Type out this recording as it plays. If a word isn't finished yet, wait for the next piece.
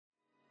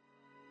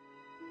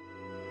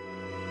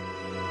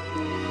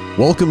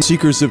Welcome,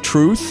 seekers of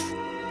truth,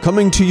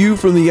 coming to you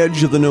from the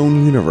edge of the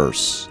known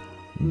universe,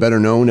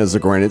 better known as the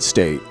Granite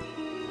State,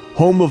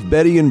 home of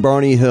Betty and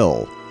Barney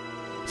Hill.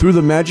 Through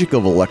the magic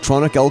of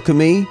electronic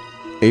alchemy,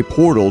 a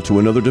portal to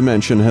another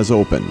dimension has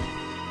opened.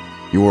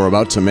 You are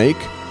about to make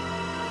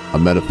a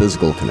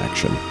metaphysical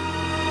connection.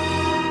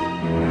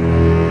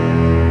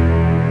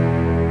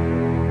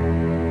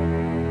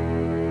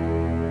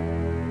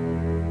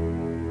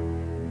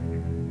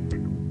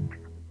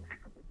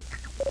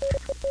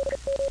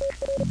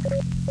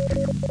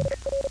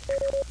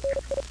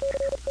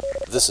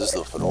 This is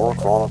the Fedora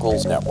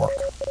Chronicles Network.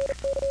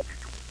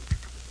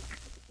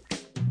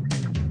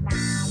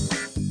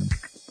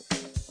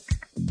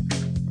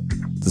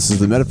 This is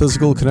the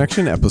Metaphysical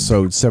Connection,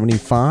 episode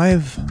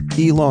 75,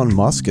 Elon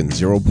Musk and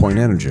Zero-Point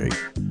Energy.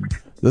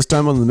 This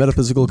time on the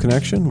Metaphysical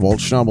Connection, Walt,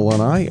 Schnabel,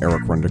 and I,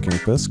 Eric Renderking,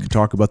 Fisk,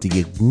 talk about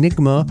the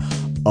enigma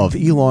of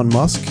Elon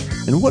Musk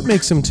and what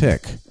makes him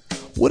tick.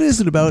 What is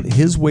it about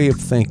his way of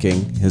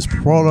thinking, his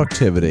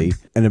productivity,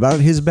 and about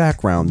his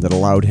background that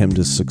allowed him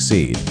to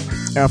succeed?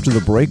 After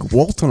the break,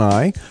 Walt and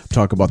I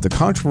talk about the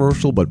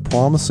controversial but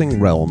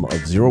promising realm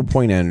of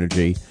zero-point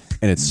energy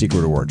and its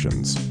secret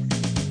origins.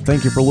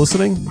 Thank you for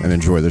listening and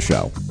enjoy the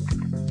show.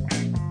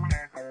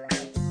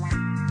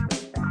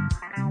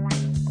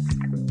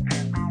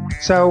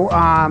 So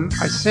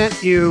I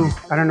sent you,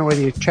 I don't know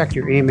whether you checked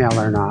your email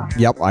or not.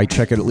 Yep, I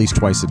check it at least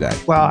twice a day.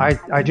 Well,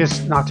 I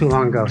just not too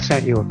long ago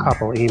sent you a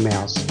couple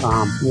emails.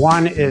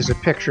 One is a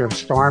picture of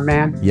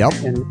Starman. Yep.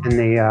 In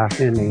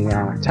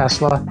the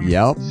Tesla.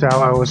 Yep. So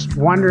I was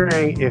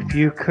wondering if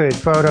you could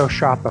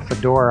Photoshop a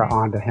fedora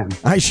onto him.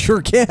 I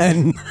sure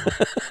can.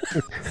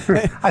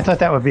 I thought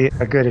that would be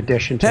a good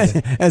addition to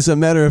it. As a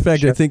matter of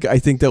fact, sure. I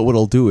think that what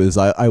I'll do is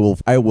I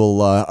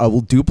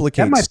will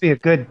duplicate. That might be a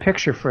good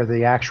picture for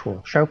the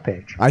actual show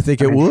page. I think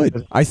it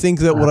would. I think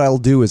that what I'll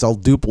do is I'll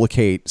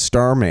duplicate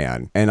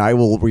Starman and I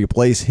will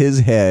replace his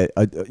head,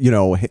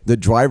 the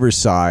driver's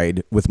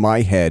side with my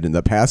head and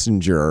the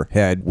passenger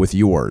head with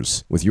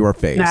yours, with your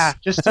face. Nah,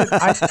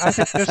 I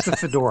think just the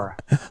fedora.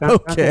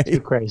 Okay. Not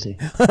too crazy.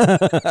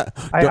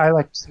 I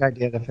like the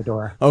idea of the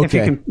fedora.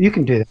 Okay. If you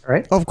can do that,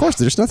 right? Of course,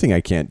 there's nothing I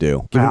can't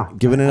do.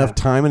 Given enough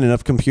time and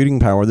enough computing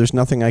power, there's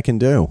nothing I can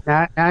do.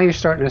 Now you're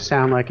starting to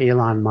sound like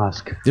Elon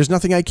Musk. There's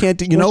nothing I can't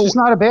do. Which is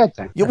not a bad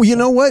thing. Well, you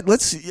know what?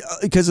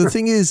 Because the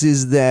thing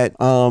is that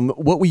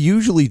what we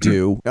usually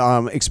do,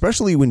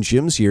 especially when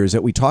Jim's here, is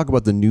that we talk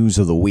about the news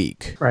of the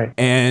week. Right.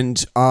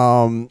 And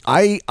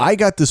I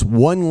got this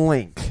one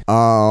link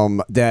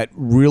that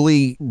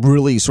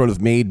really sort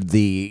of made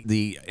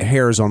the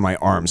hairs on my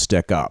arm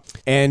stick up.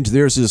 And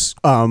there's this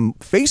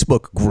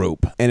Facebook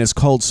group, and it's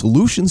called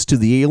Solutions to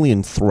the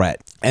Alien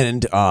Threat.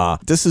 And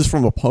this is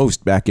from a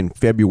post back in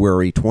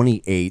February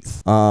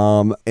 28th.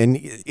 And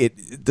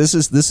this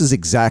is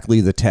exactly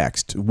the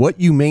text. What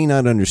you may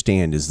not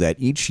understand is that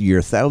each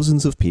year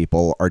thousands of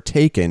people are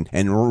taken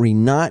and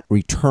not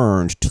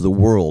returned to the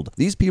world.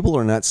 These people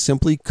are not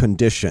simply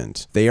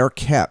conditioned. They are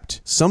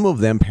kept. Some of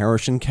them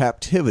perish in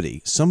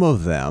captivity. Some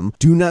of them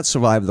do not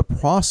survive the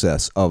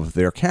process of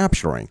their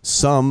capturing.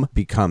 Some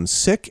become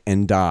sick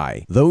and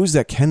die. Those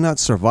that cannot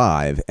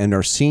survive and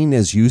are seen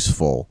as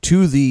useful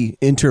to the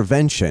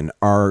intervention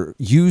are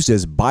used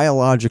as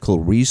biological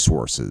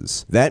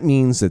resources. That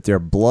means that their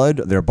blood,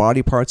 their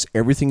body parts,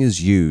 everything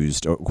is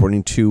used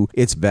according to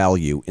its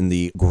value in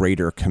the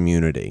greater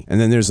community. And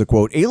then there's the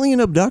quote, alien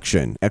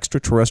abduction.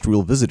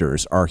 Extraterrestrial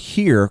visitors are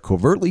here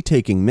covertly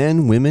taking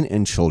men, women,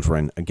 and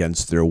children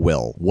against their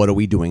will. What are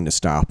we doing to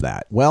stop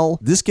that? Well,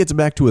 this gets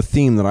back to a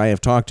theme that I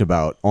have talked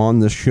about on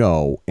the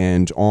show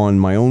and on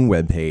my own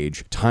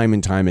webpage time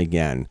and time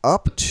again.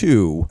 Up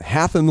to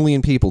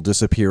 500,000 people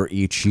disappear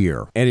each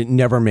year, and it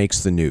never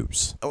makes the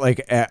news. Like,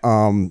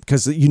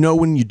 because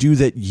when you do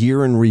that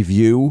year in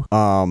review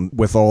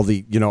with all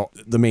the,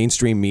 the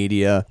mainstream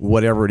media,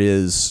 whatever it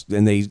is,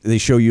 and they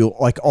show you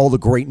like all the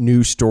great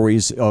news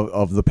stories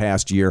of the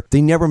past year,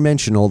 they never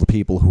mention all the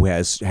people who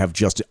have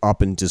just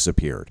up and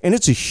disappeared. And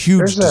it's a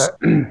huge...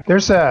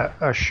 There's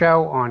a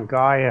show on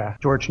Gaia,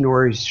 George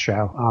Norrie's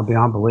show,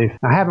 Beyond Belief.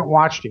 I haven't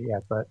watched it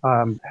yet, but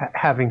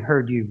having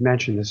heard you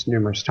mention this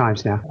numerous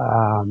times now,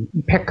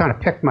 kind of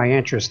piqued my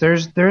interest.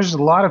 There's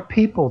a lot of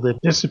people that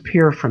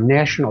disappear from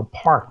national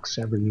parks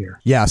every year.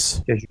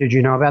 Yes. Did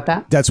you know about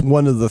that? That's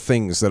one of the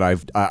things that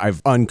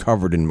I've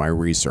uncovered in my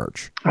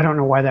research. I don't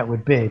know why that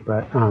would be,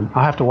 but I'll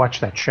have to watch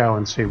that show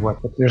and see what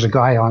there's a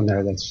guy on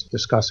there that's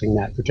discussing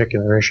that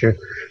particular issue.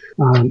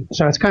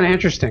 So it's kind of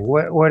interesting.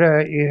 What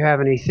you have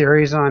any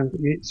theories on?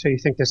 So you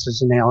think this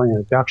is an alien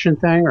abduction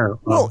thing, or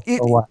what?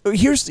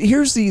 Here's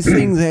the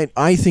thing that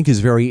I think is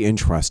very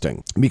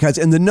interesting, because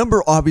the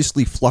number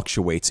obviously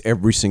fluctuates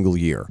every single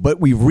year,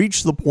 but we've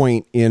reached the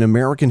point in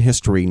American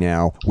history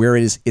now where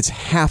it's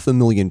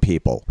 500,000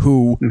 people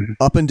who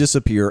up and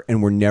disappear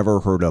and were never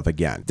heard of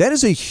again. That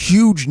is a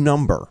huge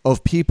number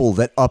of people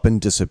that up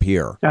and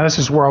disappear. Now this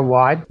is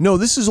worldwide? No,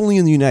 this is only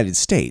in the United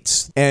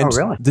States, and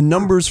really? The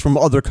numbers from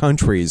other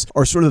countries countries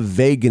are sort of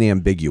vague and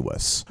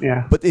ambiguous.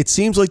 Yeah. But it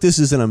seems like this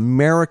is an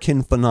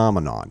American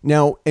phenomenon.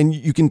 Now, and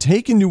you can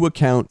take into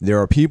account there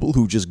are people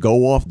who just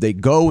go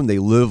and they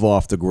live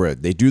off the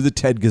grid. They do the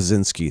Ted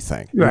Kaczynski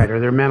thing. Right, or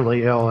they're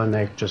mentally ill and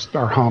they just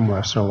are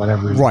homeless or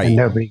whatever. Right. And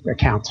nobody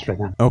accounts for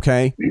them.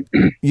 Okay.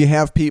 You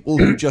have people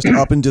who just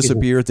up and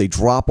disappear. They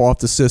drop off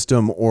the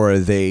system or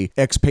they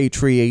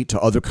expatriate to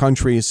other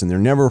countries and they're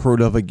never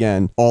heard of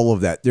again. All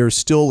of that. There's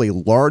still a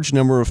large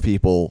number of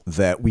people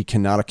that we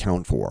cannot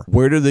account for.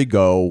 Where do they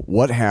go?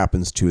 What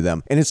happens to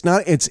them? And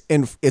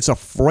it's a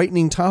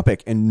frightening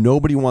topic and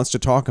nobody wants to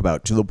talk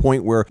about, to the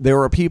point where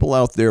there are people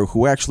out there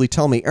who actually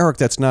tell me, Eric,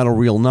 that's not a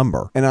real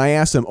number. And I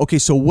ask them, okay,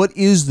 so what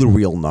is the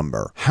real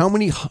number? How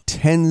many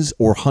tens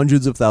or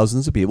hundreds of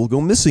thousands of people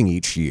go missing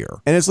each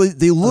year? And it's like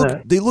they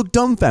look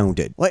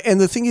dumbfounded.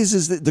 And the thing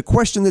is that the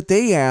question that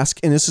they ask,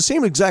 and it's the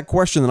same exact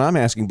question that I'm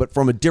asking, but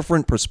from a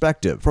different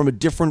perspective, from a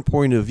different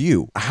point of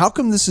view. How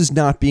come this is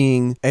not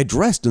being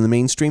addressed in the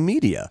mainstream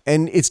media?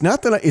 And it's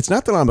not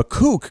that I'm a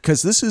kook,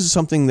 because this is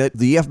something that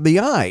the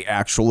FBI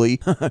actually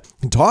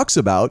talks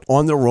about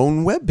on their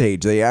own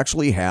webpage. They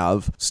actually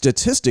have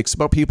statistics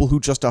about people who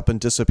just up and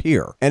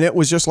disappear. And it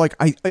was just like,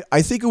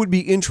 I think it would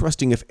be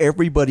interesting if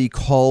everybody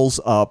calls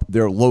up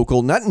their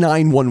local, not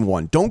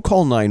 911, don't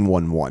call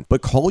 911,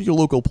 but call your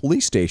local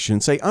police station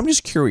and say, I'm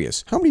just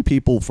curious, how many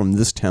people from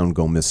this town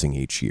go missing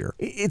each year?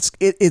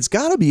 It's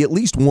got to be at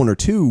least one or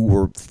two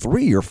or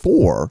three or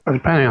four. Or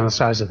depending on the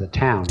size of the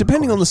town.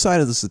 Depending on the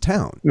size of the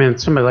town. I mean,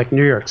 somebody like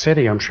New York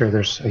City, I'm sure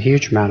there's a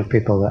huge amount of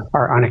people that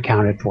are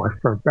unaccounted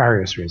for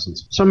various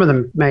reasons. Some of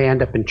them may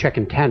end up in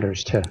chicken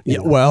tenders too.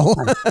 Well,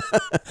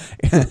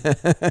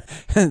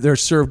 they're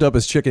served up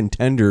as chicken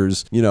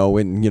tenders, in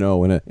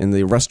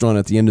the restaurant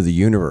at the end of the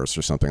universe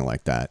or something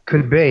like that.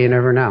 Could be. You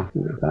never know.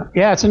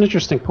 Yeah, it's an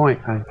interesting point.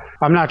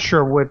 I'm not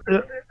sure what.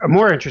 A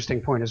more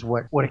interesting point is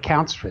what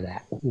accounts for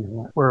that.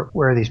 Where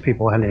are these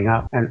people ending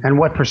up, and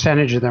what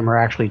percentage of them are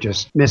actually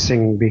just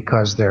missing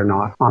because they're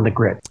not on the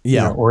grid?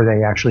 Yeah. Or are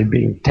they actually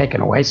being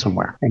taken away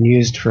somewhere and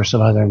used for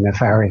some other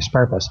nefarious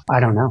purpose? I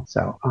don't know.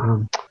 So,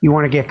 you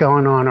want to get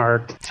going on our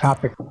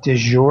topic du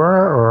jour,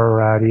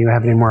 or do you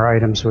have any more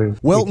items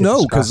Well,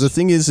 no, because the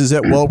thing is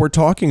that while we're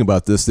talking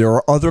about this, there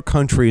are other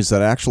countries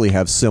that actually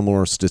have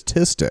similar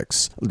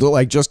statistics.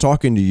 Like just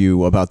talking to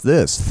you about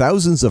this,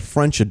 thousands of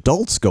French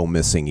adults go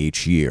missing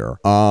each year.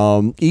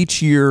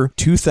 Each year,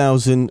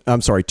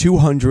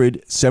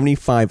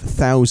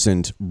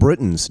 275,000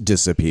 Britons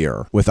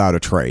disappear without a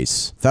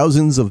trace.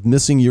 Thousands of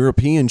missing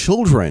European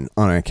children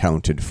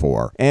unaccounted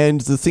for.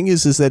 And the thing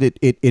is that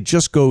it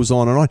just goes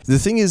on and on. The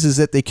thing is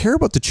that they care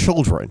about the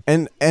children.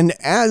 And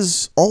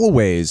as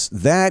always,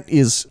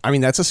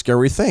 that's a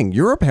scary thing.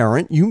 You're a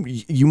parent.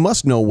 You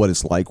must know what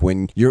it's like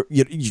when your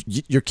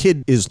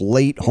kid is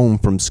late home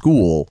from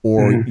school,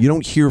 or you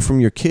don't hear from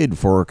your kid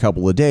for a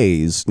couple of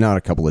days. Not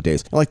a couple of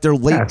days. Like they're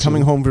late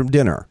coming home from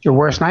dinner. It's your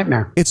worst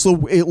nightmare.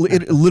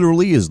 It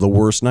literally is the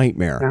worst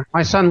nightmare. Yeah.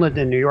 My son lived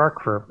in New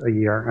York for a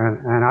year,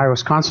 and I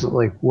was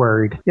constantly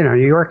worried. New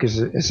York is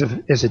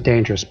a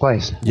dangerous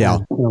place. Yeah.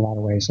 In a lot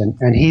of ways,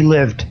 and he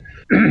lived.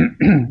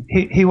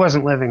 He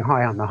wasn't living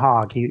high on the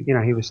hog. He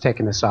was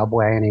taking the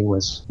subway, and he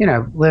was,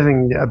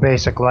 living a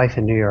basic life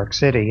in New York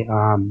City.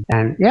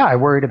 And yeah, I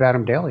worried about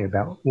him daily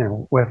about,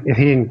 if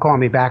he didn't call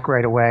me back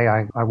right away,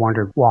 I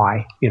wondered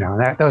why,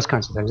 those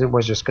kinds of things. It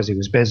was just because he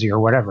was busy or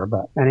whatever,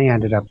 and he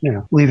ended up,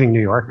 leaving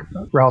New York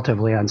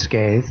relatively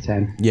unscathed.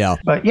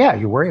 But yeah,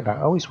 you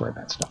always worry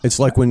about stuff. It's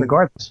like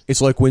regardless.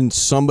 It's like when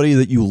somebody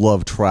that you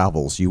love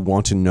travels, you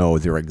want to know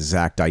their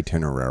exact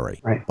itinerary.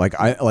 Right.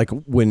 Like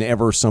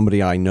whenever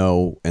somebody I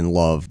know and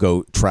love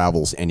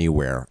travels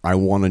anywhere, I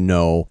want to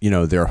know,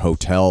 their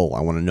hotel. I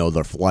want to know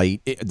their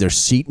flight, their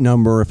seat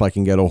number if I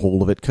can get a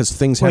hold of it, because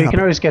things happen. You can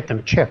always get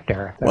them chipped,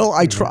 Eric. Well,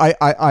 I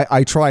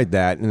tried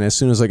that, and as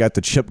soon as I got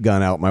the chip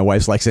gun out, my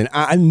wife's like saying,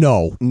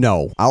 no,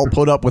 I'll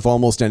put up with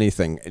almost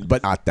anything,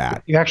 but not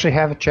that. You actually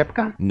have a chip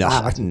gun? No.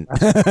 Wow,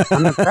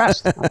 I'm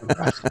impressed.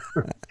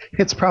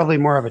 It's probably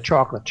more of a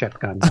chocolate chip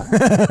gun.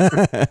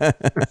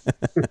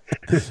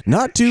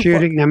 Not too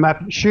shooting them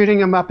up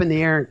in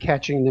the air and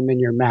catching them in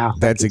your mouth.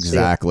 That's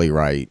exactly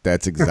right.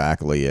 That's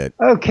exactly it.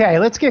 Okay,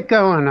 let's get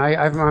going.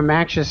 I'm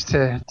anxious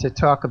to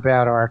talk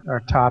about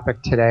our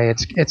topic today.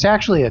 It's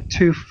actually a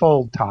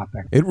twofold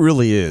topic. It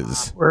really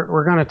is.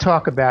 We're going to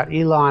talk about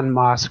Elon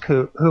Musk,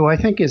 who I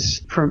think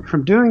is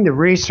from doing the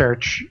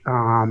research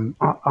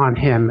on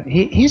him.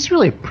 He's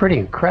really pretty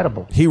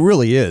incredible. He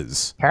really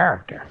is.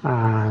 Character.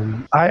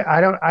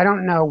 I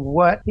don't know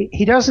what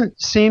he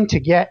doesn't seem to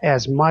get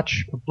as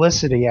much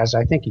publicity as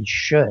I think he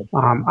should.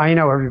 I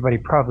know everybody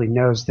probably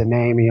knows the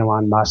name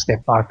Elon Musk. A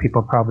lot of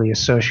people probably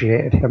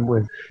associate him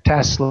with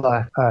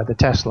Tesla, the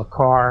Tesla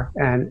car,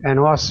 and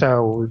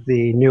also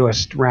the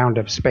newest round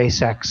of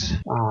SpaceX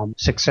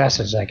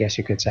successes, I guess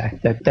you could say,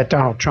 that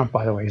Donald Trump,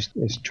 by the way,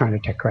 is trying to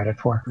take credit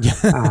for.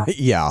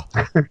 Yeah.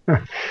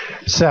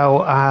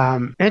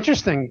 So,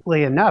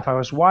 interestingly enough, I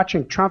was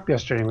watching Trump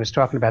yesterday and he was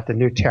talking about the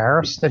new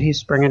tariffs that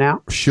he's bringing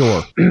out.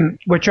 Sure.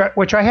 which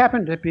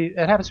happens to be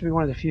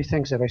one of the few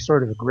things that I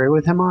sort of agree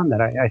with him on,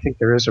 that I think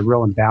there is a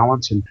real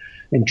imbalance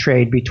in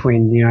trade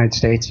between the United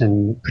States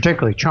and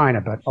particularly China,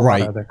 but a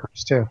lot of other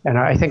countries too. And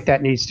I think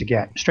that needs to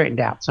get straightened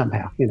out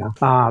somehow,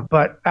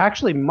 But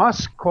actually,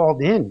 Musk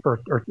called in, I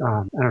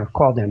don't know if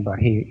called in, but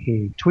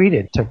he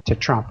tweeted to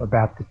Trump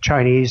about the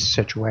Chinese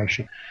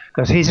situation,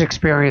 because he's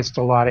experienced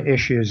a lot of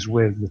issues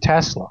with the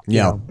Tesla.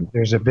 Yeah.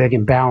 There's a big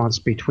imbalance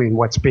between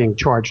what's being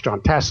charged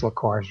on Tesla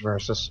cars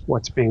versus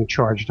what's being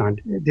charged on.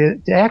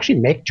 Do they actually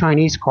make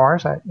Chinese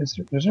cars? Is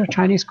there a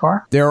Chinese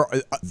car? There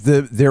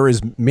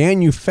is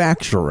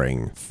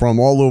manufacturing from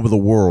all over the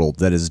world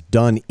that is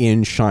done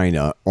in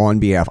China on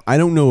behalf. I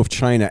don't know if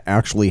China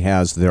actually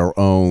has their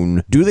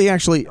own. Do they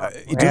actually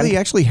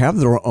have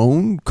their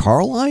own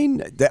car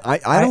line?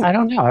 I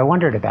don't know. I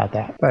wondered about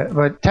that.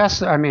 But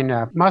Tesla.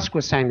 Musk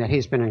was saying that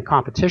he's been in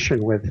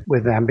competition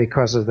with them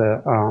because of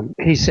the.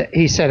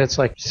 He said it's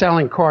like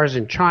selling cars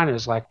in China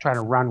is like trying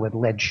to run with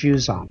lead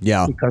shoes on.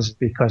 Yeah.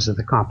 Because of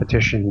the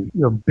competition,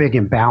 big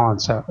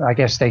imbalance. I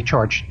guess they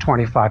charge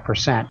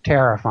 25%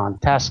 tariff on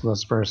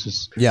Teslas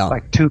versus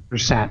like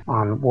 2%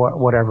 on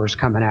whatever's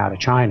coming out of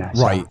China.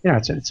 So, right.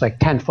 It's like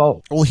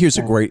tenfold. Well, here's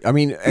a great.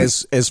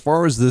 As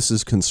far as this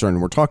is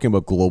concerned, we're talking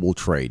about global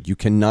trade. You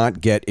cannot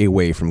get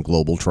away from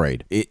global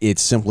trade.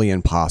 It's simply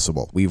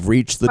impossible. We've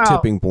reached the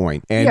tipping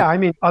point. And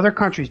other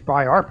countries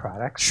buy our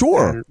products.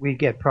 Sure. And we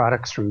get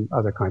products from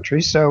other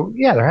countries. So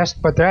there has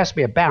to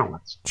be a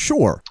balance.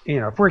 Sure.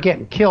 If we're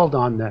getting killed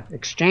on the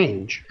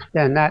exchange,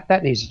 then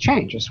that needs to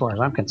change as far as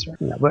I'm concerned.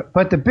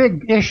 But the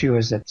big issue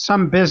is that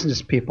some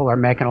business people are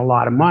making a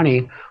lot of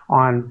money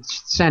on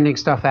sending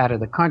stuff out of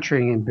the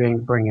country and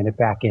bringing it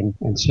back in,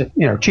 and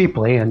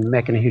cheaply, and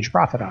making a huge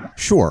profit on it.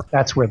 Sure.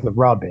 That's where the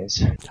rub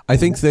is. I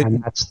think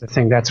and that's the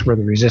thing. That's where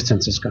the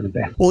resistance is going to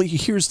be. Well,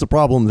 here's the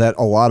problem that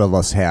a lot of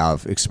us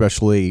have,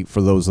 especially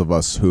for those of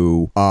us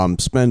who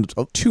spend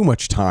too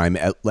much time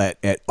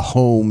at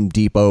Home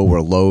Depot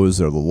or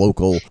Lowe's or the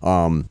local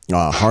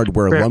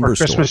hardware lumber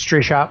store. Christmas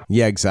tree shop.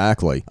 Yeah,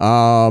 exactly.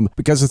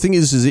 Because the thing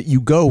is that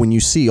you go and you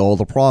see all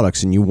the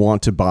products and you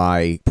want to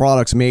buy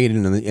products made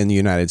in the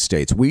United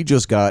States. We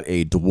just got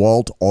a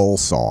DeWalt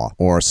Allsaw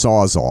or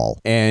Sawzall,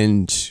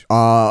 and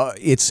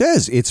it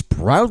says it's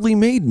proudly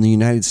made in the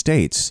United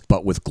States,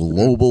 but with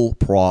global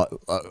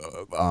products,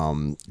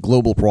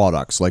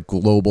 like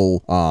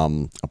global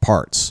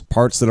parts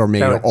that are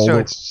made all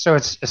over. So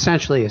it's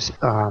essentially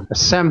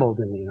assembled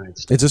in the United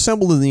States. It's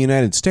assembled in the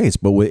United States,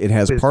 but it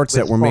has parts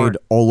that were made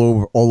all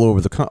over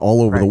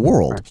the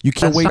world. Right. You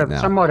can't wait now.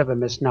 Somewhat of a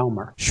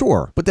misnomer.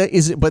 Sure, but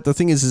the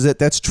thing is that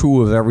that's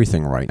true of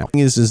everything right now. The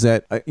thing is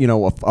that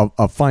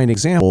a fine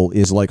example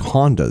is like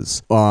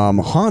Hondas.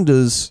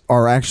 Hondas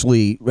are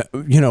actually,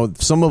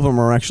 some of them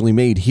are actually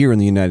made here in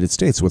the United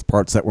States with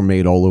parts that were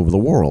made all over the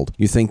world.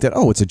 You think that,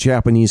 it's a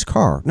Japanese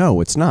car. No,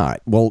 it's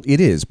not. Well,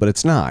 it is, but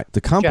it's not. The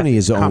company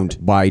is owned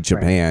by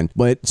Japan,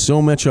 but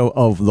so much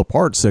of the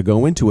parts that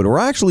go into it are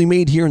actually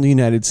made here in the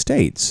United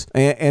States.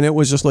 And it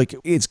was just like,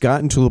 it's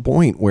gotten to the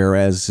point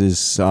whereas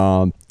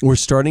we're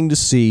starting to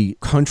see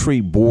country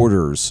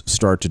borders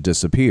start to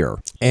disappear.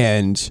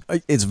 And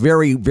it's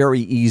very, very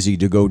easy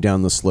to go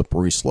down the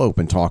slippery slope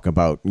and talk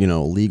about,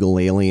 illegal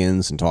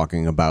aliens and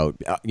talking about,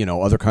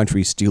 other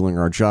countries stealing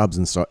our jobs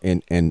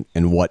and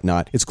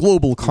whatnot. It's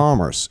global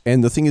commerce.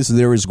 And the thing is,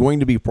 there is going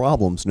to be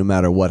problems no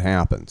matter what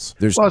happens.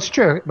 Well, it's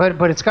true,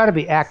 but it's got to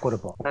be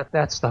equitable.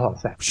 That's the whole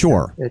thing.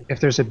 Sure. If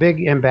there's a big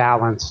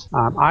imbalance,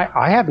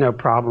 I have no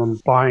problem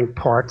buying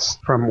parts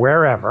from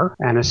wherever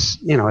and,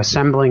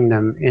 assembling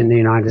them in the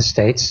United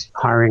States,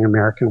 hiring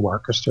American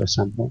workers to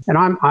assemble. And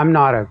I'm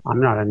not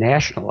a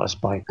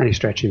nationalist by any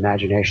stretch of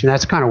imagination.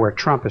 That's kind of where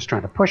Trump is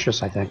trying to push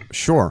us, I think.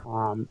 Sure.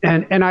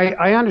 And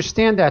I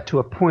understand that to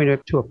a point,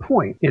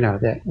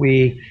 that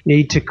we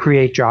need to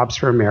create jobs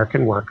for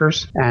American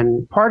workers.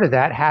 And part of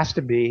that has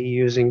to be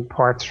using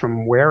parts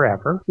from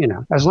wherever,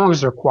 as long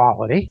as they're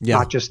quality,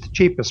 not just the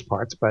cheapest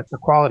parts, but the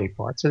quality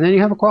parts. And then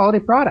you have a quality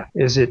product.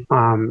 Is it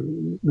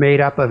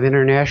made up of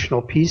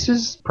international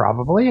pieces?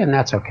 Probably, and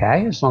that's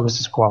okay, as long as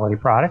it's a quality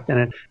product.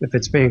 And if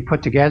it's being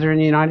put together in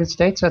the United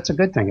States, that's a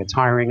good thing. It's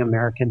hiring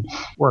American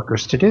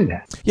workers to do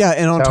that. Yeah,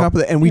 and on top of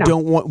that, and we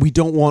don't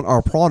want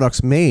our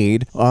products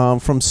made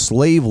from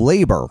slave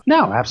labor.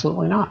 No,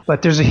 absolutely not.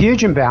 But there's a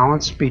huge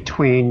imbalance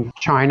between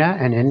China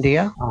and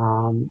India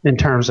in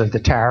terms of the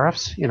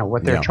tariffs.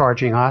 What they're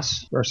charging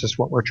us versus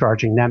what we're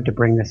charging them to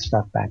bring this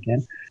stuff back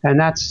in. And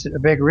that's a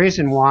big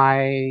reason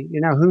why,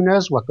 who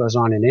knows what goes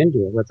on in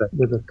India with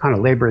the kind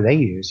of labor they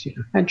use,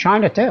 and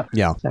China too.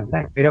 Yeah. Same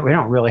thing. We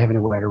don't really have any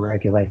way to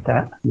regulate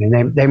that. I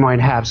mean, they might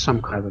have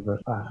some kind of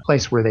a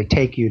place where they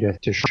take you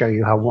to show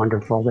you how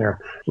wonderful their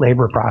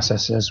labor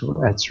process is.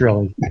 That's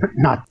really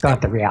not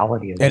the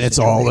reality of it. And it's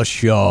all a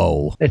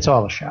show. It's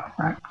all a show,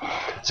 right?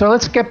 So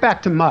let's get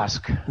back to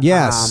Musk.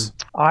 Yes.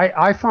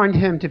 I find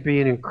him to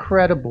be an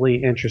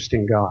incredibly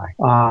interesting guy.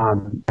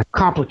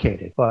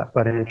 Complicated,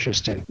 but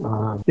interesting.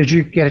 Did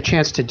you get a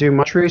chance to do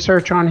much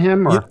research on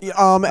him? Or,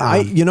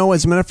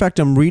 as a matter of fact,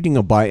 I'm reading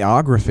a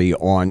biography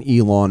on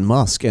Elon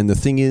Musk, and the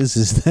thing is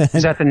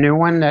that the new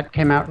one that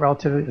came out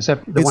relatively? Is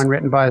that the one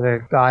written by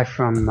the guy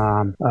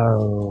from?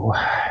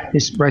 He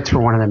writes for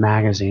one of the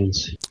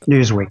magazines,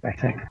 Newsweek, I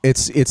think.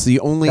 It's the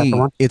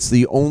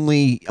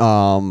only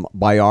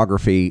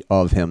biography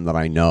of him that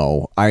I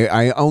know.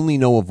 I only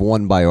know of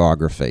one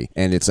biography,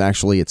 and it's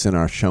in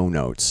our show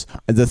notes.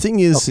 The thing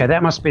is, okay,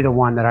 that must be the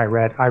one that I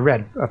read. I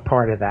read a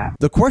part of that.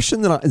 The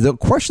question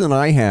that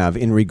I have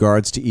in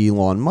regards to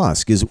Elon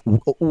Musk is,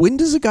 when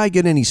does a guy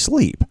get any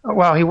sleep?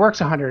 Well, he works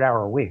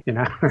 100-hour week.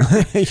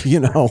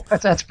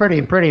 That's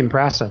pretty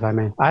impressive. I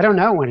mean, I don't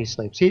know when he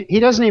sleeps. He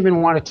doesn't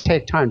even want to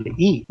take time to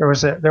eat. There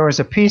was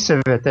a piece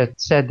of it that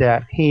said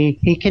that he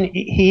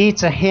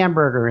eats a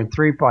hamburger in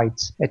 3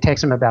 bites. It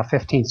takes him about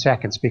 15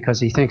 seconds because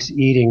he thinks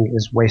eating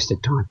is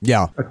wasted time.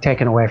 Yeah,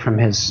 taken away from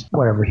his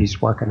whatever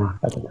he's working on,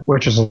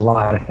 which is a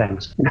lot of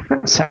things.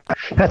 So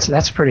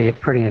that's pretty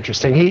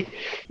interesting.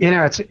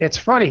 It's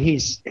funny.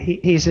 He's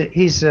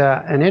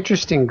an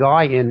interesting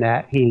guy in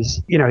that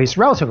he's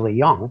relatively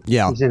young.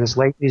 Yeah, he's in his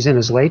late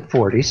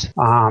 40s.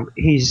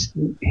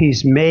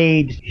 He's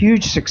made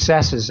huge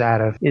successes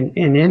out of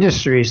in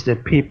industries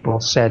that people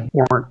said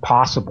weren't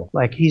possible.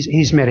 Like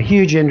he's made a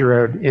huge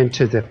inroad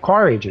into the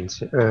car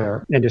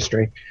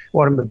industry,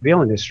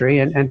 automobile industry,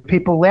 and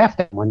people laughed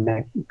at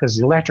him because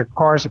the electric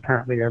cars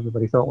apparently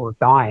everybody thought were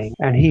dying,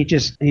 and he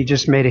just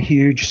made a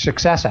huge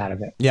success out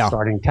of it. Yeah,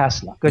 starting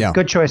Tesla.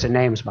 Good choice of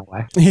names, by the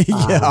way.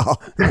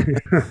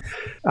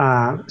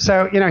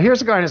 So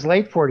here's a guy in his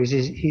late 40s.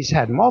 He's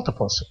had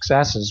multiple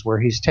successes where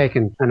he's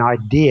taken an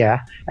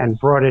idea and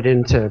brought it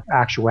into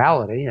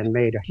actuality and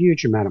made a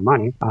huge amount of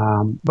money.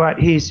 But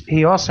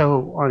he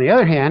also, on the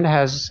other hand,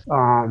 has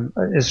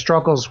his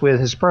struggles with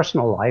his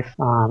personal life.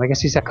 I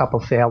guess he's had a couple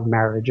failed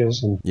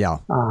marriages, and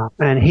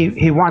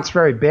he wants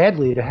very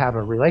badly to have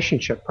a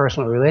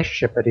personal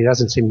relationship, but he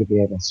doesn't seem to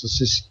be able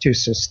to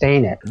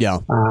sustain it. Yeah.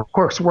 Of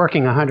course,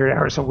 working 100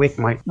 hours a week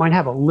might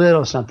have a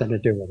little something to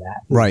do with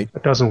that. Right.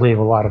 It doesn't leave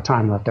a lot of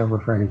time left over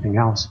for anything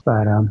else.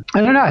 But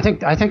I don't know.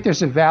 I think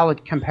there's a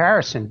valid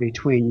comparison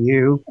between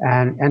you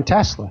and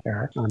Tesla,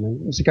 Eric. I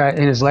mean, this guy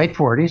in his late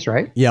 40s,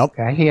 right? Yep.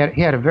 Okay.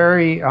 He had a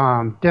very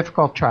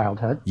difficult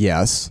childhood.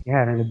 Yes. He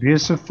had an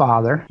abusive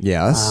father.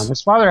 Yes.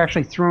 His father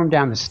actually threw him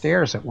down the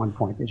stairs at one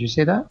point. Did you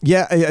see that?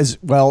 Yeah. As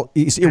well,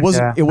 it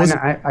wasn't.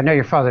 I know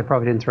your father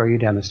probably didn't throw you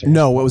down the stairs.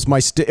 No, it was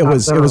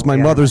my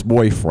mother's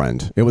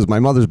boyfriend. It was my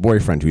mother's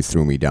boyfriend who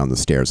threw me down the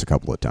stairs a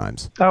couple of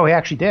times. Oh, he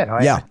actually did.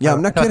 I'm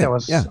not kidding.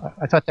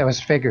 I thought that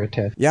was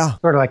figurative. Yeah.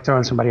 Sort of like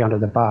throwing somebody under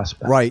the bus.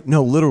 But. Right.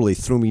 No, literally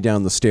threw me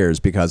down the stairs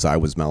because I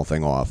was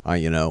mouthing off.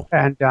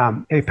 And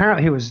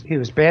apparently he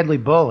was badly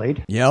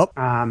bullied. Yep.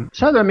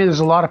 So I mean, there's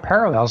a lot of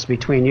parallels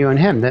between you and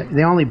him.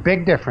 The only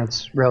big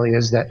difference really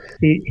is that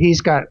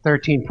he's got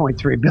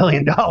 $13.3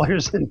 billion,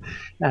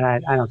 and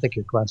I don't think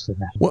you're close to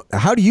that. Well,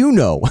 how do you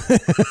know?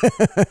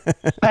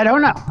 I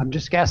don't know. I'm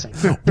just guessing.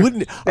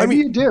 Maybe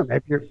you do.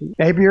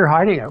 Maybe you're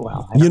hiding it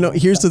well.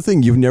 Here's the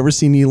thing. You've never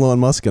seen Elon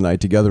Musk and I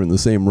together in the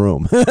same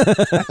room.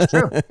 That's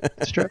true.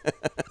 That's true.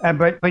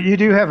 But you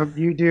do have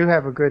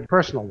a good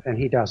personal, and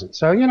he doesn't.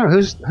 So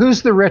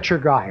who's the richer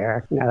guy,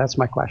 Eric? That's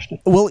my question.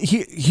 Well,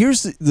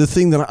 here's the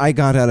thing that I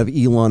got out of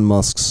Elon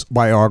Musk's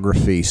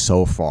biography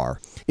so far.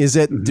 Is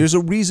that there's a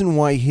reason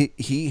why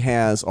he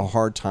has a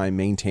hard time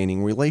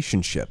maintaining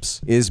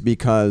relationships, is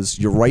because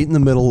you're right in the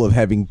middle of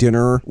having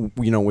dinner,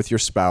 with your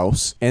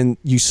spouse, and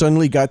you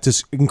suddenly got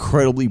this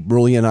incredibly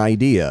brilliant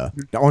idea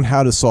on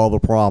how to solve a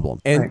problem.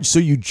 And so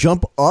you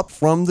jump up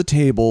from the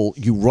table,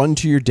 you run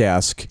to your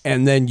desk,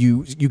 and then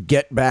you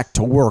get back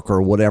to work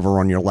or whatever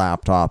on your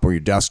laptop or your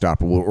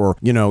desktop or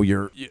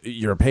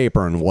your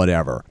paper and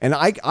whatever. And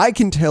I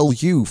can tell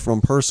you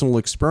from personal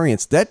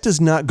experience that does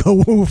not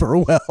go over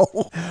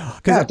well.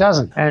 No, it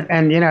doesn't.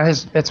 And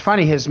it's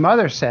funny. His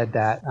mother said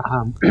that.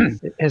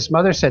 His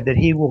mother said that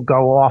he will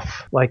go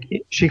off, like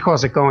she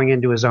calls it going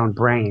into his own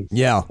brain.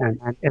 Yeah. And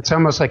it's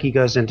almost like he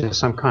goes into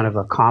some kind of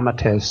a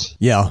comatose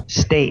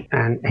state,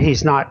 and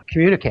he's not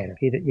communicative.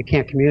 You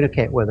can't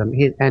communicate with him.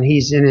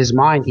 He's in his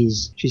mind.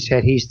 She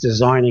said he's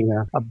designing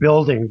a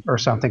building or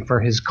something for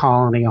his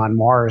colony on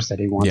Mars that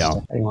he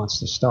wants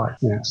to start.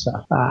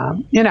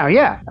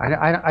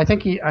 I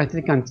think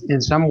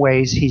in some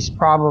ways he's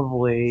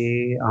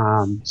probably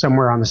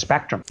somewhere on the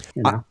spectrum.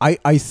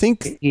 I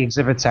think he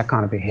exhibits that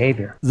kind of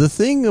behavior. The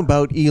thing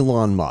about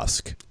Elon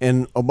Musk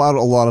and about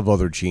a lot of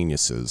other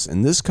geniuses,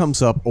 and this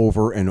comes up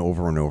over and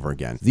over and over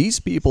again, these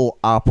people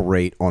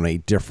operate on a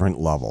different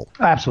level.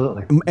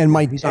 Absolutely. And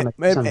he's on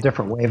a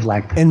different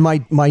wavelength. And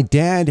my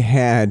dad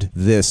had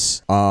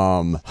this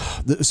some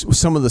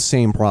of the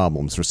same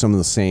problems or some of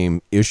the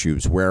same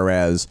issues,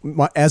 whereas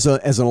as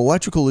an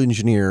electrical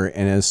engineer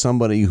and as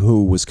somebody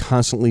who was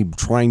constantly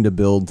trying to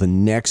build the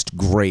next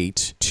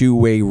great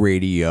two-way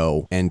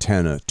radio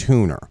antenna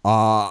tuner,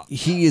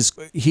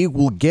 he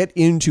will get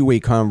into a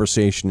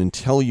conversation and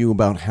tell tell you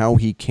about how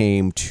he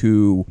came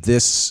to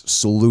this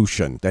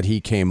solution that he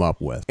came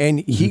up with. And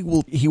he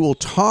will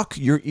talk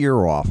your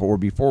ear off, or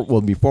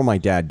before my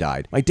dad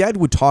died, my dad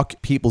would talk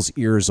people's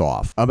ears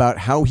off about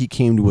how he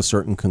came to a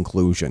certain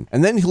conclusion.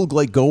 And then he'll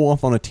like go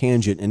off on a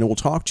tangent and it will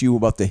talk to you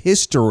about the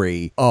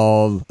history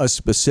of a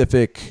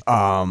specific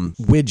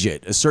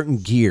widget, a certain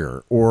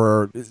gear,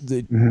 or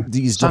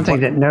these something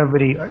that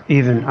nobody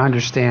even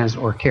understands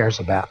or cares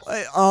about.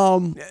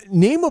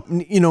 Name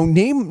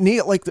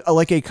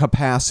like a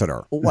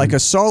capacitor, like a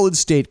solid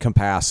state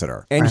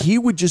capacitor, and he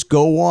would just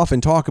go off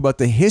and talk about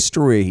the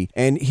history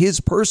and his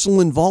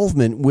personal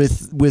involvement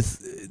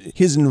with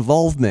his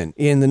involvement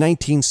in the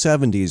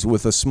 1970s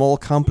with a small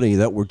company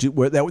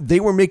that they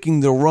were making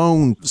their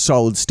own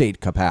solid state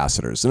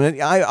capacitors.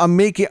 And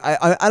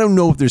I don't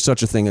know if there's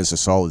such a thing as a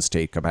solid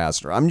state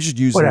capacitor. I'm just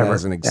using it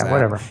as an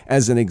example.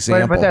 As an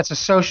example. But that's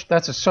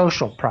a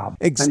social problem.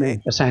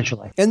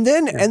 Essentially. And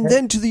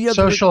then to the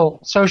other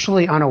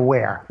socially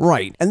unaware.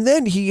 Right. And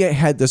then he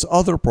had this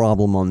other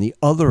problem on the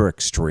other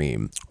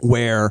extreme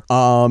where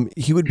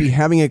he would be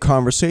having a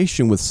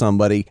conversation with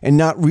somebody and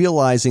not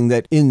realizing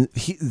that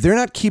they're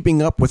not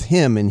keeping up with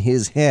him in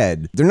his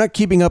head. They're not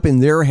keeping up in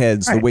their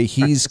heads the way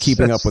he's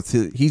keeping up with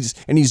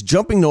he's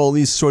jumping to all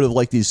these sort of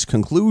like these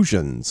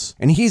conclusions.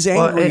 And he's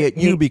angry at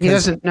you because he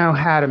doesn't know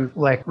how to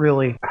like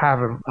really have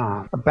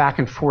a back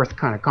and forth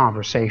kind of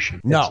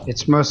conversation. No.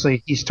 It's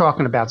mostly he's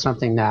talking about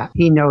something that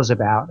he knows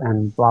about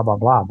and blah blah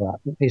blah, but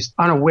he's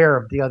unaware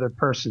of the other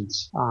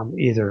person's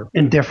either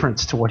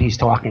indifference to what he's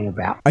talking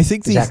about. I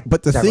think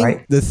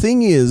the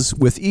thing is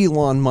with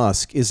Elon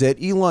Musk is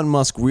that Elon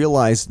Musk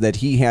realized that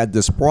he had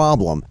this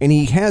problem, and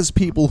he has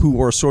people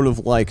who are sort of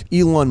like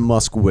Elon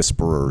Musk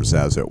whisperers,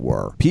 as it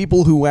were.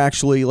 People who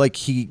actually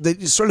they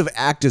sort of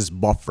act as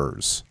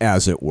buffers,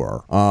 as it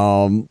were.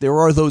 There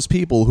are those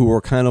people who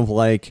are kind of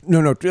like,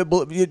 no,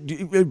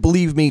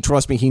 believe me,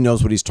 trust me, he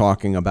knows what he's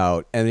talking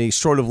about, and he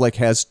sort of like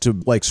has to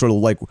like sort of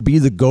like be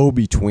the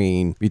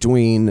go-between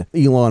between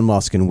Elon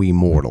Musk and we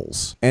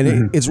mortals.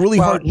 And it's really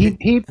hard.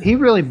 He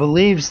really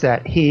believes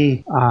that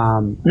he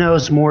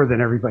knows more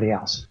than everybody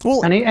else.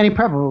 Well, and he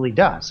probably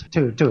does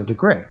to a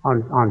degree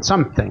on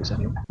some things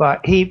anyway.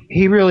 But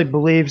he really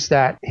believes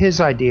that his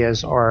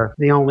ideas are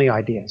the only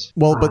ideas.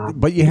 Well,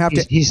 but you have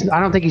to. I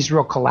don't think he's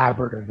real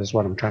collaborative, is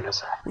what I'm trying to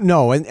say.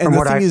 No, and the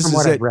thing is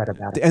that I've read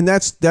about it. and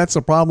that's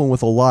a problem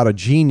with a lot of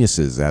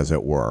geniuses, as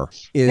it were,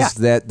 is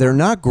that they're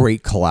not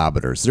great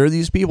collaborators. They're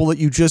these people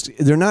that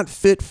they're not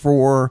fit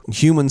for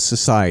human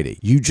society.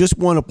 You just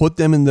want to put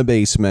them in the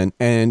basement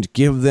and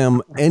give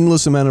them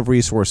endless amount of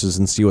resources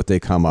and see what they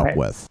come up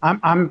with.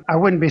 I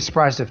wouldn't be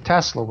surprised if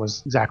Tesla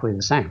was exactly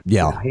the same.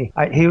 Yeah,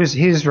 he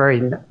was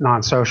very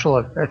non-social.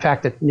 In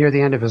fact, near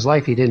the end of his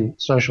life, he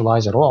didn't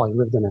socialize at all. He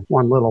lived in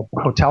one little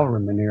hotel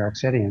room in New York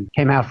City and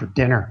came out for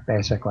dinner,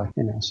 basically.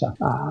 So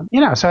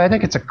I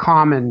think it's a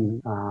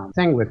common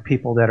thing with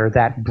people that are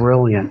that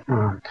brilliant.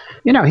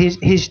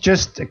 He's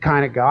just the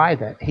kind of guy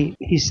that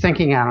he's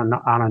thinking out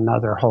on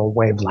another whole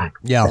wavelength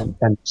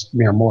than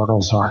mere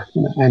mortals are.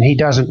 And he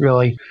doesn't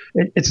really.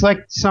 It's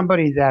like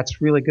somebody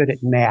that's really good at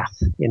math.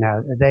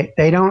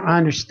 They don't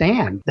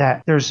understand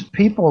that there's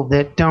people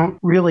that don't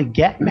really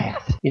get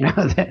math.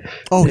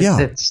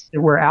 That's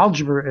where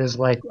algebra is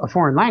like a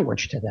foreign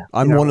language to them.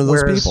 I'm one of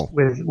those people.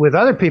 With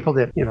other people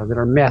that that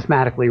are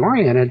mathematically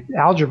oriented,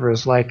 algebra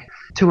is like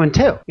 2 and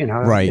 2.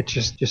 Right. It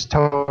just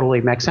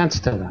totally makes sense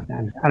to them,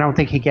 and I don't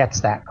think he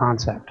gets that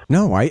concept.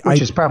 No,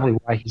 which is probably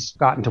why he's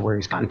gotten to where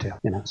he's gotten to.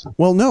 So.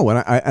 Well, no, and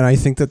I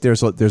think that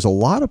there's a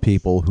lot of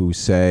people who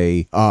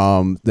say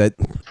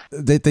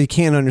that they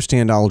can't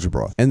understand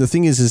algebra, and the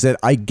thing is that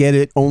I get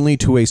it only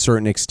to a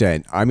certain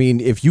extent. I mean,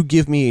 if you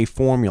give me a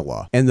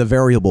formula and the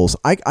variables,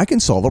 I can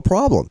solve a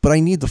problem, but I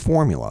need the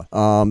formula.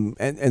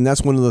 And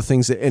that's one of the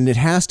things and it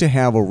has to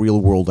have a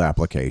real world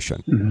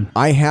application. Mm-hmm.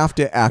 I have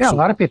to actually. Yeah, a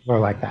lot of people are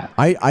like that.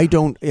 I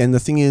don't, and the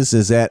thing is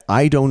that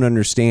I don't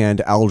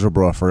understand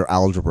algebra for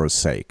algebra's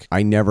sake.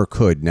 I never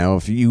could. Now,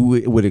 if you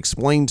would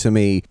explain to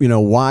me,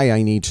 why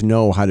I need to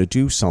know how to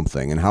do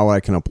something and how I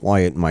can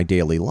apply it in my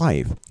daily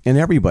life, and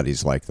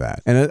everybody's like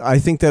that. And I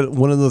think that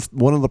one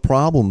of the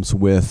problems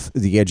with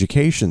the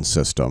education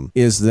system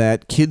is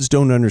that kids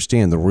don't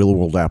understand the real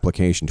world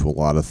application to a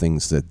lot of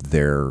things that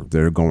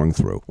they're going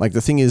through. Like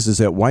the thing is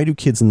that why do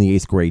kids in the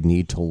 8th grade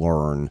need to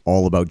learn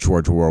all about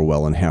George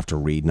Orwell and have to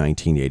read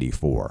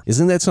 1984?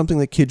 Isn't that something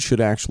that kids should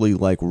actually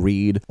like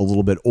read a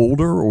little bit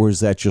older, or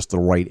is that just the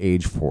right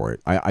age for it?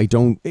 I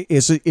don't.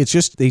 It's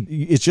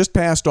just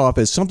passed off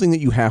as something that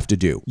you have to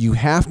do. You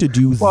have to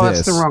do this. Well,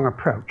 it's the wrong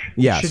approach.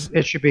 Yes,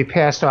 it should be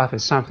passed off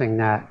as something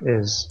that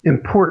is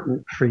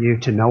important for you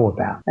to know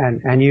about,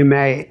 and you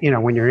may,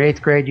 when you're in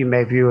 8th grade, you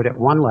may view it at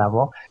one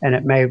level, and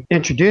it may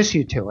introduce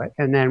you to it,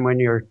 and then when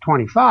you're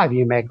 25,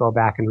 you may go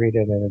back and read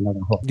it at another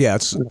whole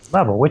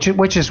level,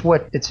 which is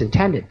what it's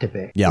intended to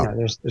be. Yeah,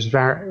 there's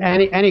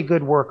any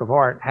good work of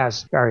art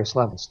has various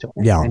levels to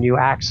it. Yeah, and you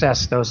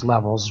access those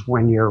levels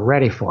when you're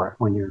ready for it,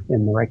 when you're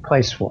in the right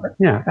place for it.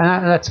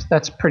 And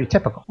that's pretty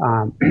typical.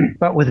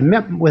 But with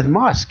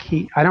Musk,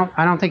 I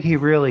don't think he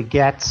really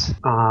gets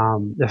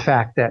the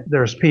fact that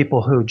there's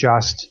people who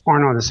just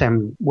aren't on the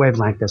same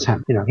wavelength as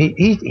him.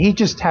 He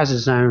just has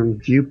his own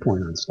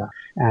viewpoint on stuff.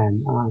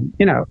 And,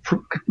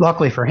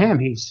 luckily for him,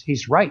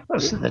 he's right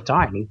most of the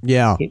time.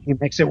 He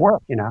makes it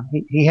work.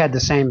 He had the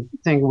same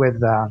thing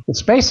with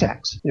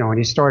SpaceX. When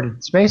he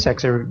started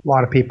SpaceX, a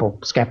lot of people,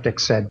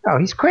 skeptics, said, "Oh,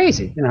 he's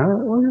crazy.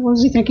 What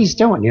does he think he's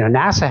doing?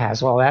 NASA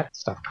has all that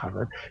stuff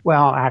covered."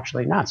 Well,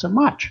 actually, not so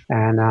much.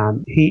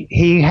 And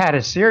he had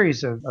a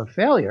series of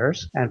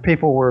failures, and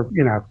people were,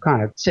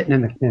 kind of sitting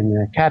in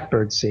the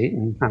catbird seat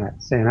and kind of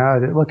saying,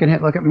 "Oh, look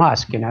at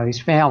Musk. He's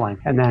failing."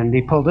 And then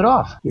he pulled it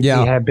off. He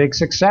had big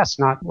success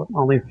not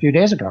only a few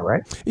days ago,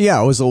 right?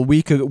 Yeah, it was a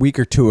week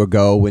or two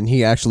ago when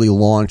he actually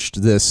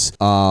launched this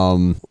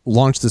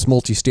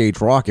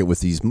multi-stage rocket with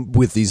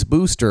these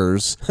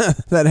boosters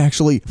that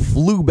actually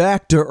flew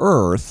back to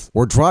Earth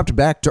or dropped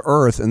back to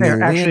Earth, and they're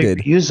they landed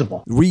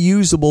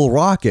reusable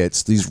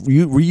rockets, these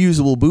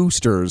reusable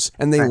boosters,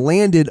 and they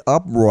landed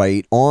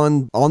upright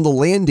on the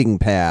landing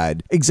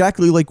pad,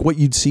 exactly like what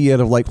you'd see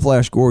out of like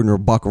Flash Gordon or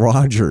Buck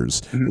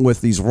Rogers,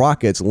 with these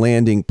rockets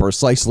landing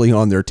precisely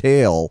on their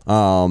tail,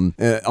 on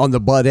the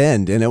butt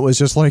end. And it was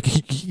just like,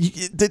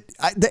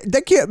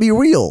 that can't be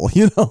real,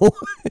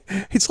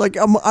 It's like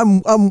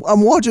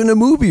I'm watching a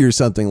movie or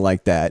something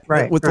like that.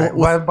 Right.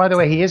 By the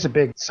way, he is a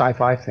big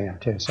sci-fi fan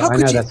too, so I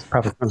know that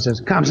probably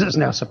comes as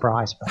no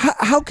surprise. But.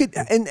 How could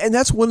and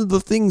that's one of the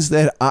things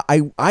that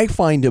I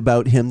find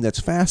about him that's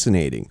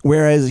fascinating.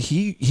 Whereas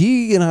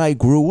he and I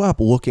grew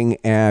up looking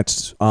at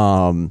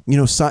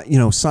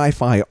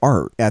sci-fi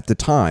art at the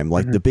time,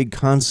 like the big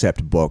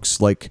concept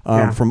books, like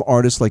from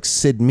artists like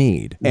Sid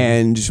Mead.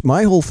 And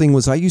my whole thing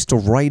was I used to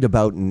write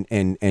about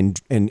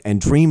and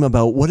dream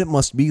about what it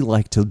must be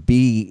like to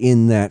be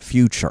in that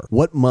future.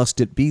 What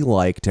must it be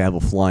like to have a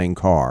flying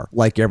car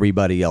like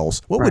everybody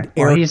else? What would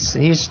Eric? Well,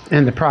 he's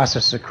in the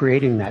process of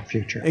creating that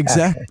future.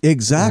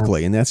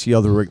 Exactly, and that's the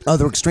other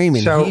extreme.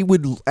 And so,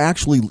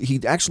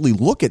 he'd actually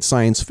look at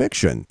science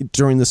fiction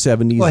during the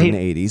 70s and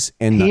 80s,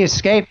 and he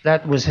escaped.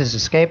 That was his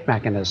escape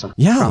mechanism.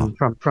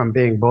 From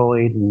being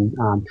bullied,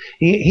 and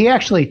he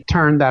actually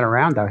turned that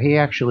around. Though he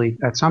actually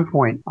at some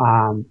point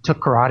took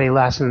karate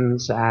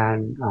lessons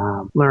and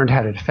learned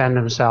how to defend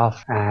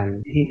himself,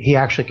 and he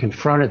actually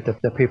confronted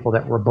the people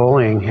that were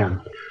bullying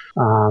him.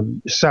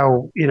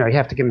 So you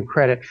have to give him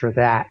credit for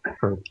that,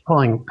 for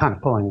pulling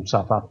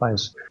himself up by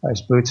his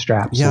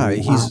bootstraps. Yeah,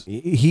 and,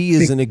 he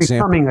is an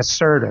example. Becoming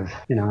assertive,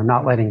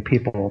 not letting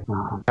people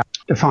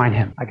define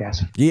him, I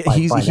guess. Yeah,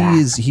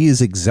 he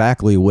is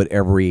exactly what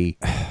every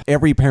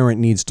parent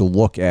needs to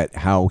look at,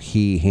 how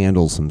he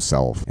handles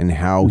himself and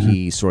how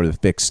he sort of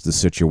fixed the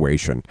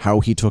situation, how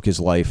he took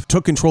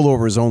control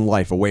over his own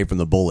life away from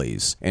the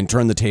bullies and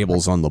turned the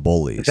tables on the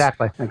bullies.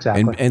 Exactly.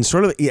 And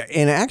sort of,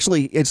 and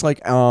actually, it's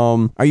like,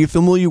 are you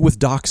familiar with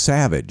Doc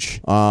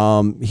Savage?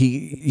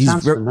 He's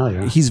Sounds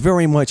familiar.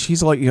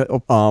 He's like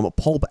a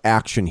pulp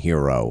action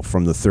hero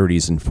from the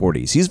 30s and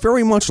 40s. He's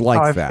very much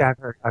like that.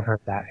 I've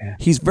heard that. Yeah.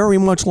 He's very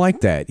much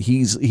like that.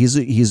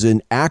 He's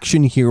an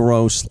action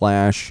hero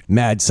 /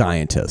 mad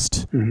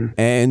scientist,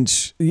 and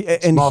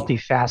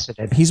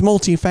multifaceted. He's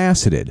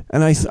multifaceted,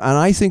 and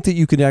I think that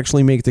you could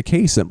actually make the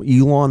case that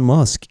Elon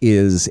Musk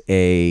is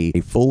a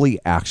fully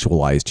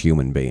actualized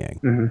human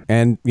being,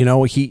 and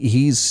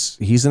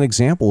he's an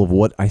example of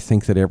what I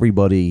think that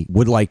everybody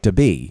would like to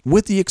be,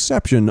 with the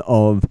exception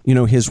of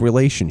his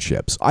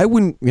relationships. I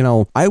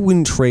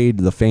wouldn't trade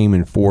the fame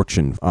and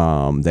fortune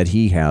that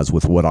he has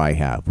with what I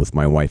have with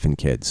my wife and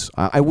kids.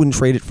 I wouldn't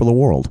trade it for the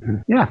world.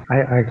 Yeah,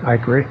 I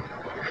agree.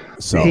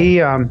 So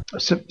he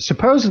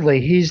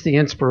supposedly he's the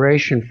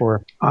inspiration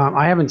for.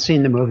 I haven't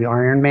seen the movie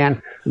Iron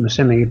Man. I'm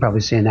assuming you've probably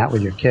seen that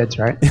with your kids,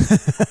 right?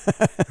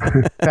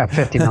 About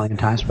 50 million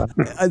times, but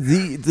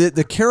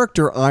the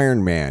character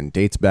Iron Man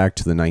dates back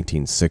to the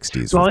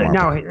 1960s. Well,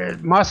 no,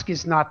 Musk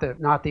is not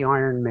the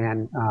Iron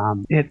Man.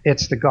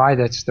 It's the guy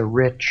that's the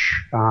rich.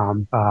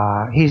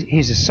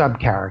 He's a sub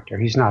character.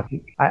 He's not.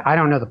 I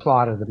don't know the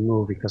plot of the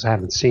movie because I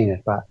haven't seen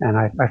it, but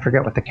I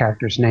forget what the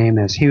character's name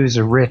is. He was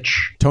a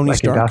rich Tony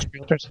Stark.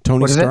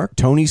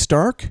 Tony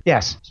Stark?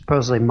 Yes.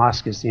 Supposedly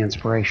Musk is the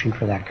inspiration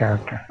for that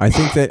character. I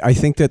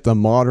think that the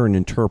modern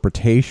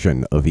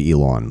interpretation of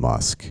Elon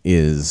Musk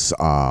is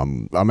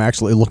I'm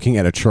actually looking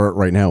at a chart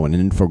right now, an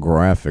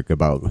infographic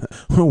about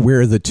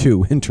where the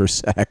two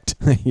intersect,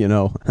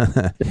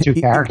 The two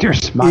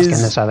characters, Musk and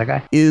this other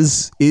guy.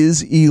 Is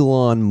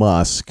Elon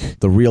Musk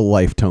the real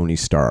life Tony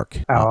Stark?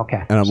 Oh,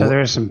 okay. And so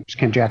there's some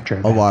conjecture.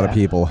 A lot of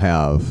people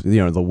have,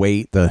 the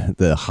weight,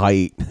 the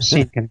height.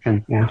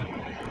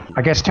 Yeah.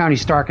 I guess Tony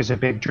Stark is a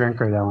big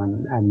drinker though,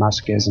 and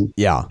Musk isn't.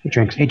 Yeah,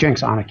 he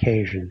drinks on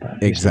occasion,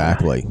 but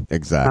exactly,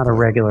 not a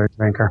regular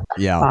drinker.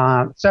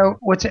 Yeah. So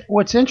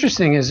what's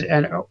interesting is,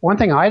 and one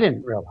thing I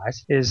didn't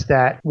realize is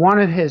that one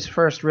of his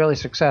first really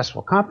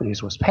successful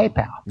companies was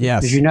PayPal.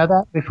 Yes. Did you know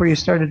that before you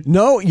started?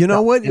 No, you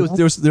know what?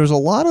 There's a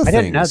lot of things.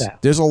 I didn't know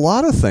that. There's a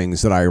lot of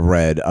things that I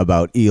read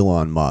about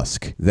Elon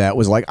Musk that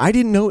was like I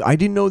didn't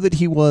know that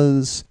he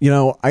was.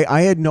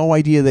 I had no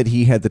idea that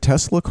he had the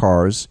Tesla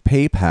cars,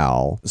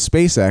 PayPal,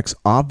 SpaceX. SpaceX,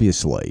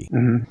 obviously.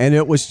 And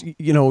it was,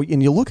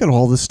 and you look at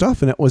all this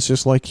stuff, and it was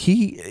just like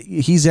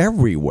he's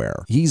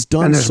everywhere. He's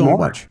done so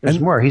much. There's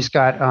more. He's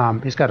got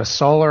a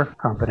solar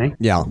company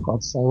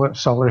called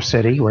Solar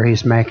City, where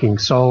he's making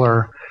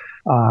solar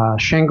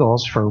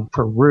shingles for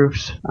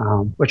roofs,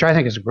 which I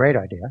think is a great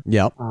idea.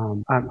 Yep.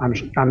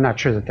 I'm not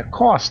sure that the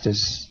cost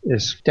is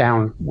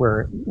down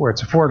where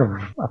it's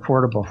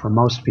affordable for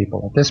most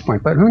people at this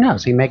point, but who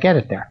knows? He may get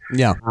it there.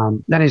 Yeah.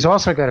 Then he's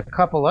also got a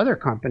couple other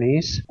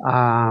companies.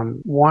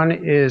 One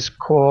is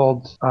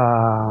called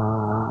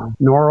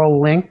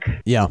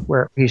Neuralink. Yeah.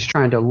 Where he's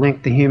trying to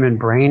link the human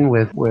brain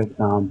with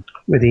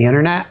the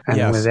internet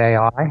and with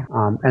AI.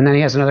 And then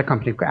he has another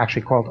company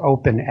actually called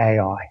Open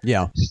AI.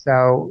 Yeah.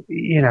 So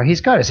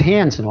he's got his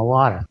hands in a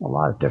lot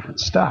of different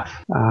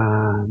stuff.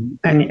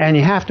 And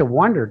you have to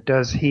wonder,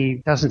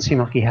 doesn't seem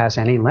like he has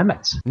any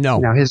limits.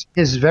 No.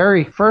 His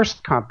very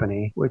first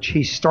company, which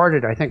he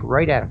started, I think,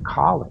 right out of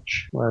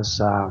college, was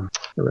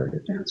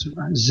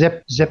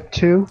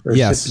Zip2 or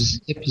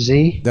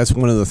Zip-Z. That's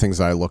one of the things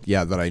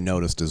that I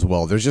noticed as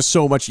well. There's just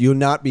so much you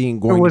not being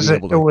going to be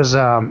able to. It was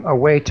a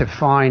way to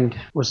find,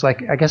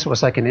 I guess it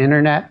was like an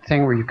internet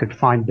thing where you could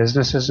find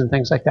businesses and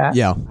things like that.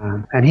 Yeah.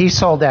 And he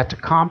sold that to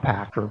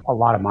Compaq for a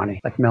lot of money,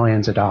 like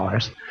millions of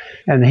dollars.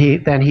 And he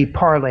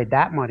parlayed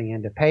that money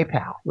into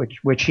PayPal,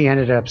 which he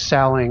ended up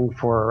selling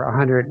for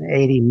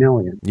 $180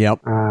 million. Yep.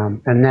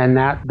 And then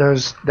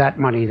that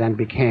money then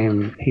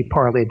he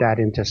parlayed that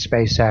into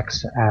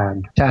SpaceX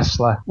and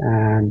Tesla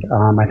and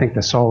I think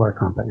the solar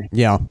company.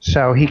 Yeah.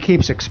 So he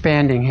keeps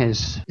expanding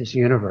his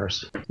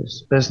universe,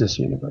 his business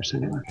universe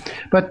anyway.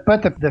 But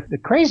the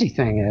crazy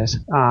thing is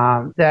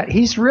that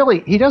he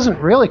doesn't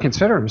really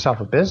consider himself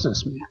a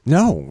businessman.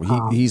 No,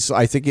 he's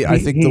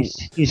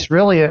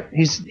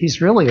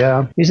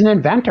an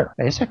inventor,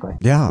 basically.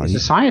 Yeah. He's a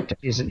scientist.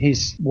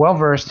 He's well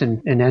versed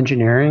in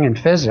engineering and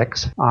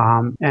physics.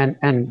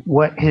 And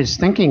what his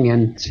thinking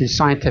and his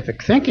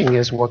scientific thinking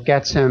is what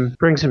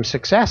brings him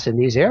success in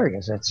these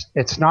areas.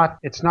 It's not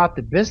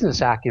the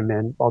business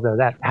acumen, although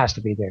that has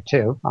to be there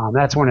too.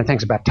 That's one of the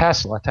things about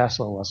Tesla.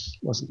 Tesla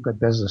wasn't a good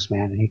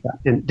businessman, and he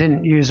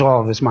didn't use all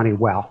of his money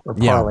well or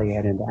parlay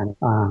it into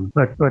anything.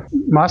 But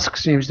Musk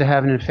seems to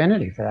have an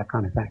affinity for that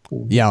kind of thing.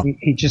 Yeah,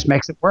 he just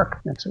makes it work.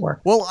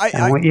 Well,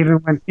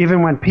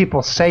 even when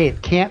people say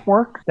it can't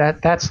work,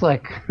 that's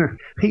like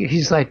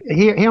he's like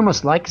he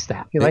almost likes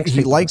that. He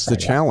likes the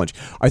challenge.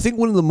 I think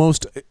one of the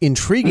most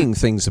intriguing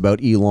things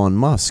about Elon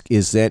Musk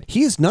is that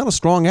he is not a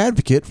strong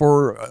advocate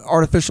for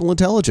artificial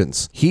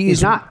intelligence.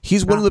 He's not.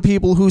 He's one of the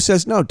people who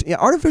says no.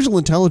 Artificial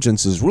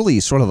intelligence is really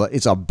sort of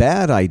it's a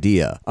bad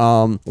idea.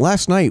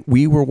 Last night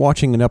we were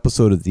watching an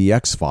episode of the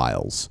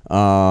X-Files,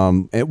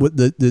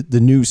 the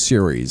new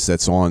series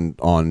that's on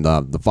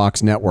the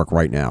Fox network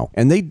right now,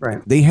 and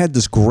they had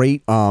this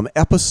great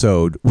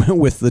episode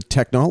with the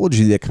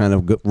technology that kind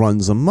of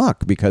runs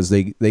amok because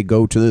they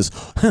go to this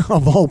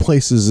of all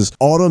places this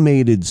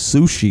automated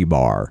sushi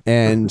bar,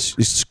 and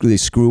they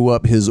screw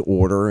up his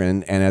order,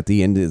 and at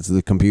the end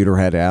the computer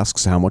head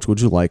asks, how much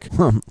would you like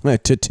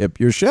to tip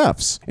your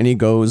chefs? And he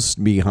goes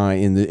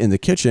behind in the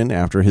kitchen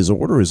after his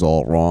order is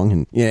all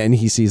wrong, and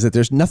he sees that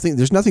there's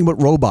nothing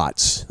but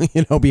robots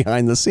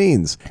behind the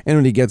scenes. And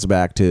when he gets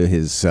back to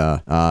his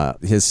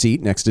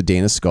seat next to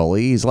Dana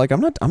Scully, he's like,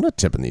 I'm not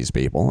tipping these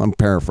people. I'm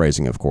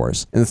paraphrasing, of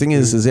course. And the thing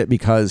is it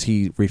because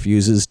he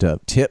refuses to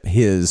tip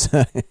his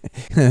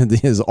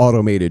his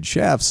automated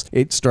chefs,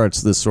 it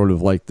starts this sort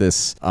of like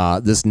this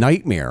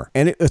nightmare.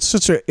 And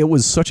it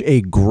was such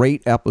a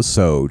great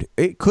episode.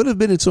 It could have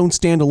been its own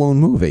standalone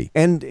movie.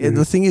 And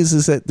the thing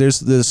is that there's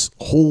this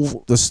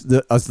whole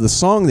the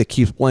song that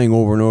keeps playing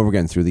over and over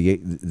again through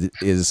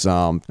is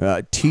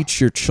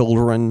Teach Your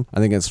Children. I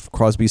think it's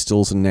Crosby,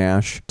 Stills and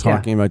Nash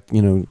talking about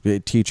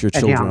teach your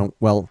children young.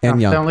 Well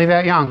and young. Don't leave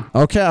out young.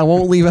 Okay, I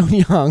won't leave out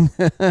young.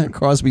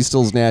 Crosby,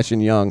 Stills, Nash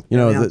and Young.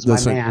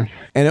 Man.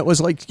 And it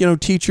was like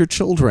teach your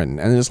children.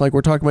 And it's like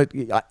we're talking about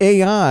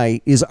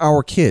AI is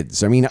our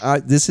kids. I mean,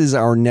 this is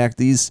our neck.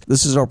 This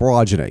is our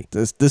progeny.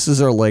 This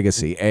is our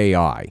legacy.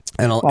 AI.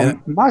 And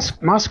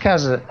Musk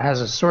has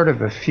a sort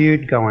of a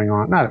feud going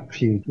on. Not a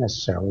feud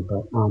necessarily,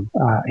 but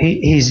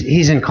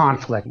he's in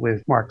conflict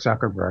with Mark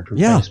Zuckerberg from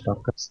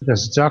Facebook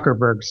because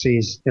Zuckerberg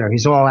sees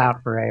he's all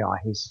out for AI.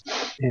 He's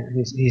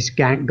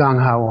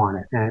gung ho on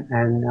it,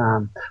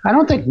 and I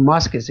don't think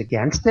Musk is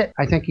against it.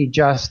 I think he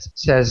just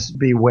says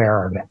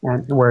beware of it,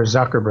 and where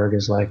Zuckerberg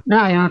is like,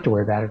 no, you don't have to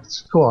worry about it.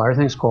 It's cool.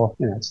 Everything's cool.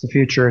 It's the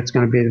future. It's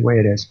going to be the way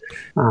it is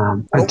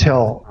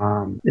until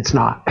it's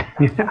not.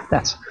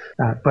 That's.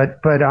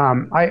 But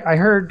I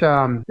heard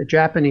the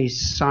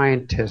Japanese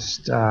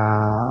scientist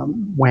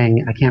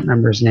Wang. I can't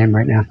remember his name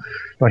right now,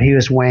 but he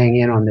was weighing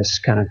in on this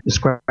kind of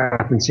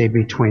discrepancy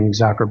between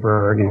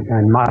Zuckerberg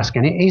and Musk,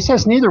 and he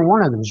says neither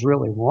one of them is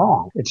really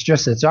wrong. It's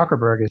just that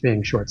Zuckerberg is being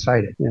being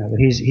short-sighted. That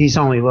he's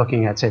only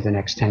looking at, say, the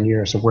next 10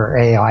 years of where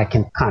AI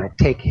can kind of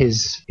take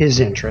his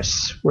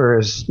interests,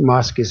 whereas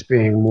Musk is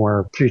being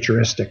more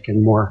futuristic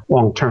and more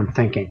long-term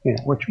thinking,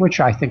 which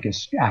I think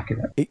is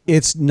accurate.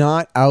 It's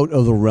not out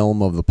of the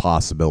realm of the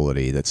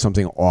possibility that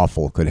something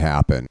awful could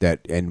happen.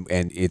 And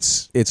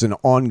it's an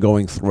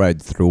ongoing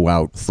thread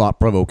throughout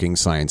thought-provoking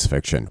science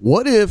fiction.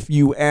 What if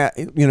you asked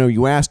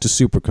a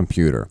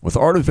supercomputer with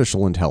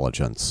artificial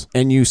intelligence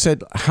and you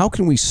said, how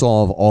can we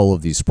solve all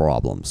of these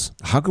problems?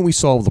 How can we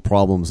solve the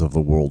problems of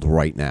the world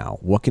right now?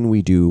 What can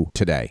we do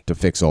today to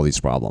fix all these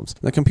problems?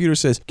 And the computer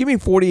says, give me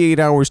 48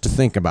 hours to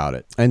think about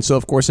it. And so,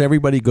 of course,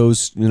 everybody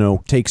goes,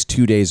 takes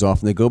 2 days off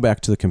and they go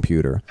back to the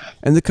computer.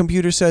 And the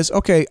computer says,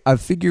 okay,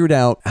 I've figured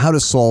out how to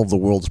solve the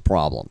world's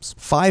problems.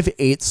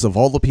 5/8 of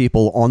all the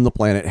people on the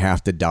planet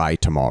have to die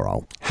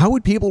tomorrow. How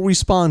would people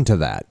respond to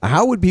that?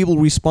 How would people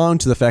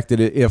respond to the fact that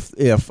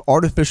if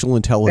artificial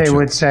intelligence... They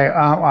would say,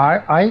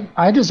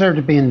 I deserve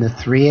to be in the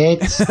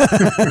 3/8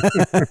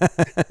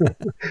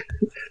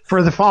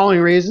 for the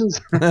following reasons.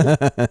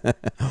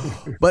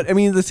 But I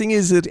mean, the thing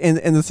is that,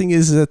 and the thing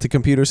is that the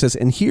computer says,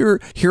 and here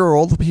are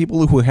all the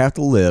people who have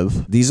to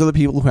live. These are the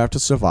people who have to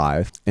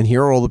survive, and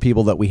here are all the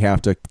people that we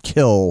have to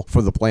kill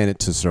for the planet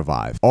to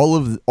survive. All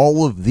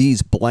of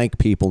these blank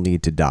people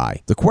need to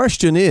die. The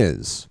question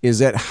is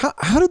that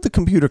how did the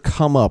computer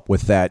come up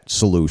with that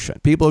solution?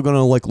 People are going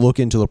to look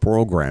into the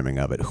programming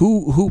of it.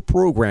 Who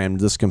programmed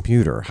this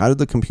computer? How did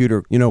the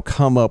computer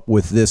come up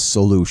with this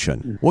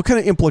solution? What kind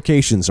of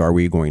implications are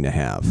we going to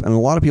have? And a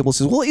lot of people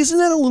say, well, isn't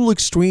that a little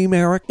extreme,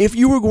 Eric? If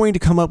you were going to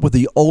come up with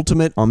the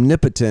ultimate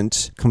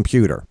omnipotent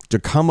computer to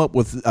come up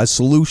with a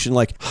solution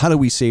like, how do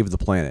we save the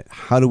planet?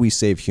 How do we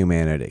save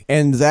humanity?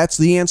 And that's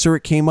the answer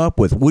it came up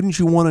with. Wouldn't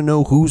you want to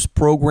know who's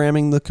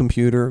programming the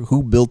computer?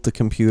 Who built the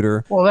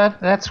computer? Well,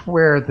 that's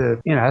where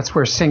that's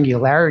where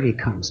singularity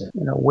comes in.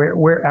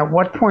 Where at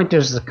what point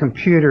does the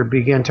computer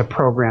begin to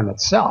program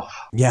itself?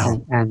 Yeah.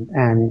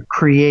 And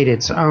create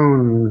its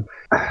own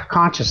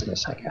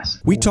consciousness, I guess.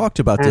 We talked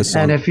about this.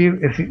 And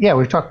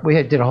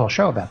we did a whole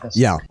show about this.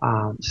 Yeah.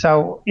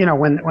 So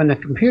when the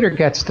computer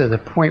gets to the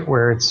point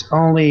where it's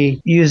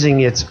only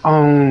using its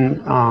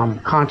own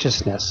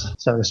consciousness,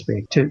 so to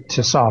speak,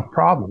 to solve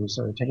problems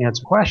or to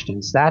answer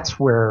questions, that's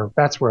where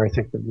I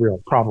think the real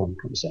problem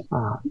comes in.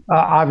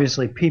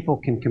 Obviously, people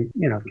can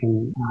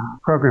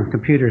program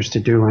computers to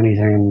do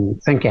anything,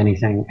 think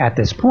anything at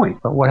this point.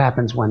 But what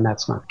happens when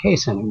that's not the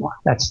case anymore?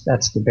 That's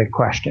the big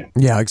question.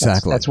 Yeah,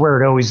 exactly. That's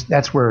where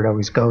it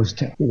always goes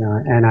to.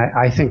 And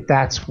I think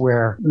that's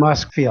where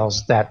Musk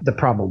feels that the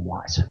problem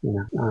lies.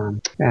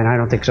 And I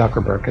don't think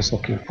Zuckerberg is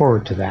looking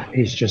forward to that.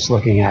 He's just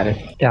looking at it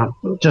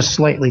just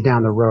slightly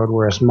down the road,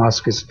 whereas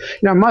Musk's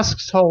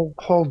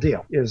whole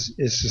deal is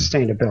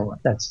sustainability.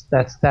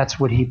 That's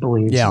what he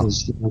believes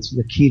is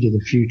the key to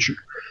the future.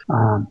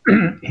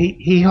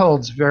 He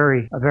holds a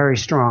very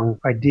strong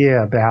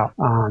idea about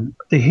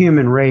the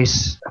human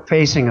race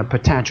facing a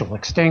potential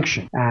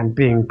extinction and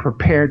being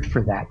prepared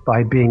for that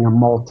by being a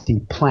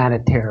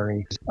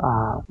multi-planetary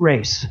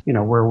race.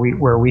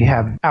 Where we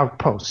have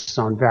outposts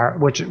on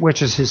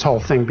which is his whole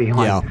thing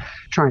behind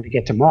trying to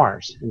get to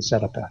Mars and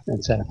set up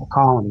a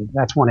colony.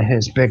 That's one of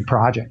his big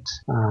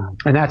projects,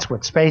 and that's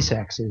what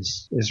SpaceX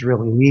is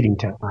really leading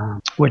to.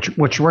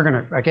 Which we're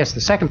gonna, I guess,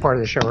 the second part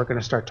of the show we're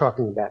gonna start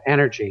talking about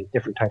energy,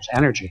 different types of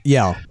energy.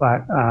 Yeah.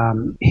 But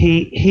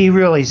he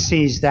really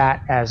sees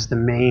that as the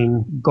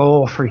main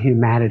goal for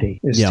humanity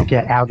is to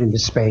get out into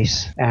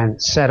space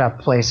and set up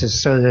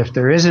places so that if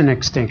there is an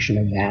extinction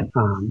event,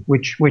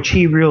 which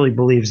he really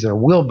believes there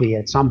will be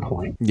at some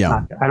point.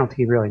 Yeah. I don't think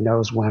he really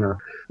knows when or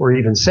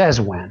even says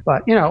when,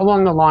 but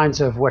along the lines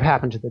of what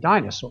happened to the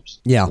dinosaurs.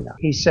 Yeah.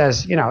 He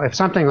says, if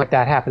something like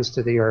that happens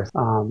to the Earth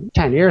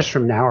 10 years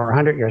from now or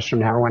 100 years from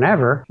now or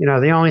whenever,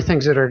 the only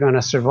things that are going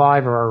to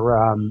survive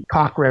are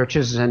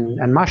cockroaches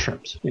and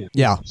mushrooms.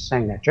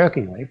 Saying that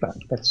jokingly, but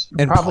that's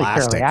probably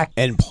fairly accurate.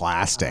 And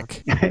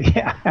plastic.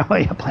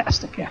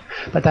 Plastic. Yeah,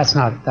 but that's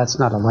not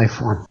a life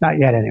form, not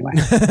yet anyway.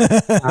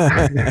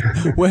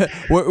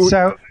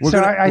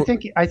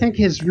 I think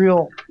his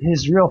real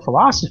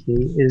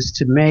philosophy is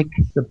to make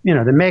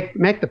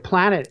the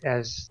planet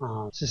as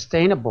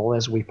sustainable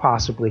as we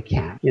possibly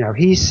can.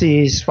 He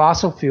sees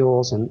fossil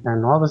fuels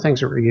and all the things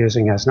that we're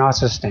using as not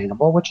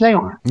sustainable, which they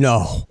aren't.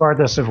 No.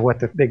 Regardless of what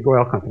the big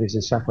oil companies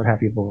and stuff would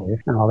have you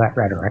believe and all that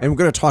rhetoric. And we're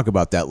going to talk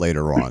about that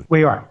later on.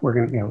 We are. We're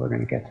going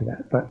to get to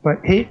that. But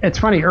it's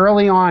funny.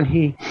 Early on,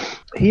 he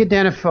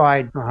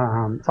identified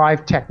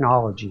 5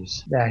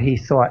 technologies that he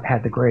thought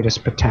had the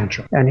greatest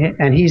potential,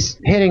 and he's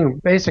hitting.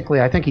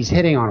 Basically, I think he's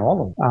hitting on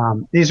all of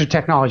them. These are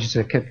technologies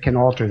that can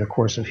alter the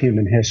course of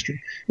human history.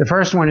 The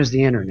first one is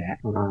the internet,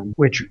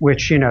 which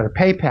the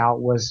PayPal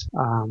was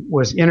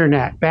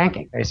internet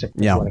banking,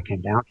 basically. Is what it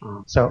came down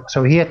to.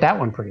 So he hit that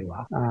one pretty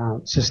well.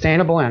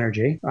 Sustainable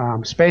energy,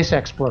 space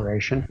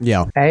exploration,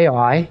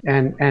 AI,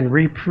 and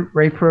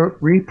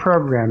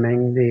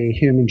reprogramming the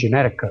human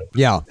genetic code.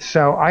 Yeah.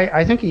 So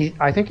I think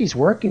I think he's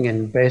working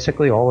in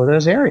basically all of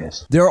those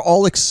areas. They're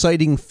all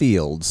exciting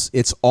fields.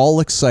 It's all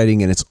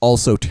exciting, and it's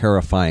also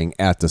terrifying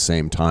at the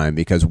same time,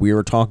 because we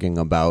are talking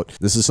about,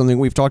 this is something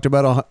we've talked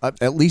about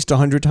at least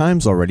 100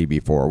 times already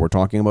before. We're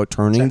talking about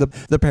turning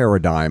the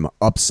paradigm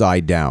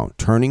upside down,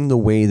 turning the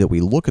way that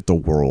we look at the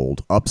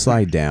world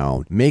upside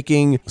down,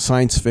 making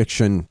science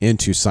fiction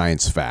into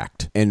science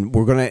fact. And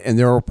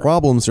there are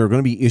problems, there are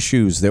going to be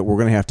issues that we're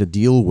going to have to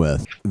deal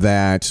with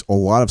that a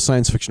lot of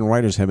science fiction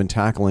writers have been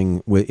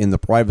tackling in the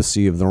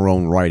privacy of their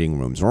own writing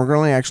rooms. We're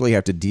going to actually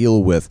have to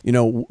deal with,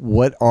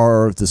 what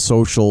are the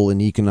social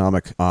and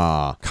economic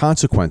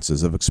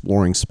consequences of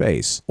exploring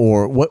space,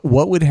 or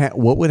what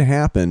would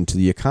happen to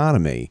the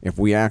economy if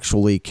we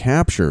actually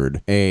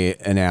captured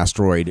an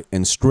asteroid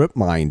and strip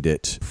mined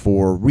it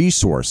for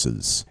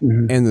resources.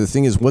 Mm-hmm. And the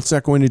thing is, what's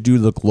that going to do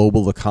to the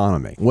global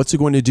economy? What's it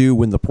going to do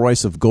when the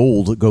price of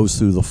gold goes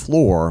through the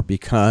floor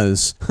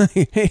because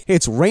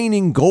it's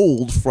raining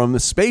gold from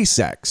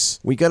SpaceX?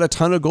 We got a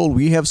ton of gold.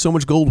 We have so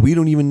much gold we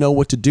don't even know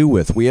what to do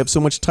with. We have so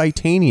much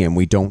titanium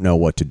we don't know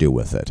what to do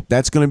with it.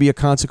 That's going to be a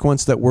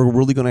consequence that we're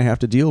really going to have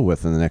to deal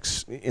with in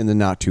the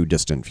not too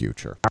distant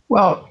future.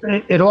 Well,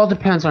 it all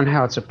depends on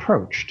how it's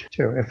approached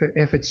too.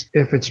 If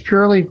it's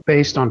purely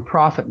based on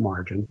profit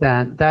margin,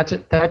 then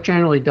that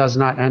generally does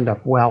not end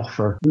up well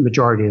for the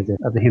majority of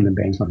the human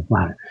beings on the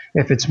planet.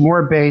 If it's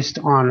more based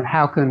on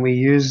how can we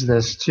use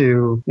this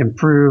to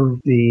improve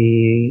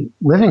the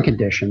living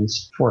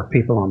conditions for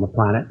people on the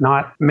planet,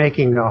 not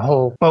making a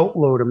whole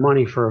boatload of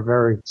money for a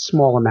very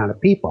small amount of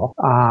people,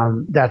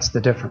 that's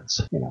the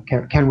difference.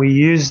 Can we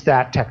use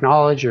that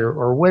technology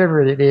or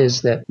whatever it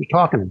is that we're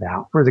talking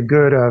about for the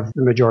good of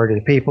the majority of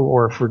the people,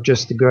 or for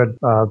just the good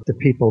of the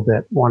people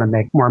that want to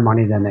make more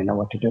money than they know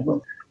what to do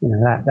with?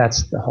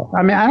 That's the whole.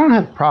 I mean, I don't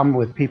have a problem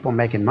with people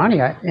making money.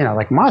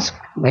 Like Musk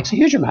makes a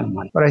huge amount of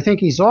money, but I think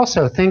he's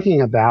also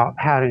thinking about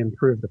how to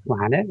improve the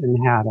planet and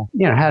how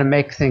to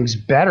make things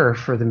better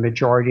for the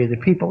majority of the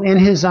people in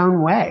his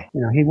own way.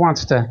 He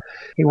wants to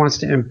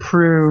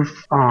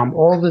improve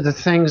all of the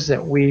things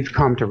that we've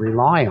come to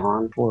rely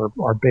on for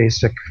our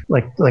basic,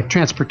 like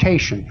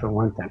transportation, for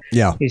one thing.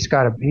 Yeah, he's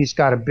got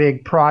a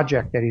big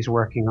project that he's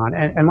working on,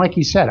 and like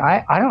you said,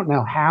 I don't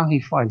know how he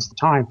finds the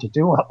time to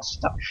do all this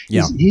stuff.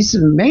 Yeah. He's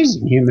an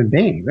amazing human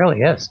being, he really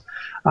is.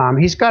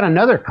 He's got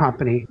another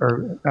company,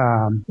 or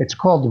it's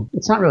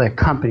not really a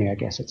company, I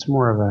guess. It's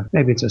more of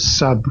maybe it's a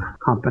sub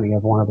company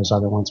of one of his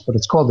other ones, but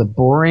it's called the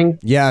Boring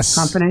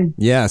Company.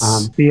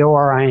 Yes.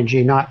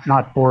 Boring,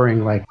 not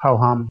boring like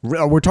ho-hum.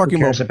 We're talking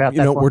about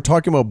we're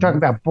talking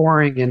about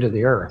boring into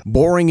the earth.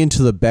 Boring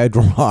into the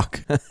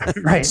bedrock.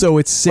 Right. So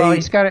it's safe.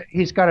 Well,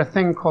 he's got a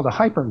thing called a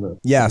Hyperloop.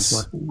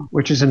 Yes.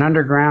 Which is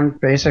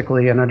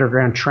basically an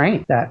underground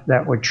train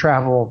that would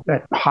travel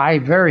at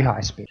very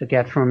high speed to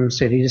get from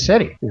city to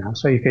city.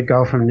 So you could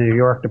go from New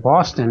York to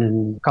Boston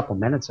in a couple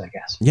minutes, I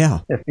guess. Yeah.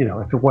 If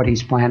what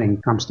he's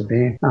planning comes to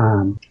be.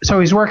 So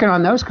he's working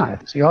on those kind of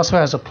things. He also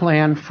has a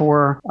plan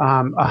for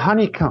a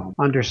honeycomb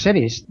under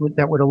cities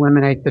that would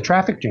eliminate the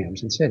traffic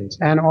jams in cities,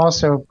 and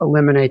also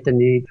eliminate the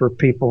need for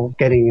people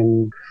getting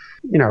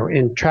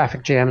in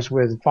traffic jams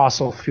with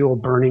fossil fuel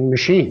burning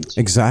machines.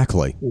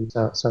 Exactly. And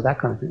so that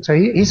kind of thing. So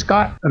he's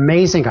got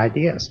amazing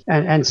ideas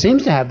and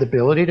seems to have the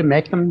ability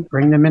to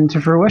bring them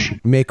into fruition.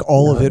 Make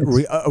all of it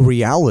a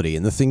reality.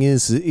 And the thing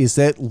is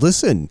that,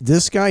 listen,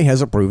 this guy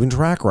has a proven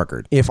track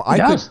record. If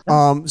I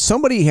could,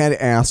 somebody had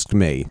asked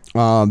me,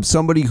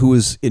 somebody who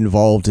is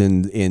involved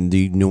in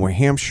the New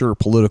Hampshire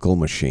political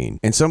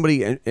machine,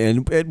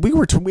 and we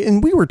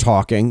were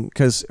talking,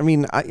 because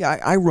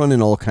I run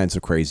in all kinds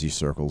of crazy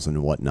circles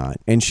and whatnot.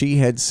 And she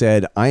had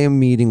said, I am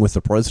meeting with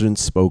the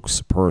president's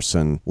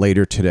spokesperson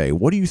later today.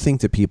 What do you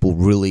think that people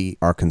really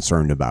are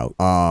concerned about?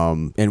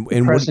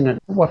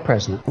 President? What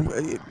president?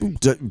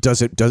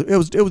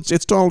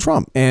 It's Donald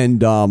Trump.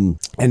 And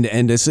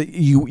I said,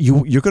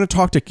 you're going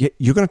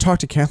to talk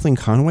to Kathleen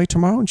Conway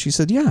tomorrow? And she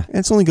said, yeah. And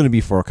it's only going to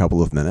be for a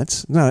couple of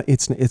minutes. No,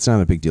 it's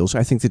not a big deal. So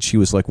I think that she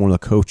was like one of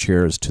the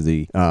co-chairs to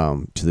the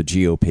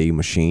GOP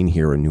machine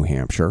here in New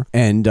Hampshire.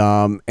 And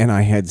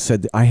I had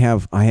said I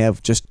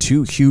have just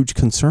two huge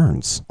concerns.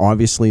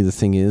 Obviously, the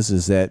thing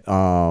is that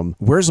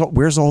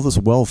where's all this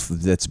wealth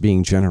that's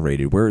being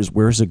generated?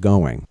 Where's it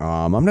going?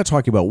 I'm not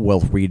talking about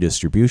wealth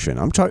redistribution.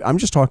 I'm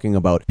just talking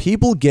about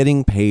people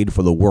getting paid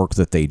for the work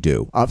that they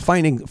do.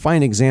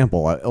 Fine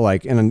example.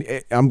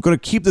 And I'm going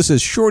to keep this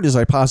as short as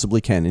I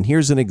possibly can. And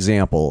here's an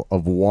example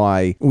of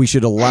why we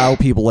should allow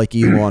people like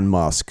Elon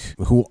Musk,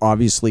 who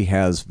obviously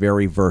has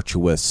very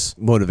virtuous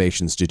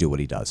motivations to do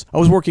what he does. I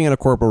was working at a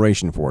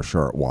corporation for a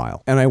short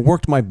while, and I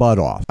worked my butt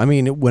off. I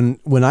mean,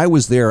 when I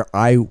was there,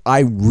 I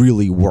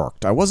really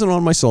worked. I wasn't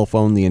on my cell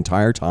phone the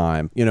entire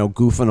time,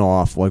 goofing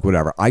off, like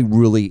whatever.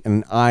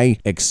 I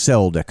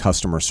excelled at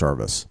customer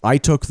service. I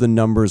took the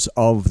numbers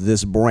of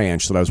this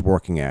branch that I was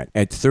working at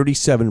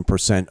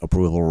 37%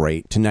 approval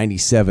rate to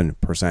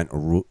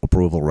 97%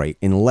 approval rate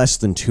in less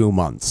than 2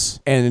 months.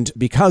 And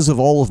because of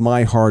all of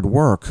my hard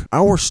work,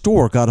 our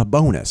store got a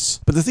bonus.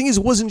 But the thing is,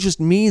 it wasn't just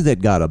me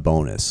that got a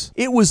bonus.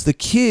 It was the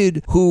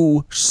kid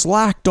who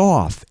slacked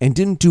off and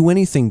didn't do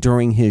anything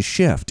during his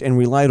shift and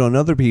relied on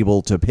other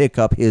people to pick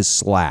up his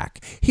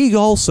slack. He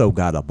also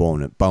got a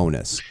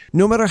bonus.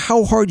 No matter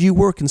how hard you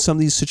work in some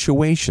of these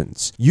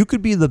situations, you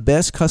could be the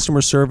best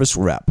customer service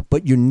rep,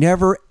 but you're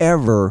never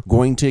ever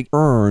going to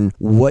earn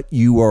what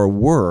you are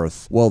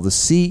worth while the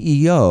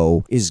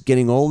CEO is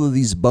getting all of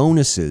these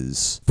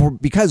bonuses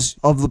because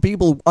of the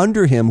people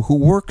under him who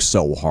work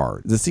so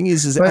hard. The thing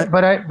is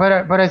but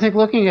I think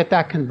looking at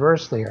that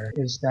conversely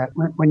is that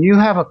when you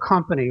have a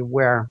company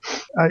where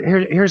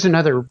here's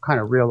another kind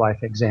of real life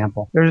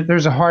example.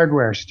 There's a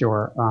hardware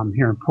store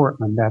here in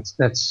Portland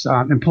that's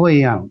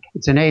employee owned.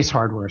 It's an Ace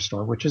hardware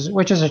store, which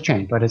is a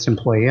chain, but it's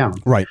employee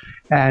owned. Right.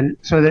 And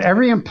so that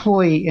every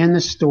employee in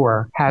the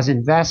store has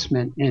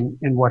investment in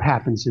what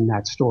happens in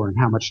that store and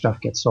how much stuff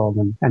gets sold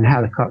and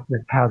how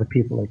the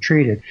people are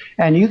treated.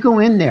 And you go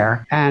in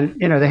there and,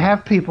 they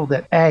have people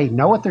that A,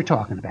 know what they're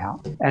talking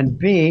about, and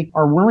B,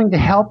 are willing to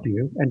help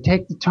you and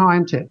take the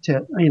time to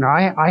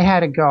I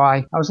had a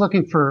guy, I was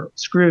looking for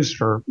screws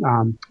for,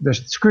 the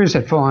screws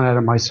had fallen out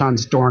of my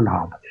son's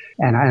doorknob.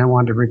 And I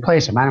wanted to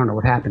replace him. I don't know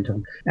what happened to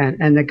him.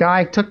 And the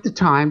guy took the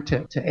time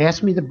to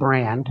ask me the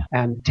brand,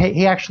 and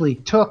he actually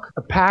took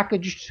a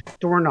packaged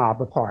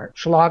doorknob apart,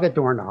 Schlager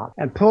doorknob,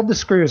 and pulled the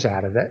screws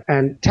out of it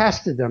and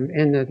tested them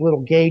in the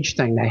little gauge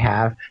thing they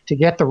have to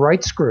get the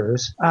right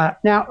screws.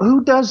 Now,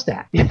 who does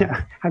that?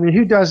 I mean,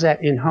 who does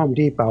that in Home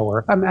Depot?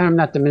 Or I'm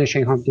not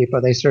diminishing Home Depot.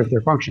 They serve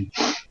their function.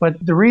 But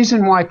the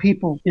reason why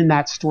people in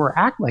that store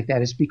act like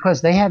that is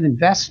because they have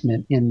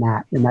investment in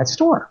that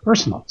store,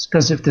 personally.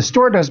 Because if the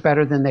store does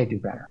better, then they do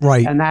better.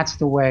 Right. And that's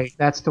the way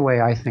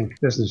I think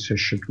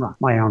businesses should run.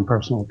 My own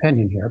personal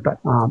opinion here. But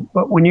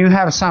when you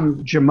have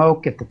some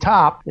jamoke at the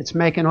top, it's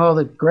making all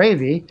the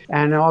gravy,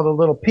 and all the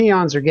little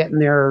peons are getting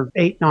their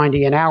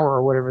 $8.90 an hour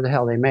or whatever the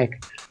hell they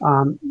make.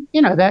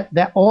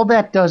 That all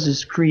that does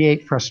is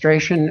create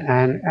frustration,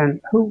 and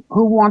who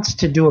wants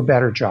to do a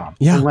better job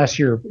unless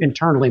you're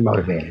internally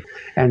motivated.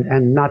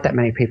 And not that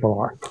many people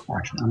are,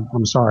 actually.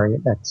 I'm sorry,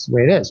 that's the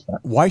way it is. But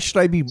why should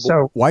I be?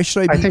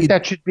 I think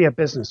that should be a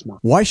business model.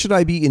 Why should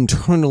I be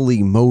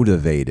internally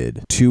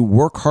motivated to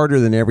work harder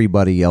than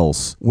everybody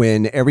else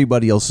when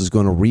everybody else is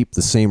going to reap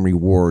the same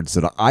rewards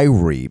that I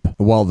reap,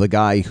 while the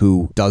guy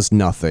who does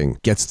nothing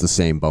gets the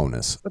same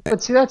bonus?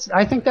 But see,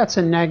 I think that's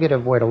a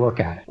negative way to look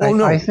at it. Oh,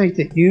 no. I think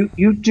that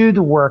you do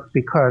the work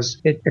because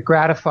it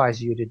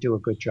gratifies you to do a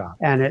good job,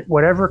 and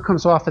whatever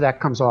comes off of that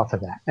comes off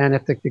of that. And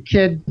if the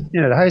kid,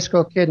 the high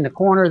school kid in the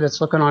corner that's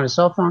looking on his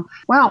cell phone,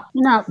 well,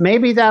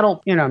 maybe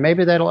that'll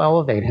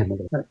elevate him a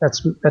little bit.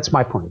 That's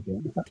my point of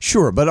view.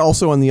 Sure, but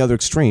also on the other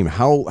extreme,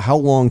 how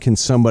long can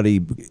somebody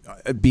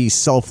be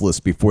selfless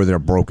before they're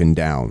broken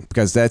down?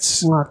 Because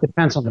it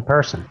depends on the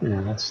person.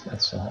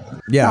 That's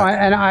yeah. No,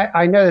 and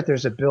I know that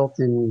there's a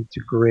built-in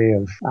degree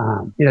of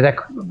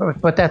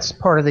but that's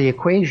part of the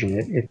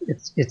equation.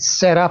 It's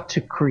set up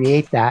to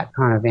create that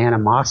kind of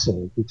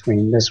animosity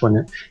between this one.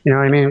 You know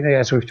what I mean?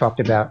 As we've talked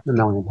about a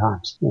million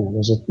times.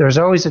 There's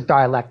always a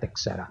dialectic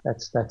setup.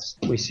 That's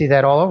we see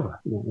that all over,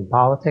 in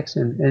politics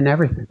and in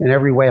everything, in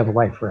every way of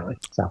life, really.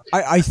 So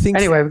I think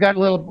anyway, we got a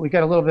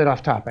little bit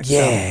off topic.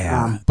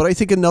 Yeah, but I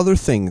think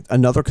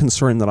another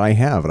concern that I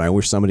have, and I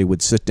wish somebody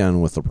would sit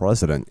down with the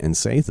president and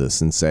say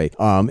this, and say,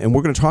 and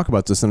we're going to talk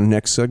about this in the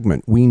next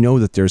segment. We know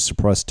that there's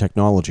suppressed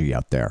technology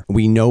out there.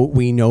 We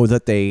know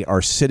that they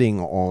are sitting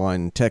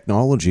on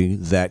technology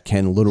that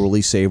can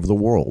literally save the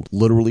world,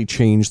 literally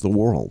change the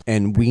world,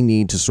 and we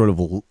need to sort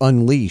of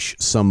unleash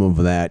some of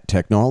that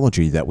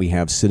technology that we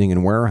have sitting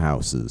in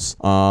warehouses.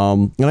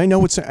 And I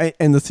know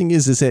and the thing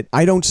is that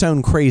I don't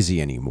sound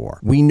crazy anymore.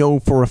 We know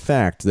for a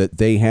fact that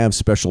they have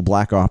special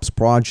black ops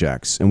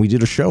projects, and we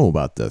did a show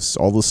about this,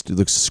 all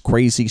this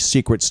crazy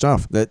secret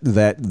stuff that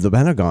the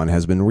Pentagon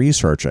has been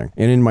researching.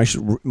 And in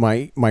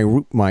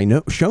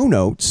my show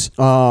notes,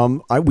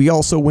 we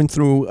also went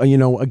through,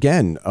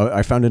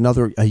 I found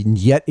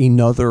yet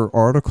another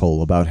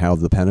article about how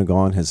the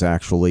Pentagon has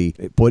actually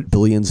put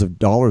billions of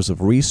dollars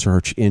of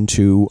research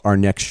into our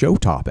next show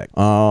topic.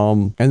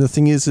 And the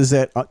thing is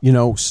that,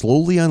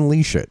 slowly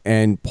unleash it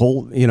and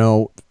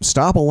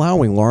stop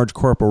allowing large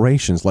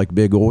corporations like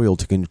big oil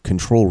to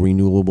control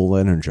renewable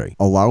energy.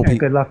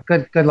 Good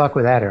luck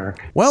with that, Eric.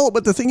 Well,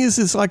 but the thing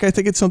is I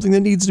think it's something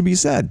that needs to be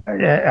said.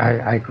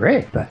 I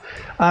agree. But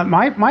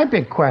my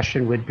big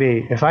question would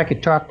be, if I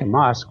could talk to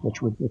Musk,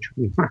 which would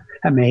be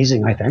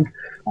amazing, I think,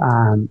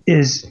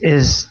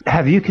 is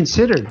have you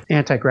considered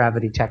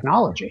anti-gravity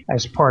technology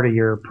as part of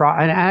your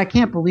and I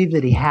can't believe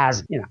that he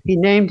has. He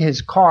named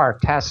his car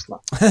Tesla.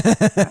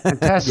 And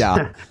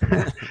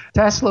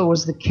Tesla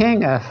was the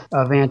king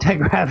of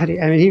anti-gravity.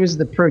 I mean, he was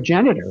the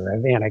progenitor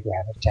of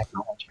anti-gravity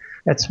technology.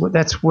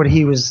 that's where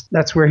he was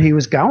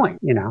going,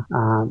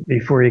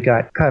 before he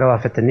got cut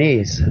off at the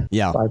knees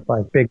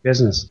by big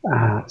business.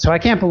 So I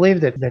can't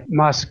believe that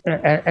Musk,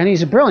 and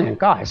he's a brilliant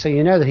guy, so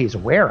you know that he's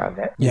aware of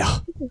it. Yeah.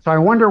 So I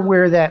wonder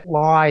where that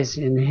lies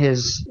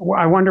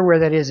I wonder where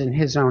that is in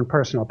his own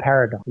personal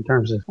paradigm in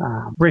terms of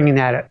bringing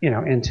that,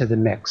 into the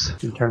mix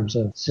in terms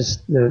of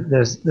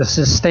the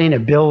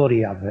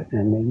sustainability of it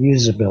and the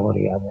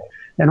usability of it.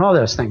 And all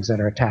those things that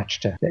are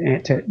attached to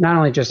not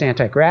only just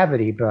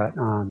anti-gravity, but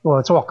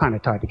it's all kind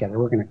of tied together.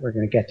 We're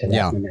gonna get to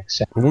that in the next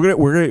second.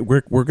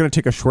 We're gonna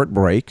take a short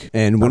break,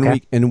 and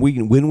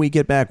when we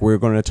get back, we're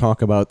going to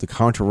talk about the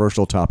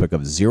controversial topic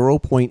of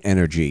 0-point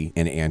energy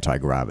and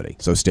anti-gravity.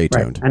 So stay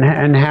tuned,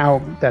 and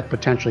how that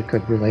potentially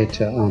could relate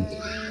to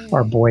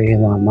our boy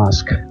Elon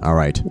Musk. All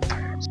right.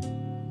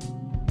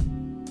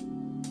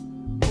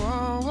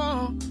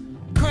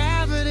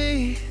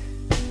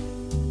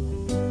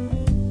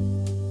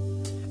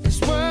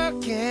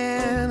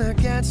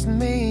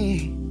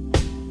 Me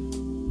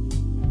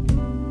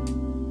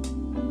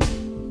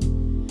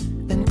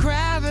and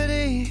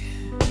gravity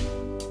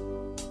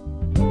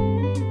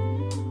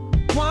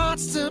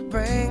wants to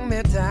bring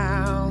me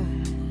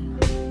down.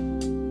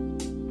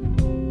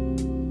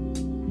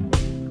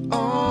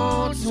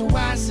 Oh,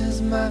 twice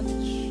as much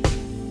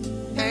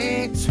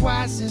ain't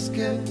twice as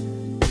good,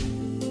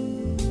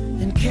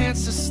 and can't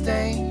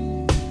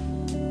sustain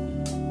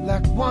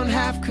like one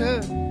half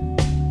could.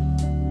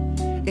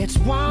 It's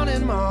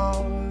wanting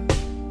more.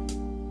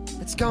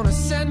 It's gonna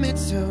send me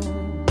to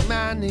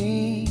my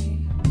knees.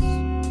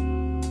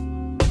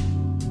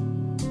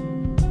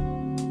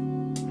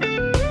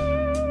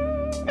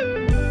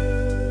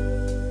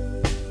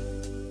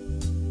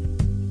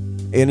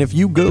 And if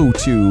you go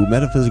to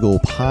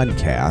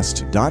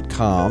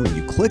metaphysicalpodcast.com and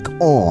you click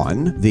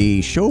on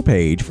the show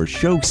page for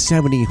show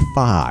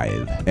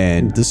 75,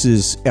 and this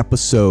is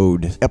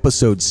episode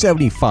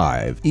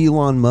 75,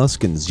 Elon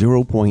Musk and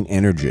 0-point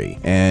energy.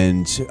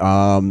 And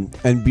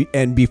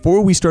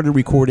before we started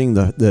recording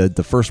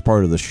the first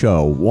part of the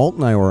show, Walt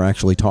and I were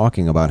actually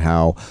talking about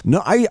how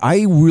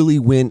I really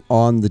went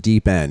on the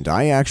deep end.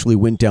 I actually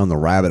went down the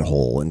rabbit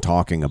hole in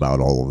talking about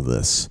all of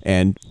this.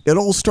 And it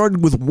all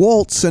started with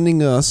Walt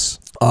sending us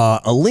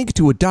a link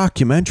to a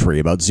documentary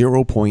about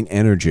 0-point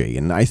energy.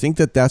 And I think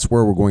that's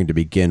where we're going to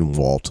begin,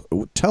 Walt.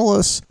 Tell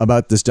us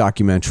about this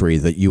documentary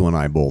that you and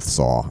I both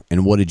saw,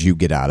 and what did you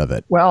get out of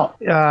it? Well,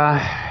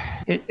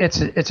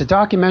 it's a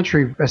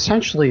documentary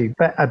essentially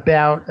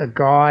about a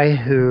guy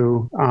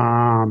who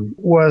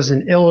was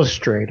an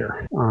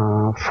illustrator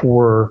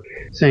for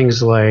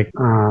things like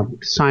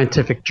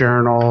scientific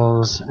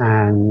journals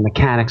and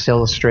Mechanics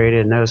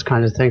Illustrated and those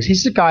kinds of things.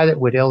 He's the guy that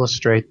would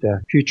illustrate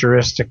the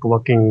futuristic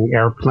looking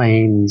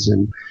airplanes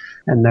and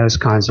those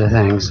kinds of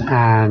things.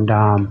 And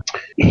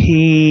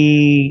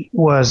he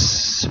was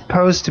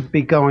supposed to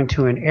be going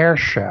to an air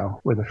show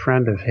with a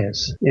friend of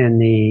his in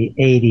the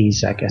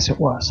 80s, I guess it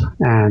was.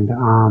 And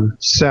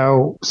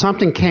so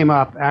something came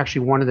up.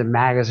 Actually, one of the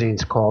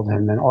magazines called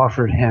him and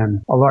offered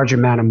him a large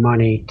amount of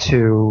money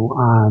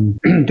to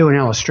do an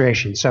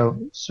illustration. So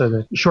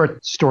the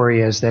short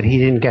story is that he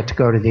didn't get to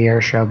go to the air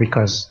show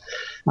because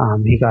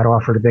he got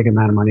offered a big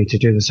amount of money to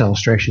do this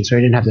illustration, so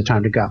he didn't have the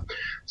time to go.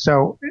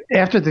 So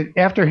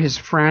after his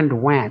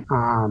friend went,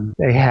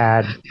 they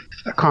had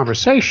a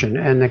conversation,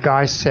 and the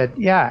guy said,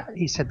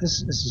 he said,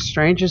 this is the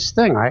strangest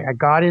thing. I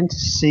got in to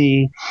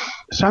see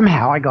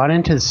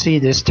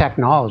this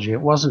technology.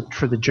 It wasn't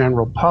for the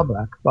general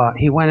public, but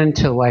he went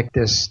into like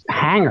this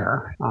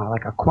hangar,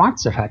 like a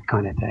Quonset hut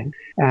kind of thing,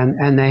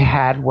 and they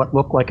had what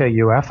looked like a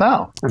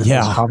UFO, and it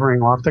was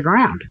hovering off the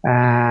ground.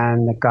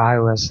 And the guy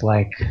was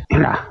like,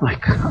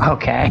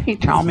 okay,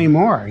 tell me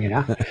more,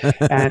 and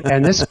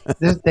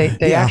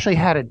they actually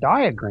had a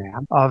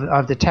diagram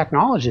of the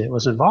technology that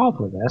was involved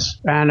with this.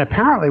 And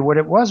apparently what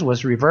it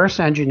was reverse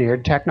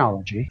engineered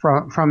technology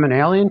from an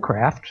alien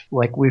craft,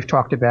 like we've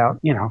talked about,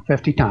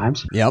 50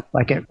 times. Yep.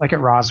 Like at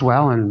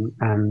Roswell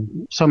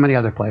and so many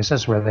other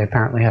places where they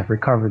apparently have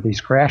recovered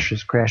these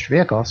crashed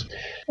vehicles.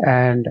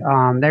 And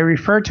they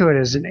refer to it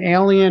as an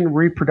alien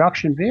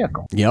reproduction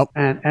vehicle. Yep.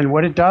 And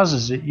what it does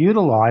is it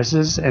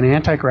utilizes an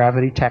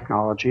anti-gravity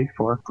technology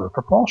for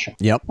propulsion.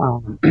 Yep.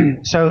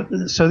 So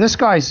this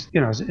guy's,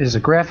 is a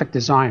graphic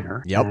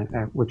designer. Yep.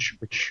 Which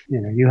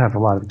you have a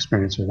lot of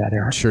experience with that,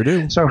 Eric. Sure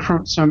do. So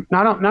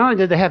not only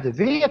did they have the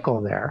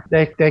vehicle there,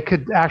 they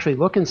could actually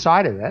look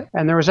inside of it,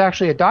 and there was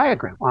actually a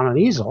diagram on an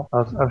easel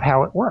of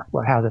how it worked,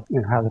 how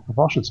the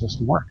propulsion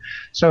system worked.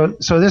 So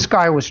this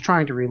guy was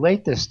trying to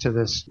relate this to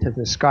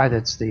this guy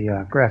that's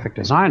the graphic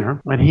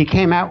designer, and he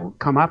came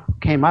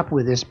up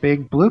with this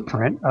big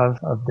blueprint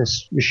of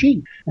this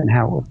machine and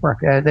how it would work.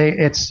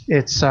 It's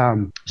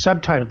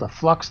subtitled the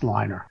Flux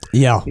Liner.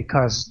 Yeah.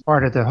 Because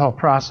part of the whole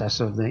process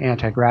of the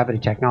anti-gravity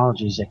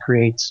technology is it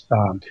creates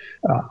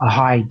a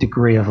high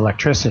degree of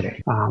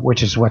electricity,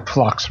 which is what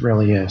flux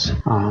really is.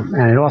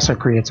 And it also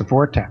creates a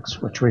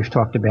vortex, which we've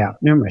talked about out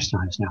numerous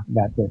times now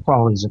about the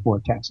qualities of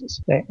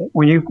vortexes.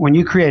 When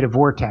you create a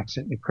vortex,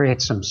 it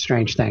creates some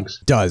strange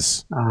things.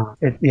 Does.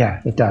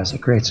 It does.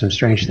 It creates some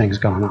strange things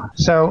going on.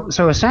 So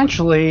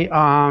essentially,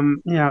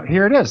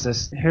 here it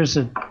is. Here's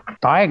a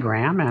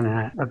diagram and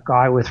a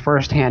guy with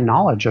firsthand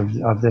knowledge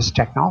of this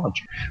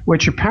technology,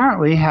 which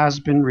apparently has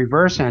been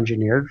reverse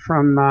engineered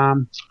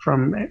from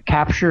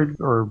captured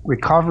or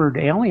recovered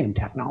alien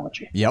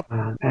technology. Yep.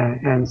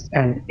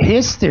 And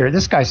his theory,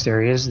 this guy's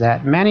theory, is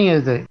that many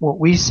of what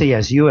we see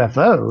as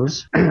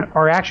UFOs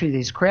are actually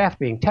these craft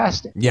being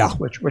tested. Yeah.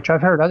 Which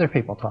I've heard other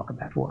people talk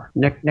about before.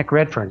 Nick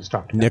Redfern's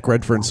talked about. Nick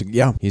Redfern's,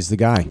 yeah, he's the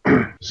guy.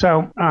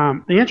 So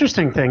the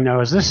interesting thing, though,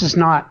 is this is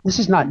not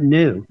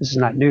new. This is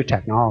not new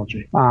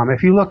technology.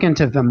 If you look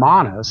into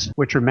Vimanas,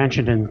 which are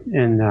mentioned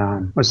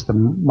in what's the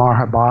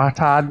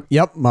Mahabharata?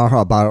 Yep,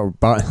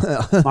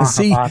 Mahabharata.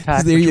 See,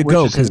 there you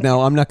go, because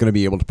now I'm not going to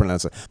be able to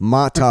pronounce it.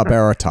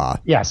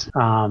 Mahabharata. Yes,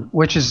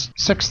 which is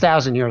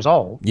 6,000 years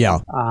old. Yeah.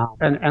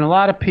 And a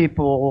lot of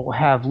people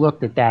have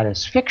looked at that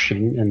as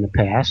fiction in the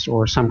past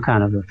or some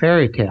kind of a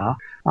fairy tale.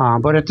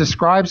 But it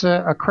describes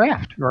a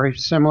craft very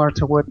similar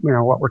to what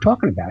we're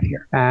talking about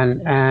here,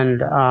 and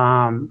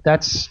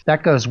that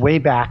goes way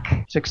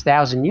back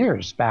 6,000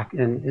 years back,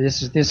 and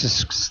this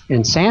is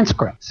in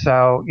Sanskrit.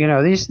 So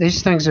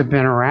these things have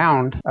been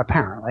around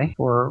apparently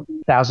for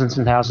thousands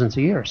and thousands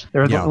of years.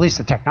 At least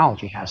the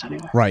technology has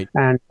anyway. Right.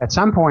 And at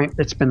some point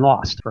it's been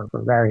lost for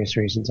various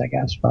reasons, I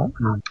guess. But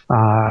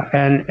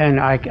and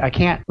I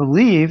can't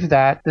believe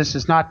that this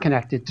is not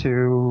connected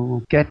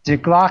to get Die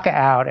Glocke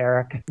out,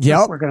 Eric.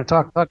 Yep. We're going to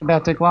talk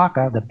about Die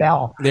Glocke, the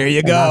bell. There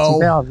you go.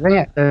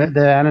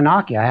 The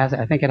Anunnaki.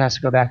 I think it has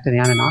to go back to the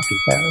Anunnaki,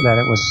 that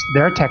it was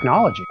their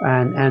technology.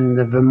 And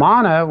the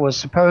Vimana was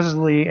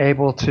supposedly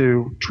able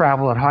to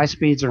travel at high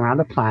speeds around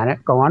the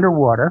planet, go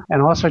underwater,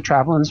 and also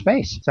travel in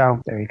space. So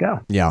there you go.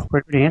 Yeah.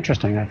 Pretty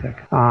interesting, I think.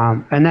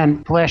 And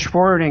then flash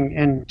forwarding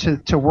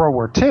into World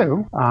War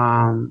II,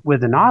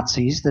 with the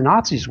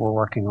Nazis were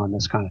working on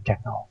this kind of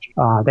technology.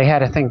 They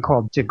had a thing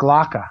called Die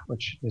Glocke,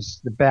 which is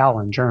the bell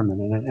in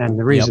German. And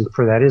the reason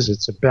for that is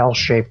it's a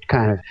bell-shaped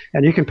kind of,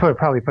 and you can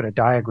probably put a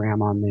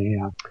diagram on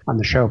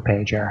the show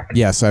page, Eric.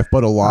 Yes, I've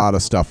put a lot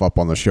of stuff up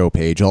on the show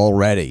page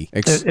already.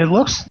 It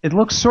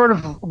looks sort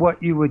of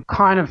what you would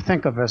kind of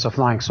think of as a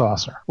flying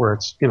saucer, where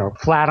it's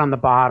flat on the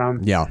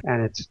bottom,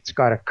 and it's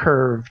got a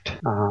curved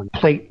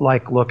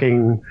plate-like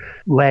looking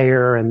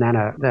layer, and then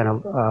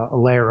a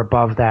layer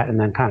above that, and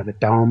then kind of a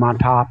dome on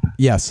top.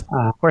 Yes.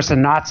 Of course, the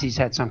Nazis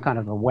had some kind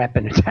of a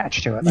weapon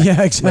attached to it. Like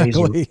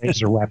exactly.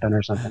 Laser weapon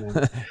or something,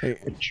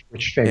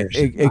 which figures.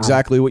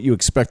 Exactly what you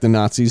expect the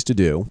Nazis to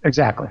do.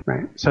 Exactly,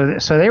 right. So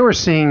they were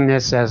seeing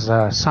this as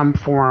some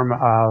form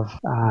of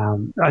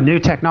a new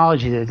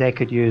technology that they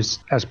could use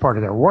as part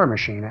of their war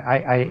machine.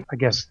 I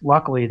guess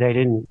luckily they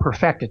didn't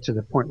perfect it to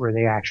the point where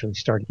they actually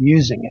started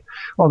using it.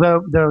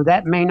 Although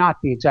that may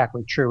not be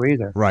exactly true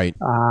either. Right.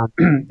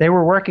 They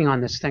were working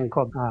on this thing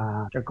called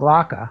Die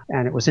Glocke,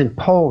 and it was in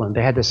Poland.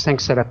 They had this thing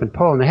set up in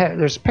Poland.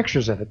 There's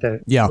pictures of it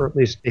or at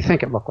least they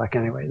think it looked like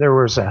anyway. There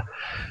were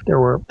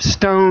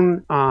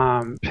stone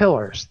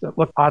pillars that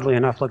oddly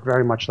enough looked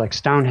very much like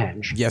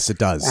Stonehenge. Yes, it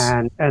does.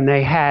 And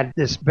they had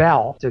this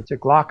bell, Die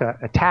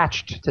Glocke,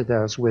 attached to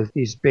those with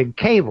these big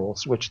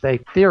cables, which they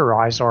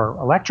theorize are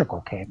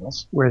electrical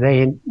cables, where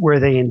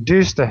they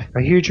induced a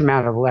huge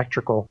amount of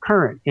electrical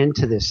current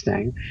into this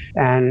thing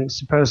and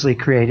supposedly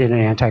created an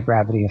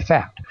anti-gravity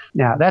effect.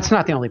 Now, that's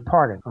not the only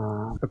part of it.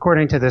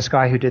 According to this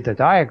guy who did the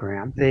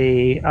diagram,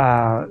 the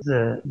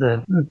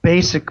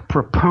basic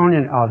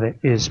proponent of it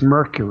is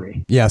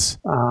mercury. Yes.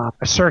 A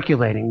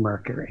circulating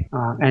mercury.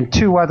 And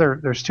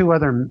there's two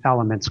other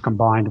elements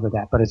combined with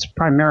that, but it's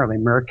primarily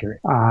mercury.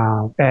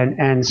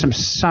 And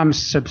some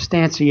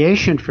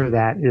substantiation for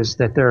that is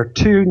that there are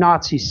two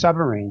Nazi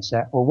submarines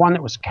one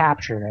that was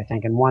captured, I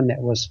think, and one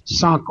that was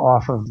sunk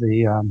off of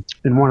in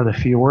one of the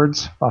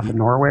fjords off of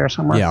Norway or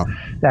somewhere. Yeah.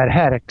 That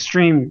had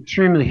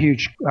extremely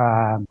huge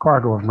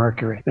cargo of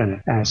mercury in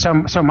it. And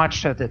so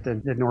much so that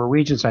the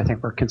Norwegians, I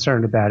think, were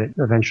concerned about it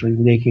eventually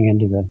leaking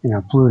into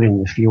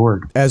polluting the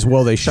fjord. As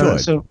well they should.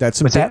 So that's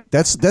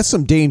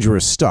some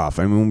dangerous stuff.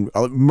 I mean,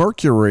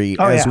 mercury,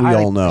 as we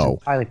all know,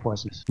 highly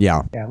poisonous.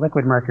 Yeah. Yeah,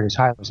 liquid mercury is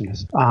highly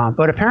poisonous.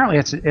 But apparently,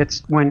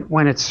 it's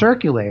when it's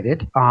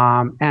circulated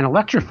and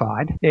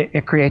electrified,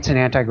 it creates an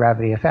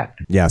anti-gravity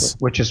effect. Yes.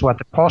 Which is what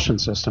the propulsion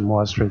system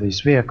was for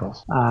these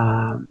vehicles.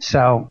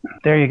 So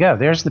there you go.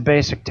 There's the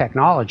basic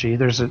technology.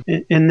 There's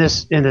in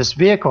this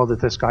vehicle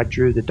that this guy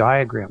drew the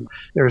diagram.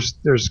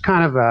 There's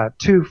kind of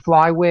two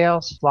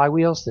flywheels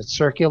that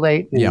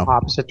circulate in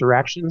opposite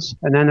directions,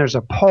 and then there's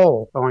a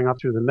pole going up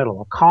through the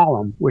middle, a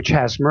column which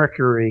has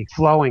mercury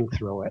flowing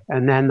through it,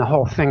 and then the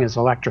whole thing is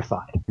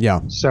electrified.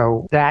 Yeah.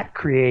 So that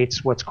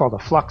creates what's called a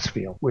flux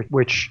field,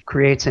 which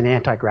creates an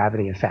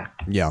anti-gravity effect.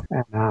 Yeah.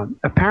 And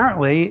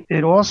apparently,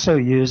 it also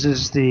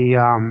uses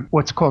the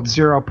what's called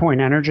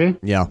 0-point energy.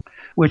 Yeah.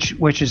 Which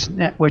is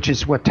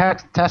what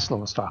Tesla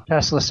was talking.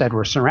 Tesla said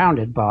we're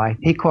surrounded by.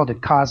 He called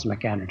it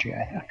cosmic energy,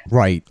 I think.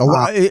 Right. A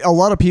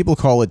lot of people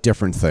call it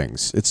different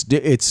things. It's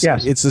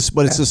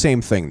the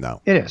same thing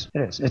though. It is.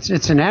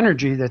 It's an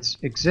energy that's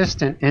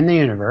existent in the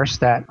universe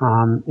that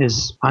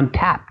is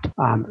untapped.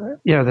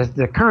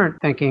 The current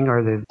thinking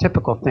or the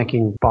typical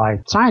thinking by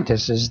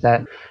scientists is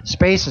that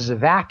space is a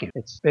vacuum.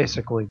 It's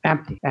basically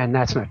empty, and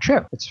that's not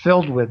true. It's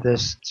filled with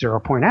this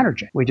 0-point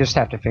energy. We just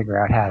have to figure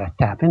out how to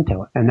tap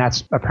into it, and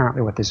that's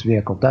apparently what this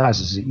vehicle does.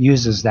 Is it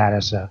uses that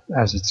as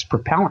its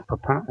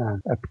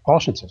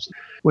propulsion system,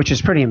 which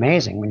is pretty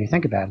amazing when you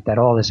think about it. That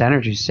all this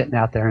energy is sitting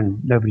out there, and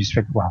nobody's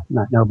figured. Well,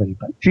 not nobody,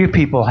 but few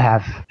people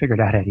have figured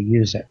out how to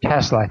use it.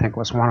 Tesla, I think,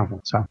 was one of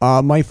them. So,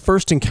 my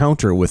first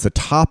encounter with the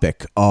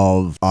topic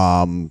of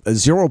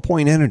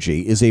 0-point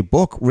energy is a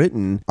book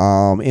written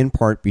in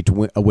part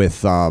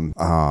with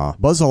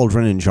Buzz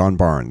Aldrin and John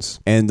Barnes,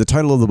 and the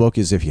title of the book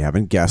is, if you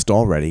haven't guessed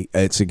already,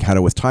 it's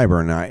Encounter with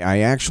Tyburn. I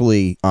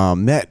actually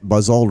met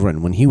Buzz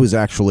Aldrin when he was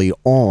actually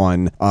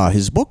on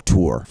his book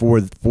tour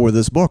for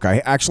this book. I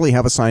actually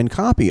have a signed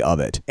copy of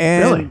it.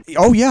 And, really?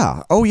 Oh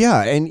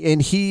yeah,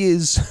 and he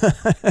is.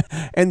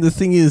 And the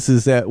thing is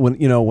that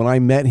when I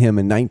met him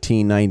in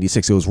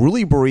 1996, it was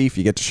really brief.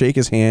 You get to shake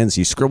his hands.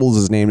 He scribbles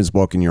his name in his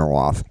book, and you're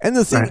off. And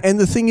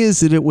the thing is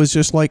that it was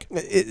just like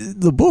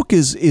the book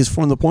is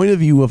from the point of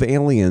view of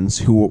aliens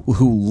who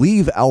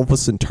leave Alpha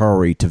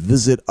Centauri to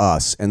visit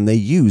us, and they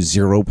use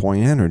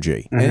 0-point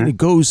energy, and it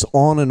goes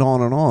on and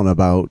on and on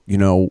about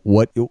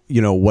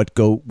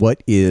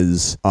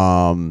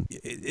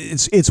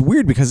it's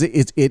weird because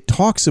it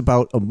talks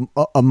about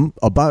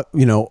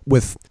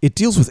it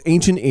deals with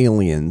ancient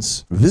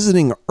aliens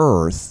visiting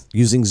Earth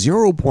using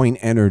 0-point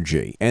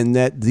energy, and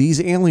that these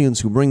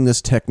aliens who bring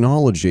this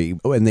technology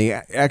and they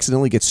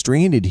accidentally get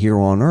stranded here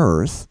on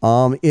Earth,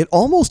 it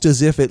almost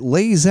as if it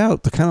lays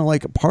out the kind of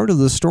like part of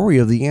the story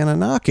of the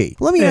Anunnaki.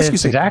 Let me ask you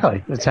something.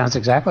 Exactly. It sounds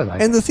exactly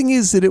like. And the thing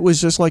is that it was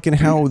just like in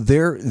how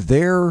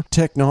their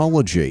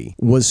technology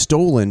was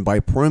stolen by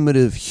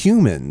primitive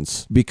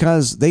humans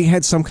because they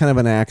had some kind of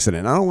an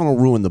accident. I don't want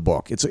to ruin the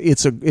book. It's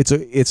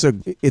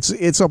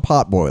a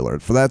pot boiler,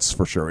 that's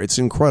for sure. It's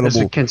incredible. Is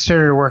it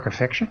considered a work of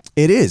fiction?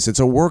 It is. It's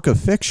a work of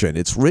fiction.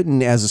 It's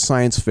written as a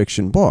science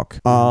fiction book.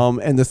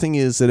 And the thing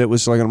is that it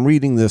was like, I'm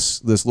reading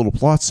this little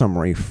plot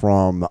summary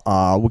from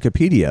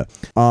Wikipedia.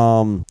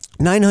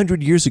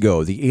 900 years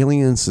ago, the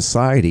alien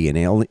society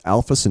in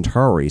Alpha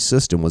Centauri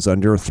system was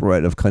under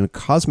threat of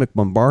cosmic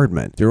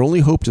bombardment. Their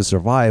only hope to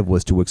survive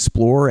was to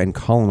explore and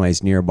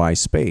colonize nearby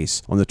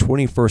space. On the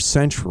 21st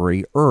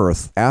century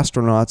Earth,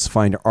 astronauts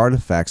find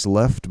artifacts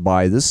left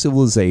by this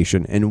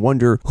civilization and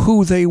wonder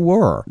who they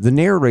were. The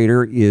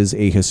narrator is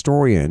a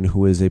historian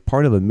who is a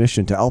part of a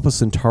mission to Alpha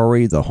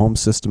Centauri, the home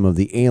system of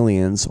the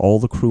aliens. All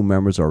the crew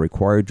members are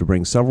required to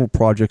bring several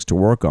projects to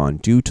work on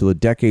due to the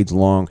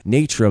decades-long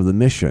nature of the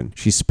mission.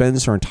 She spends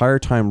her entire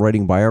time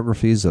writing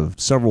biographies of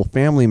several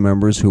family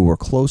members who were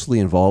closely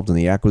involved in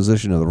the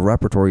acquisition of the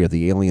repertory of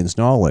the aliens'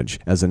 knowledge.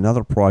 As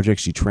another project,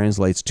 she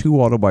translates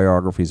 2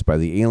 autobiographies by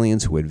the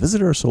aliens who had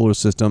visited our solar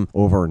system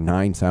over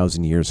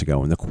 9,000 years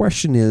ago. And the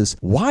question is,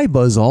 why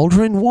Buzz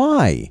Aldrin?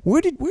 Why?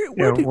 Where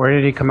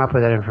did he come up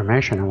with that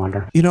information, I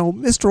wonder?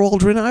 Mr.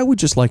 Aldrin, I would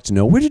just like to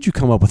know, where did you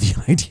come up with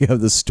the idea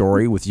of the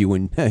story with you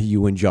and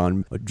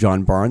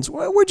John Barnes?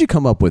 Where'd you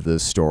come up with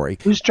this story?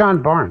 Who's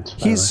John Barnes?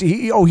 He's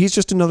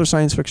just another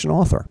science fiction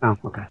author. Oh,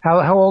 okay.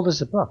 How old is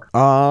the book?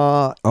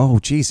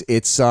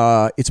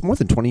 It's more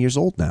than 20 years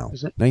old now.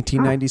 Is it?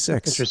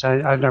 1996.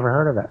 Interesting. I've never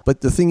heard of it.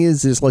 But the thing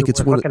is like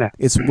it's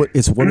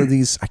one of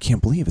these. I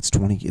can't believe it's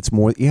 20. It's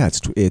more. Yeah,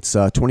 it's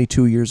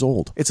 22 years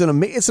old. It's an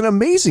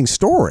amazing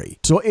story.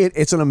 So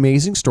it's an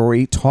amazing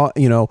story.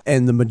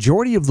 And the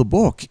majority of the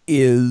book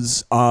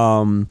is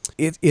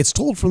it's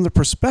told from the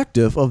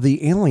perspective of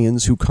the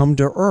aliens who come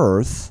to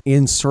Earth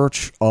in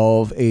search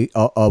of a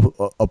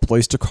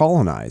place to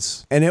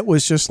colonize. And it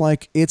was just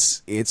like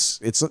it's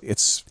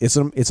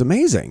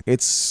amazing.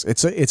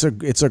 It's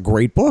a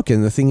great book.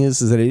 And the thing is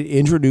that it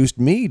introduced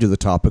me to the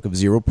topic of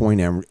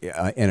 0-point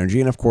energy.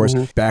 And of course,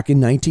 back in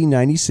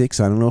 1996,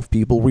 I don't know if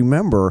people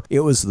remember, it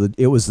was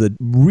the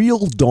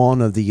real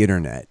dawn of the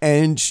internet.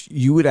 And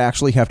you would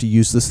actually have to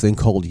use this thing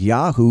called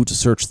Yahoo to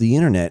search the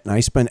internet. And I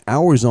spent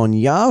hours on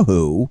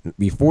Yahoo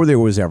before there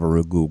was ever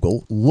a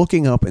Google,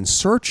 looking up and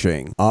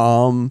searching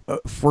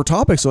for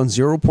topics on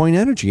 0-point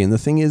energy. And the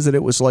thing is that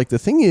it was like, the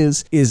thing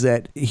is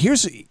that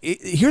here's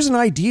an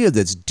idea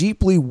that's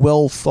deeply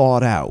well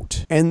thought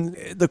out. And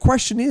the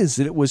question is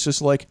that it was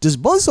just like, does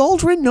Buzz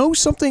Aldrin know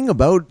something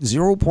about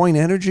 0-point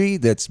energy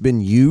that's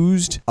been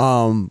used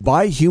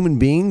by human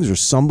beings or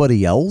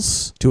somebody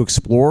else to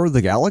explore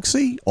the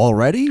galaxy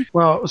already?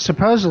 Well,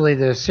 supposedly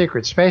the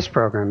secret space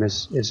program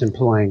is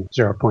employing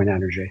 0-point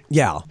energy.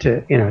 Yeah.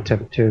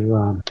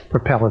 To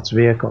propel its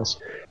vehicles.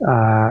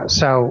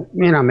 So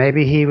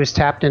maybe he was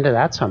tapped into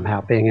that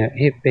somehow, being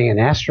an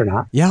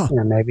astronaut. Yeah.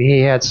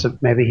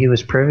 Maybe he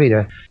was privy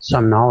to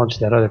some knowledge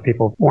that other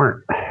people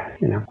weren't.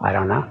 I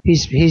don't know.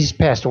 He's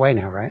passed away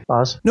now, right,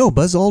 Buzz? No,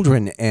 Buzz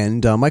Aldrin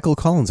and Michael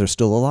Collins are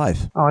still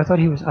alive. Oh, I thought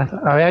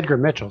Edgar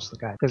Mitchell's the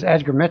guy, because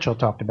Edgar Mitchell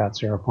talked about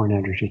 0-point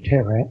energy too,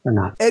 right? Or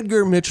not?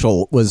 Edgar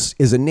Mitchell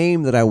is a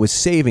name that I was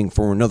saving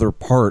for another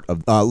part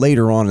of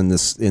later on in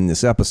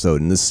this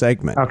episode, in this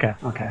segment. Okay.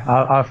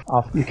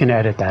 I'll you can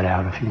edit that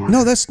out if you want.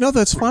 No,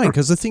 that's fine,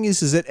 because the thing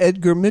is that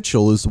Edgar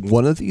Mitchell is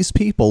one of these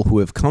people who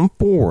have come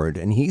forward,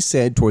 and he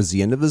said towards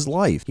the end of his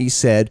life, he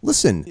said,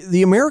 listen,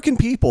 the American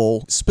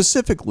people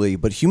specifically,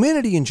 but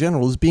humanity in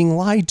general, is being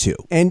lied to.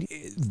 And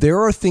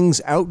there are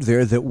things out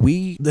there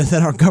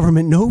that our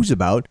government knows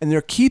about, and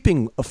they're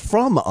keeping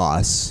from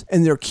us,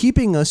 and they're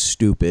keeping us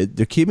stupid,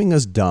 they're keeping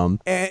us dumb.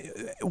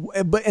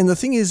 And the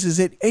thing is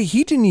that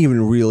he didn't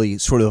even really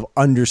sort of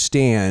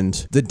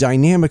understand the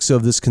dynamics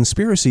of this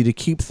conspiracy to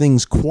keep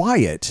things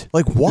quiet.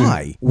 Like,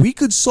 why? We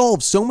could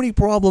solve so many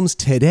problems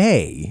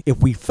today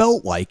if we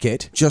felt like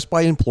it just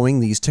by employing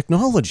these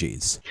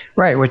technologies.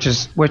 Right, which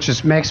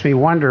makes me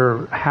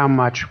wonder how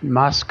much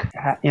Musk,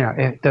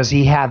 does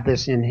he have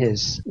this in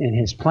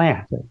his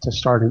plan to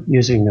start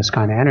using this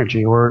kind of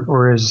energy,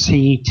 or is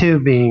he too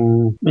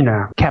being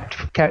kept?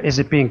 Is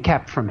it being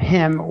kept from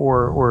him,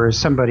 or is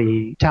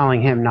somebody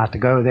telling him not to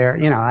go there?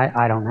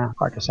 I don't know.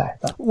 Hard to say.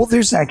 But well,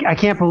 I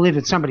can't believe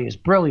that somebody as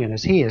brilliant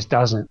as he is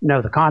doesn't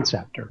know the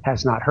concept or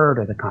has not heard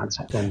of the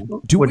concept and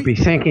would be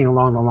thinking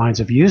along the lines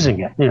of using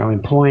it,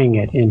 employing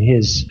it in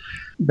his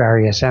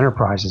various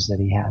enterprises that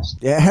he has.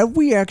 Have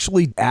we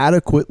actually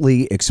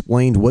adequately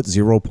explained what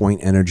 0-point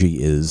energy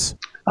is?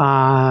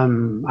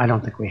 I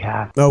don't think we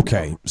have.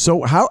 Okay.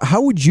 So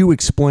how would you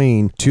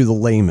explain to the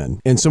layman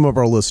and some of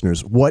our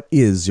listeners what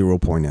is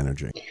 0-point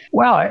energy?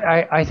 Well,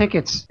 I think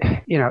it's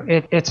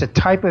it's a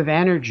type of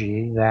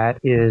energy that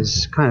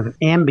is kind of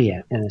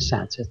ambient in a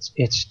sense.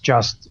 It's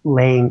just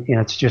laying.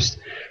 It's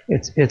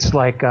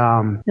like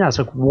it's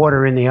like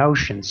water in the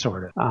ocean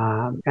sort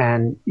of.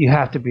 And you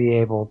have to be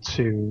able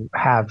to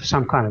have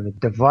some kind of a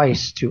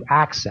device to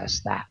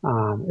access that.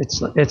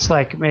 It's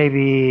like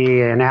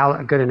maybe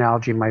a good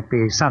analogy might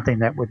be something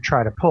that would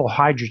try to pull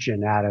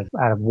hydrogen out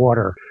of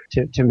water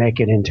to make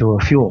it into a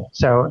fuel.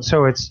 So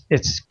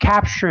it's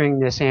capturing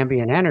this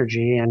ambient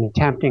energy and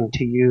attempting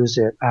to use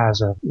it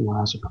as a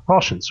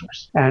propulsion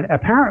source. And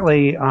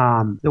apparently,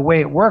 the way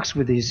it works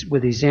with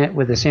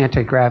this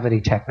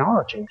anti-gravity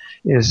technology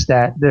is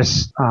that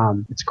this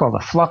it's called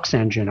a flux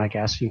engine, I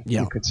guess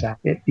you could say.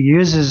 It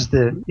uses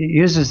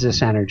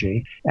this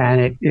energy,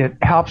 and it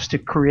helps to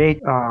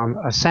create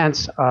a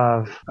sense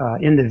of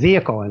in the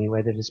vehicle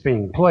anyway that it's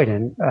being employed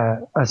in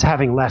as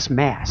having less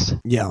mass.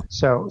 Yeah.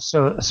 So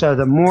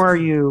the more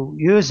you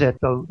use it,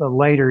 the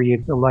lighter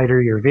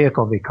your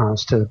vehicle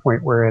becomes, to the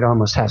point where it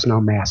almost has no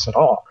mass at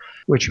all,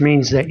 which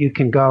means that you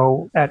can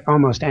go at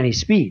almost any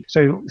speed.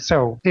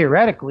 So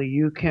theoretically,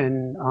 you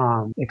can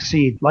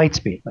exceed light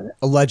speed with it.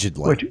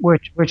 Allegedly.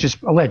 Which is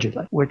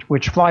allegedly,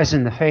 which flies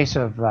in the face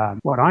of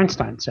what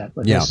Einstein said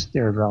with his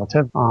theory of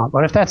relativity.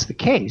 But if that's the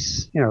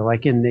case,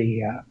 like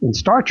in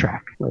Star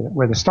Trek,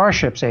 where the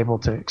starship's able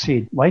to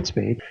exceed light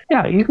speed,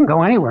 you can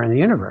go anywhere in the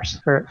universe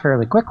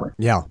fairly quickly.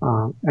 Yeah.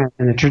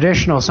 And the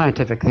traditional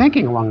scientific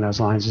thinking along those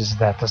lines is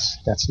that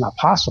that's not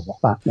possible,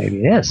 but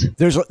maybe it is.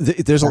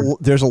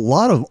 There's a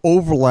lot of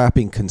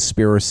overlapping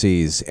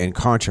conspiracies and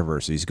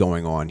controversies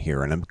going on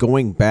here, and I'm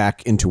going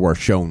back into our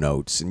show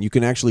notes, and you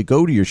can actually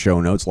go to your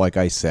show notes, like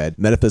I said,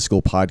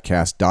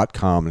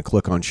 metaphysicalpodcast.com, and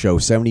click on show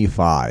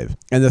 75.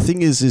 And the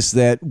thing is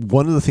that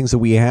one of the things that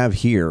we have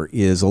here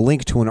is a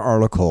link to an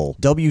article,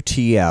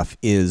 WTF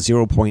is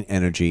 0-point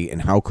energy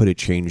and how could it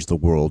change the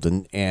world?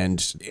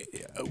 And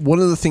one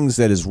of the things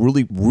that is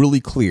really, really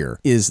clear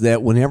is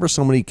that whenever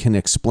somebody can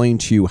explain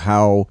to you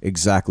how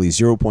exactly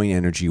 0-point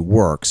energy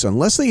works,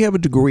 unless they have a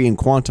degree in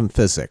quantum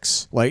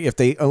physics,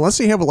 unless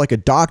they have a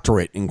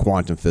doctorate in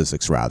quantum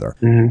physics, rather,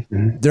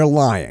 they're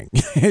lying.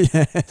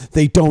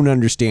 They don't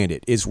understand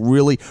it. It's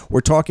really,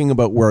 we're talking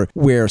about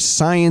where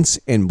science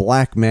and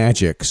black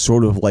magic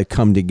sort of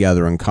come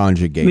together and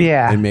conjugate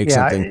and make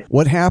something.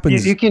 What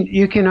happens?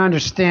 You can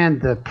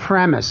understand the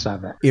premise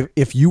of it.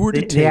 If you were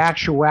to take the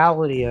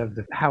actuality of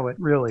how it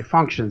really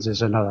functions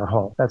is another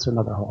whole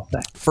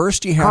thing.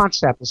 First, the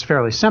concept is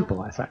fairly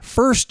simple, I think.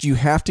 First, you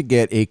have to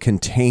get a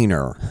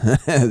container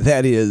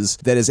that is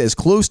as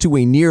close to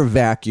a near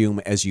vacuum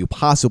as you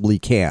possibly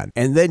can,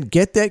 and then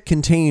get that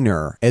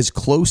container as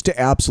close to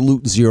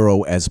absolute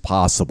zero as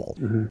possible.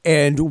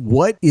 And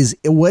what is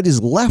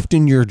left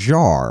in your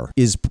jar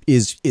is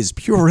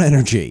pure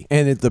energy,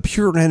 and the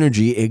pure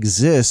energy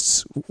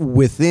exists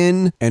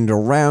within and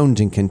around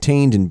and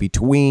contained in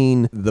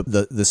between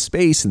the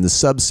space and the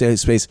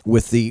subspace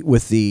with the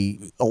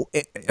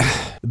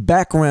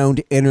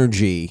background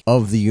energy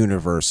of the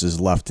universe is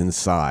left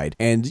inside,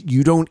 and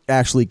you don't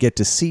actually get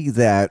to see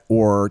that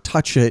or or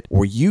touch it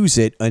or use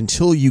it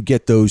until you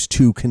get those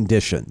two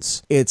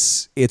conditions.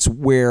 It's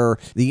where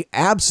the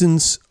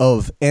absence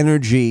of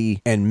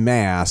energy and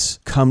mass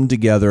come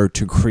together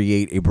to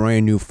create a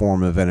brand new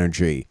form of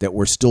energy that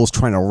we're still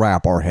trying to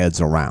wrap our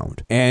heads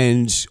around.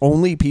 And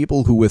only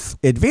people who with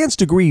advanced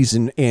degrees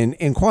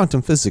in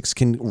quantum physics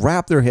can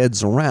wrap their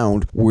heads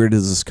around where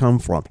does this come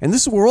from. And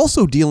this we're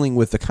also dealing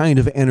with the kind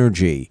of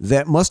energy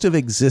that must have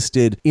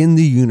existed in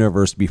the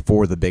universe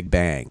before the Big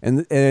Bang.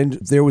 And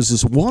there was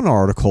this one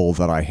article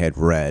that I had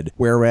read,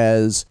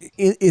 whereas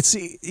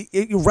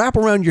you wrap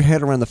around your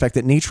head around the fact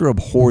that nature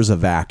abhors a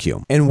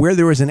vacuum. And where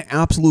there is an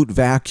absolute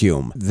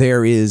vacuum,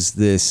 there is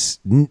this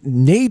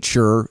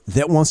nature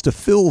that wants to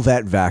fill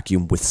that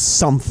vacuum with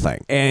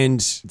something. And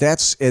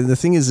the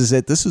thing is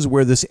that this is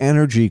where this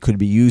energy could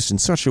be used in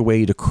such a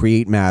way to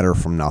create matter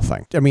from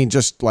nothing. I mean,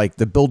 just like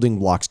the building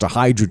blocks to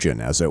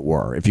hydrogen, as it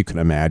were, if you can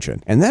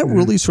imagine. And that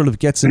really sort of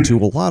gets into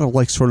a lot of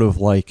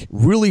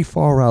really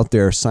far out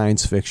there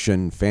science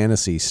fiction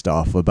fantasy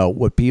stuff about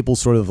what people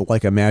sort of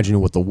like imagine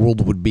what the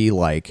world would be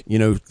like,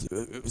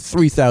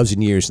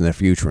 3,000 years in the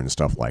future and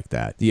stuff like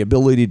that. The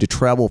ability to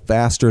travel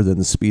faster than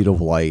the speed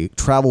of light,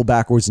 travel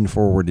backwards and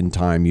forward in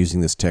time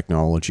using this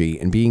technology,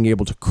 and being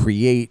able to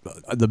create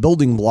the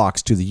building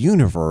blocks to the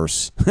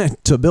universe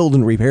to build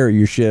and repair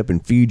your ship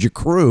and feed your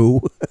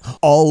crew,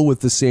 all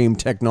with the same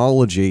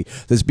technology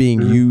that's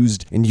being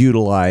used and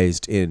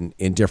utilized in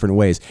different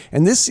ways.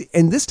 And this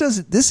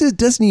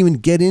doesn't even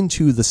get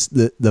into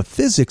the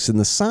physics and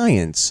the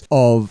science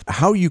of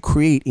how you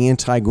create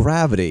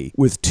anti-gravity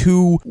with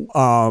two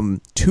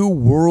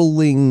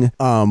whirling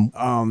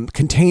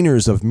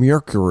containers of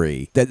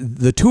mercury that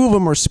the two of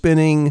them are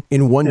spinning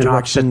in one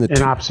direction,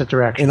 in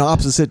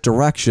opposite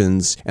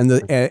directions, and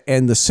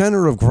the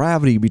center of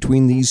gravity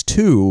between these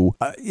two,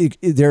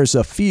 there's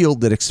a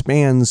field that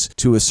expands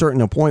to a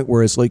certain point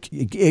where it's like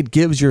it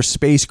gives your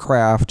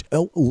spacecraft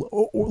a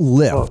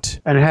lift.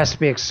 And it has to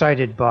be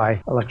excited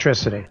by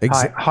electricity,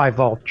 high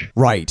voltage.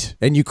 Right.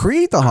 And you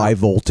create the high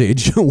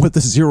voltage with a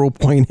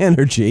 0-point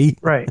energy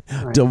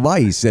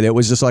device. And it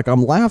was just like,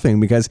 I'm laughing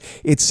because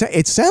it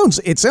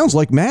sounds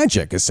like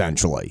magic,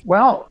 essentially.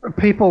 Well,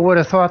 people would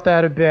have thought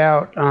that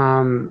about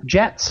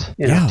jets,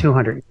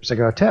 200 years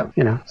ago too,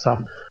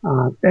 So,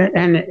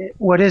 and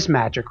what is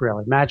magic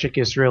really? Magic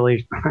is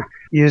really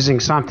using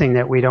something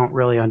that we don't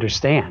really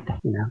understand.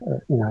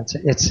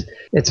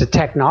 It's a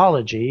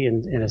technology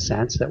in a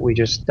sense that we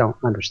just don't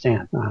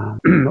understand.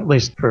 At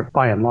least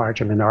by and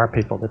large. I mean, there are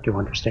people that do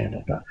understand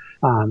it, but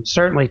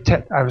certainly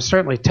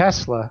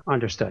Tesla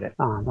understood it.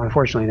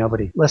 Unfortunately,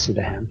 nobody listened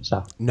to him,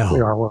 so we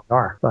are where we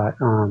are. But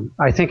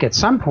I think at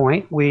some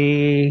point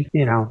we,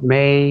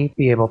 may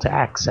be able to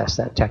access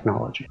that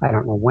technology. I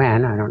don't know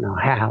when, I don't know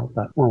how,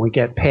 but when we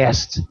get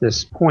past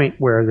this point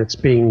where it's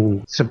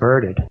being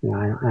subverted,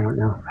 I don't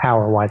know how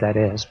or why that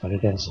is, but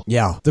it is.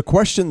 Yeah. The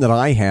question that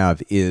I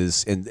have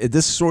is, and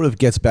this sort of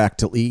gets back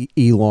to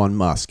Elon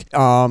Musk,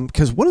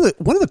 because one of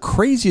the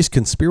craziest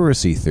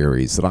conspiracy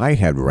theories that I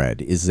had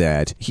read is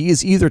that he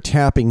is either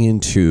tapping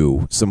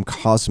into some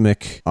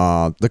cosmic,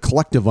 the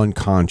collective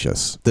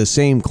unconscious, the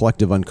same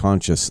collective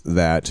unconscious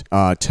that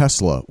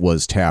Tesla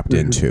was tapped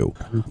into,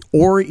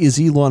 or is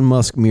Elon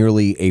Musk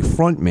merely a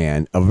front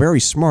man, a very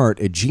smart,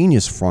 a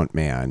genius front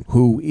man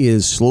who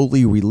is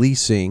slowly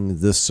releasing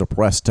this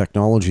suppressed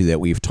technology that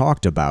we've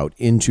talked about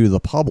into the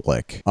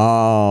public,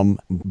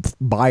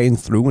 by and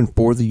through and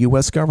for the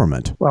U.S.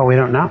 government? Well, we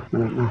don't know.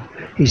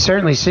 He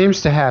certainly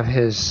seems to have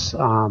his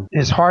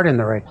heart in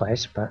the right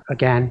place, but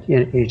again,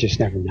 you just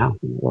never know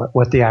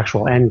what the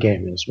actual end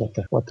game is, what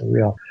the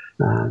real.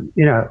 And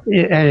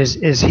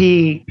is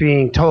he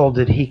being told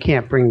that he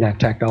can't bring that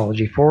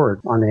technology forward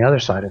on the other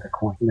side of the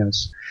coin?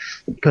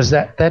 Because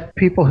that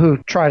people who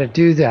try to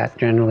do that,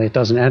 generally it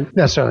doesn't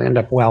necessarily end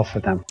up well for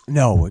them.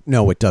 No,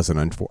 it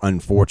doesn't,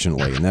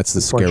 unfortunately, and that's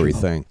the scary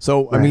thing.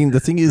 So, right. I mean, the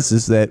thing is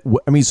that,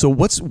 so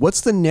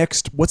what's the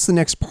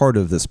next part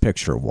of this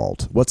picture,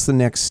 Walt? What's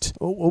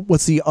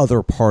the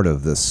other part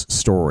of this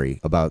story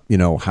about,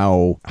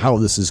 how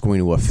this is going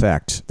to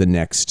affect the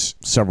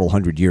next several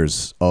hundred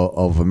years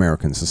of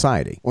American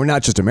society? Or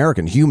not just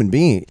American, human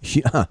being.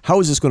 How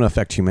is this going to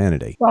affect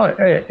humanity? Well,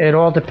 it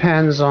all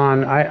depends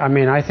on,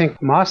 I think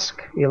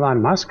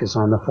Elon Musk is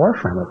on the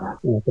forefront of that.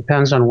 It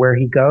depends on where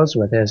he goes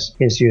with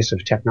his use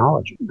of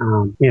technology.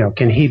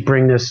 Can he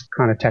bring this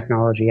kind of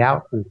technology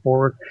out and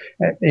forward?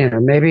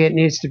 Maybe it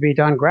needs to be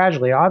done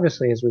gradually.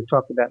 Obviously, as we've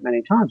talked about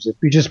many times, if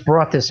we just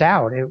brought this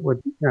out, it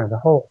would, the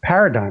whole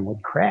paradigm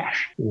would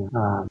crash.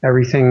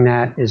 Everything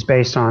that is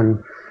based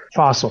on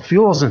fossil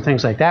fuels and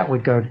things like that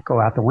would go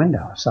out the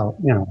window. So,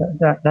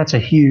 that's a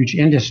huge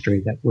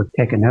industry that would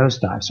take a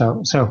nosedive.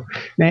 So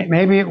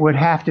maybe it would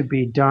have to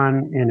be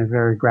done in a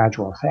very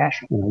gradual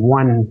fashion,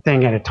 one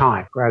thing at a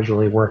time,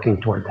 gradually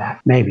working toward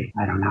that. Maybe.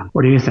 I don't know.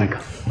 What do you think?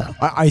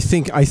 I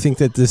think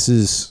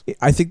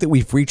that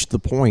we've reached the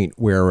point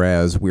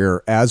as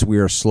we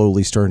are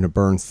slowly starting to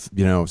burn,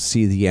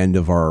 see the end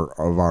of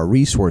our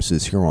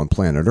resources here on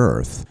planet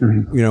Earth.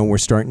 Mm-hmm. We're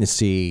starting to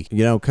see,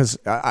 because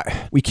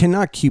we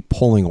cannot keep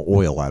pulling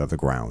oil out of the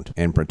ground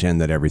and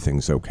pretend that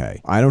everything's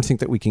okay. I don't think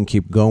that we can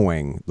keep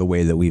going the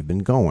way that we've been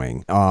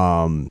going,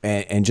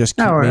 and just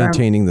keep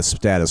maintaining the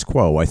status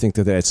quo. I think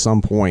that at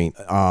some point,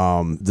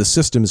 the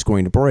system is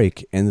going to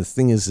break. And the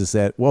thing is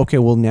that,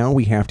 now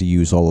we have to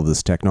use all of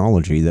this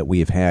technology that we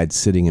have had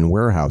sitting in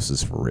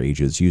warehouses for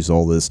ages, use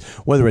all this,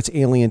 whether it's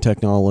alien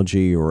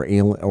technology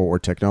or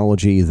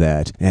technology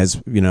that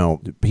has,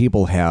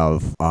 people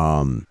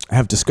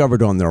have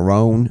discovered on their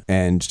own,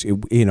 and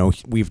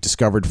we've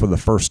discovered for the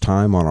first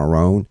time on our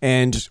own,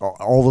 and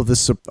all of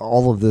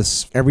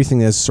this, everything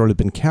that's sort of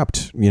been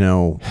kept.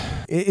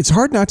 It's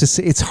hard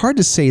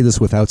to say this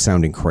without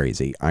sounding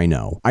crazy. I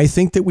know. I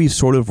think that we've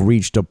sort of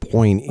reached a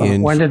point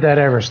in. When did that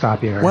ever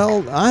stop you?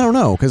 Well, I don't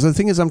know, because the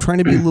thing is, I'm trying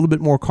to be a little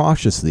bit more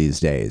cautious these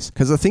days.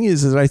 Because the thing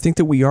is that I think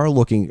that we're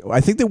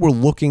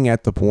looking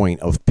at the point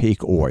of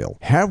peak oil.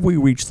 Have we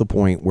reached the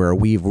point where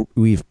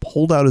we've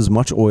pulled out as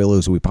much oil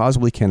as we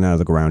possibly can out of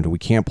the ground, and we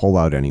can't pull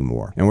out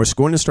anymore? And we're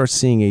going to start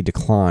seeing a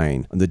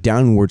decline, the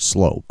downward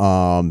slope.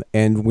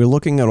 And we're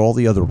looking at all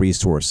the other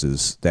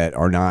resources that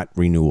are not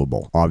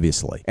renewable,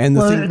 obviously. And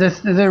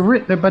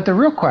but the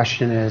real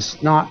question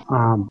is not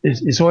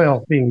is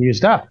oil being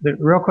used up. The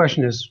real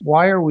question is,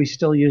 why are we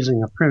still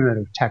using a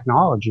primitive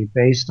technology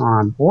based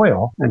on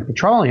oil and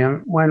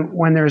petroleum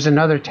when there's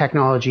another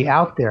technology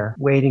out there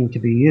waiting to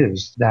be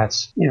used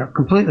that's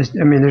completely.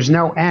 I mean, there's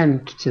no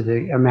end to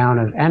the amount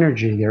of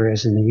energy there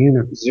is in the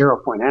universe.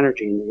 0 point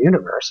energy in the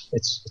universe.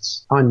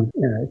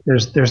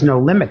 There's no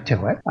limit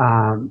to it,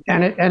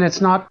 and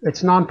it's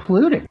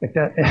non-polluting.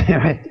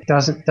 It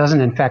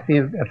doesn't affect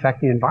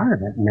the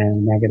environment in any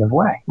negative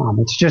way.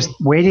 It's just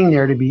waiting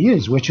there to be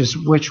used, which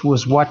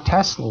was what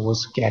Tesla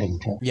was getting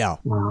to. Yeah.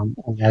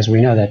 As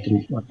we know, that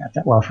didn't work out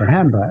that well for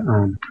him, but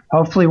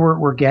hopefully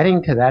we're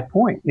getting to that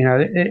point.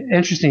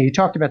 Interesting. You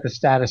talked about the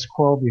status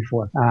quo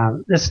before.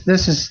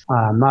 This is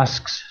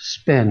Musk's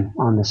spin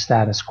on the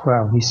status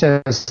quo. He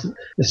says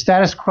the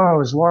status quo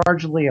is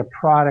largely a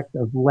product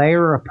of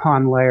layer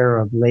upon layer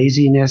of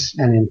laziness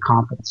and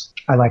incompetence.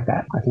 I like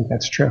that. I think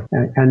that's true.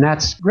 And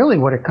that's really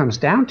what it comes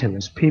down to,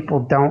 is people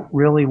don't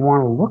really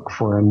want to look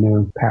for a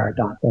new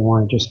paradigm. They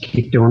want to just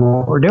keep doing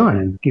what we're doing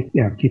and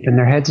keeping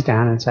their heads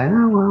down and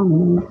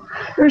saying,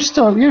 there's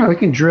still, we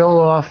can drill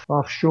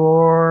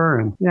offshore,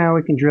 and,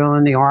 we can drill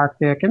in the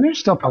Arctic, and there's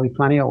still probably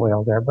plenty of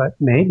oil there, but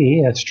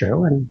maybe that's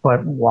true.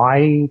 But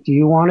why do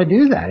you want to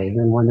do that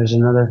even when there's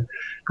another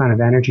kind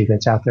of energy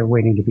that's out there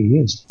waiting to be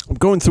used? I'm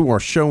going through our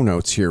show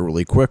notes here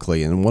really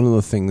quickly, and one of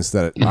the things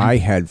that I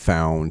had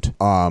found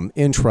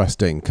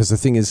interesting, because the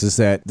thing is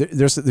that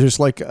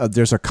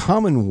there's a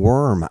common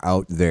worm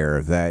out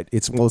there that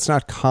it's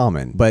not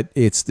common, but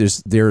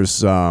there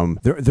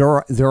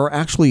are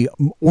actually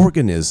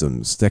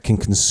organisms that can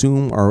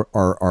consume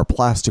our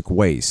plastic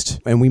waste,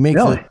 and we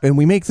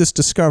make this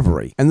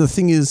discovery. And the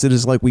thing is,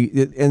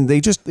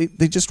 they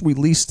just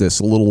released this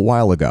a little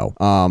while ago.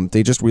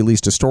 They just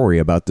released a story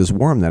about this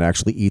worm that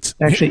actually eats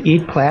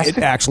plastic.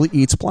 It actually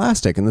eats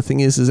plastic, and the thing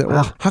is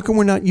that how come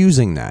we're not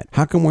using that?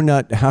 How come we're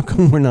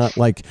not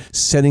like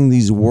setting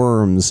these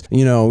worms,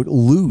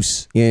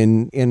 loose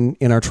in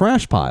our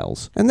trash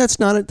piles? And that's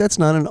not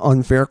an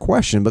unfair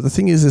question. But the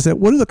thing is that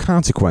what are the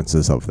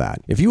consequences of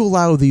that? If you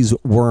allow these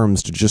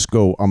worms to just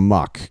go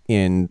amok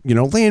in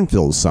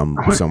landfills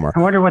somewhere,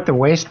 I wonder what the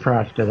waste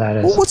product of that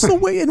is. Well, what's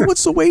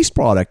the waste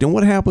product, and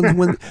what happens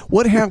when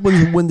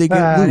they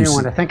get loose? I didn't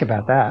want to think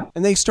about that.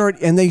 And they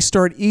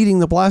start eating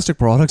the plastic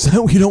products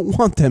that we don't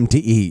want them to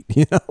eat.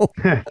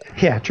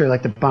 Yeah, true.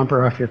 Like the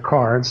bumper off your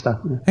car and stuff.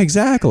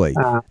 Exactly.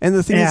 And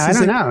the thing is, I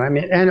don't know. I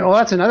mean,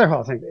 that's another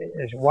whole thing.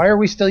 Why are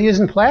we still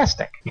using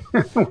plastic?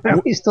 Why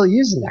are we still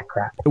using that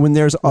crap? When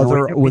there's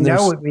we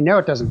know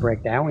it doesn't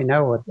break down. We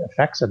know what the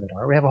effects of it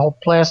are. We have a whole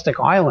plastic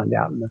island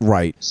out in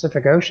the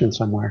Pacific Ocean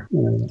somewhere.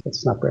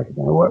 It's not breaking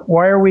down.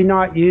 Why are we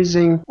not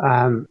using?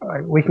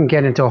 We can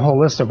get into a whole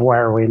list of why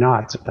are we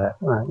not. But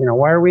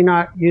why are we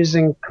not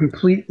using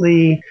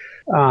completely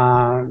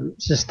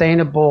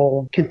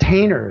sustainable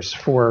containers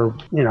for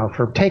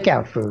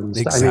takeout foods?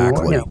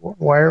 Exactly. I mean,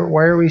 why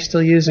are we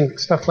still using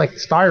stuff like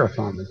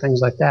styrofoam and things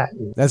like that?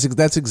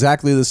 That's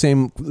exactly the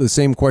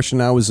same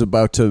question I was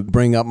about to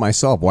bring up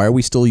myself. Why are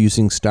we still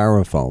using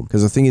styrofoam?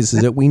 Because the thing is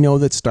that we know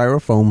that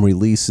styrofoam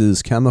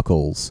releases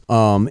chemicals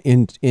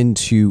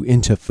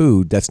into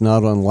food that's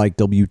not unlike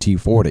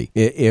WT-40.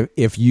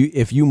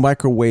 If you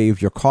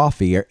microwave your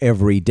coffee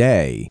every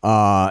day,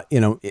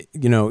 in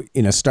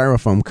a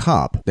styrofoam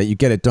cup that you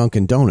get at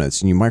Dunkin'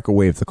 Donuts, and you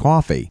microwave the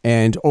coffee,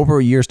 and over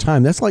a year's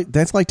time, that's like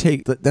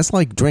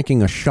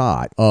drinking a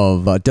shot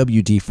of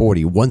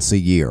WD-40 once a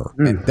year.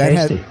 And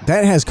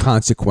that has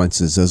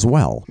consequences as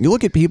well. You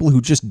look at people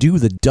who just do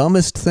the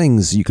dumbest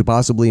things you could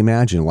possibly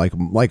imagine, like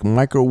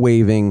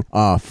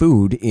microwaving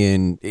food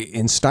in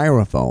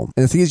styrofoam.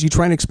 And the thing is, you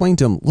try and explain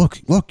to them, look,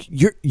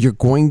 you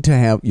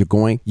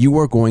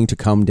are going to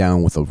come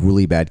down with a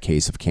really bad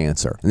case of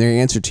cancer. And their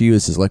answer to you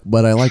is like,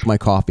 but I like my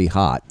coffee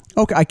hot.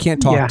 Okay, I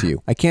can't talk to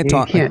you. I can't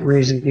talk.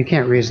 You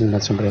can't reason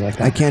with somebody like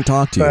that. I can't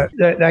talk to you.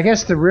 But I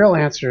guess the real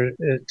answer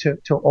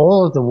to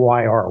all of the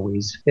why are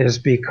we's is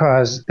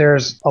because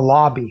there's a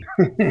lobby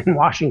in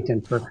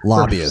Washington for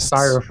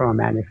styrofoam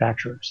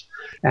manufacturers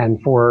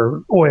and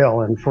for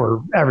oil and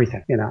for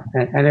everything,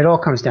 and it all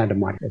comes down to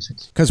money.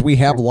 Because we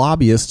have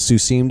lobbyists who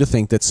seem to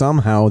think that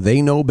somehow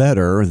they know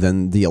better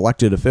than the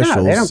elected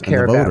officials they don't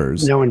care and the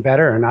voters. About knowing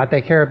better or not.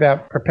 They care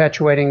about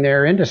perpetuating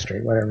their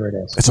industry, whatever it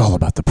is. It's all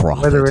about the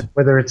profit.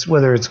 Whether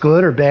it's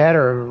good or bad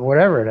or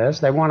whatever it is,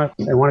 they want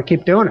to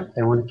keep doing it.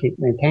 They want to keep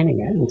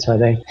maintaining it, and so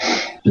they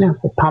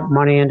pump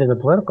money into the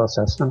political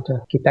system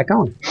to keep that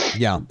going.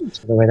 Yeah, that's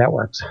the way that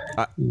works.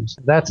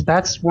 So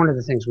that's one of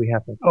the things we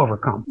have to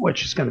overcome,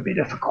 which is going to be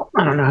difficult.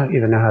 I don't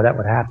even know how that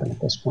would happen at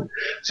this point.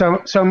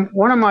 So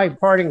one of my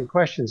parting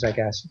questions, I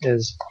guess,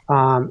 is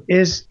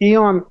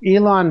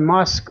Elon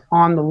Musk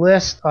on the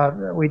list?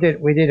 We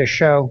did a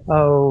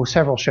show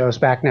several shows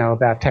back now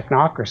about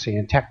technocracy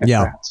and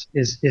technocrats.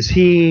 Yeah. Is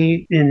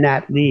he in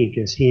that league?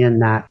 Is he on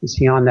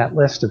that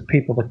list of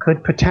people that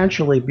could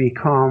potentially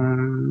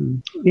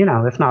become,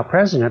 if not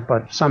president,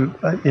 but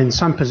in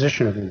some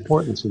position of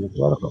importance in the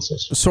political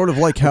system? Sort of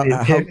like how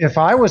if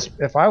I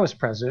was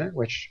president,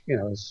 which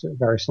is a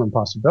very slim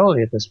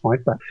possibility at this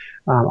point, but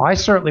I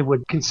certainly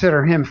would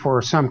consider him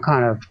for some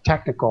kind of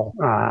technical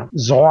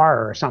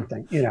czar or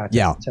something.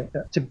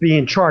 To be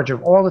in charge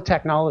of all the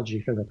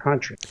technology for the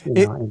country,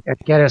 and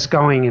get us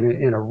going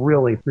in a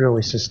really,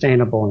 really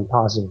sustainable and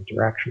positive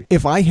direction.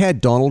 If I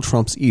had Donald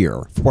Trump's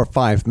ear for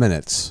 5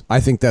 minutes, I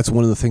think that's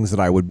one of the things that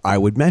I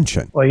would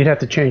mention. Well, you'd have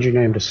to change your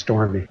name to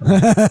Stormy.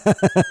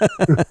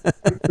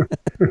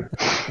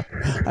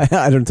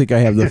 I don't think I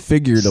have the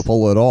figure to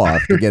pull it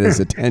off to get his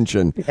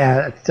attention.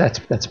 Yeah,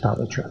 that's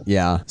probably true.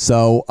 Yeah.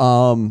 So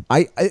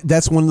I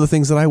that's one of the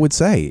things that I would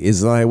say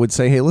is that I would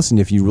say, hey, listen,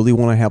 if you really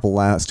want to have a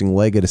lasting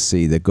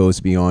legacy that goes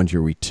beyond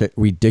your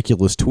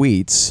ridiculous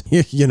tweets,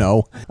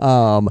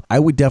 I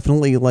would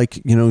definitely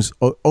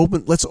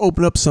let's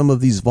open up some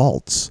of these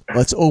vaults.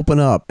 Let's open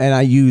up, and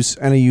I use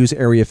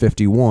Area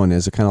 51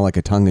 as a kind of like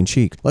a tongue in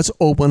cheek. Let's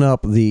open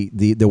up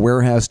the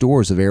warehouse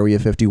doors of Area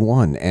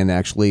 51 and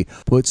actually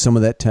put some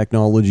of that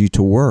technology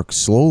to work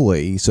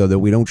slowly so that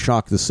we don't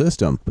shock the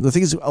system. But the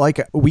thing is,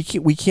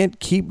 we can't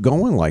keep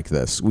going like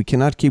this. We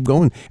cannot keep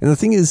going. And the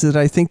thing is that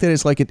I think that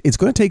it's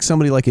going to take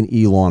somebody like an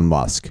Elon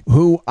Musk,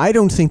 who I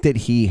don't think that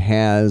he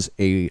has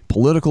a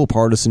political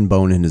partisan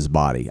bone in his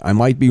body. I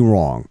might be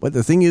wrong. But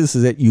the thing is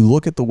that you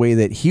look at the way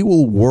that he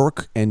will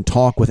work and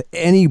talk with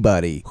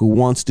anybody who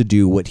wants to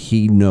do what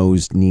he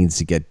knows needs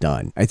to get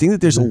done. I think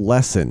that there's a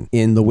lesson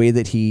in the way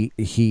that he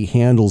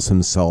handles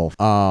himself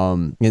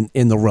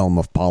in the realm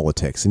of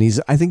politics. And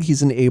I think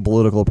he's an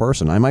apolitical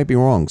person. I might be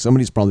wrong.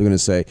 Somebody's probably going to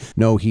say,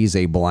 no, he's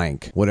a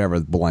blank, whatever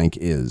blank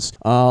is.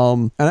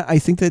 And I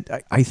think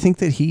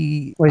that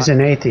he... Well, he's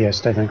an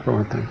atheist, I think, for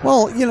one thing.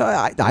 Well,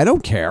 I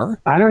don't care.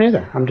 I don't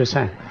either. I'm just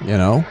saying.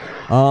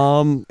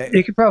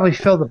 You could probably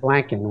fill the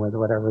blank in with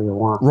whatever you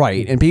want.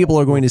 Right. And people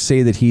are going to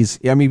say that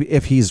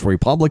if he's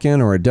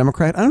Republican or a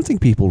Democrat, I don't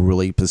think people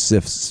really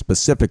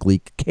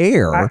specifically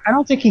care. I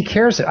don't think he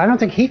cares. I don't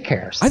think he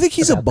cares. I think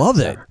he's above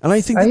it. And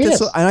I think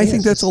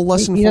that's a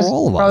lesson for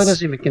all of us. He probably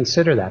doesn't even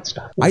consider that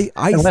stuff.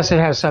 Unless it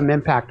has some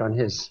impact on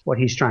what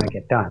he's trying to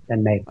get done,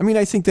 then maybe. I mean,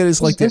 I think that is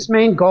his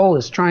main goal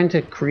is trying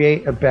to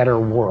create a better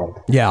world.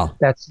 Yeah.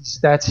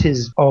 That's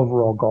his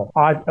overall goal.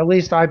 At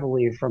least I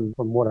believe from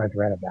what I've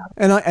read about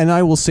it. And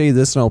I will say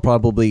this, and I'll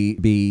probably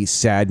be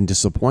sad and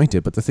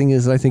disappointed, but the thing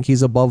is, I think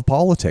he's above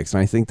politics,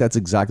 and I think that's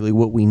exactly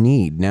what we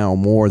need now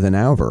more than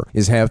ever,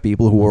 is have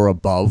people who are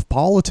above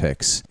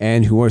politics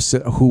and who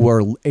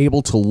are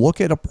able to look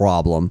at a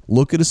problem,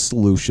 look at a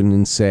solution,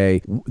 and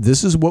say,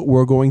 this is what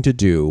we're going to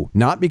do,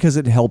 not because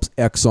it helps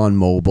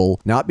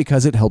ExxonMobil, not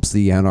because it helps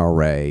the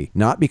NRA,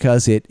 not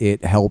because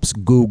it helps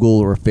Google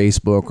or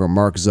Facebook or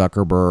Mark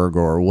Zuckerberg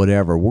or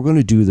whatever. We're going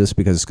to do this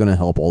because it's going to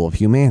help all of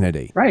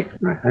humanity. Right.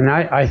 And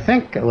I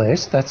think, at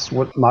least, that's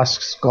what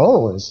Musk's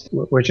goal is,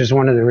 which is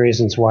one of the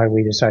reasons why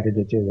we decided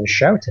to do this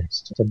show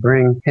to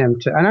bring him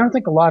to, and I don't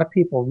think a lot of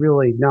people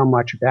really know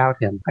much about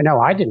him. I know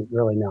I didn't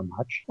really know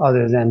much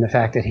other than the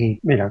fact that he,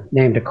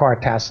 named a car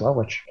Tesla,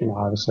 which,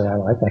 obviously I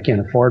like. I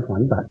can't afford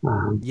one, but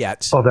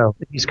although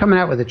he's coming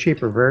out with a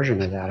cheaper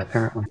version of that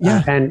apparently.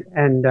 Yeah.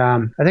 And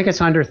I think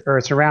it's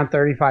around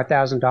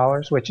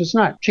 $35,000, which is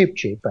not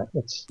cheap, but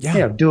it's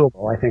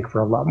doable, I think,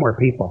 for a lot more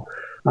people.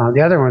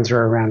 The other ones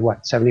are around,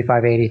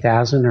 75,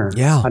 80,000 or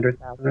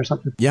 100,000 or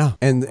something. Yeah.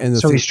 And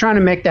so he's trying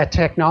to make that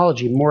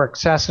technology more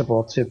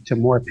accessible to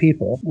more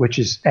people, which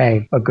is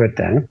a good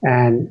thing.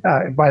 And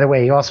by the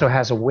way, he also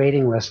has a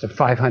waiting list of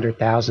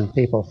 500,000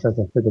 people for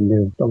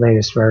the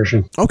latest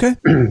version. Okay.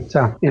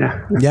 So,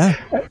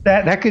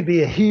 that could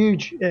be a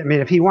huge,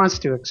 if he wants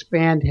to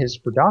expand his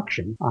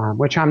production,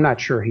 which I'm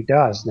not sure he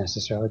does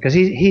necessarily, because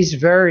he's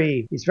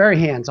very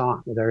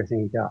hands-on with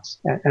everything he does.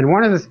 And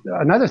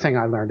another thing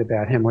I learned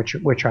about him, which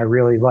which I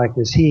really like,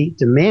 is he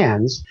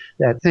demands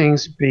that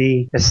things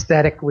be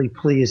aesthetically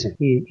pleasing.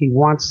 He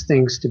wants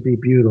things to be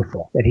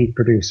beautiful that he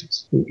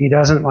produces. He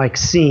doesn't like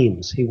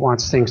seams. He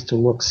wants things to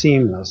look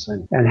seamless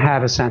and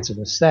have a sense of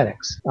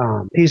aesthetics.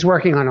 He's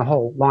working on a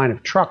whole line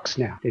of trucks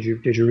now. Did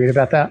you read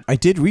about that? I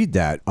did read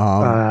that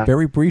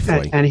very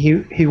briefly. And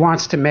he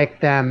wants to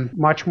make them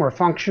much more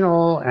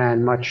functional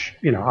and much,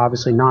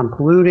 obviously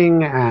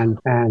non-polluting and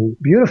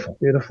beautiful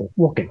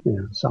looking.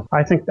 So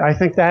I think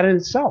that in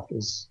itself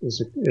is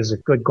a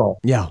good goal.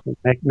 Yeah.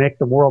 Make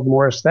the world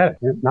more aesthetic.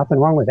 Nothing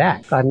wrong with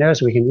that. God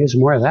knows we can use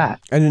more of that.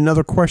 And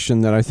another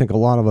question that I think a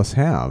lot of us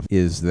have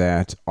is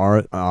that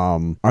are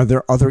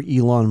there other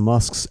Elon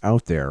Musks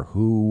out there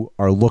who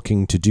are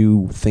looking to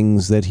do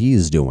things that he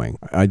is doing?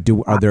 Are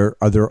there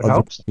other?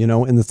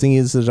 And the thing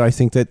is that I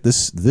think that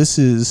this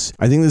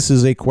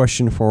is a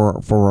question for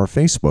our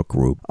Facebook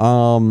group.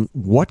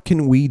 What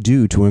can we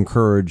do to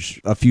encourage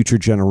a future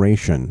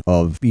generation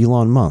of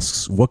Elon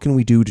Musks? What can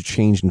we do to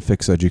change and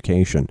fix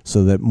education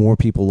so that more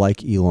people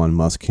like Elon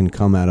Musk can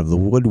come out of the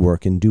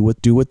woodwork and do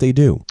what they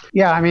do?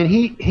 Yeah, I mean,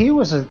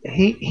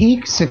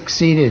 he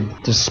succeeded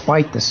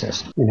despite the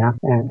system,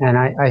 and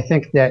I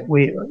think that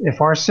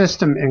if our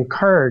system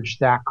encouraged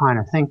that kind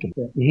of thinking,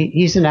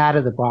 he's an out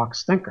of the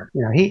box thinker.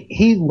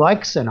 He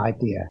likes an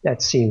idea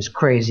that seems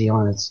crazy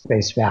on its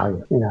face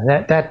value.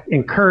 That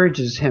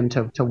encourages him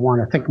to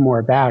want to think more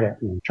about it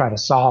and try to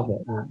solve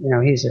it.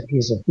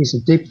 He's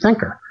a deep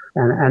thinker.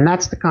 And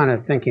that's the kind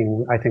of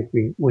thinking I think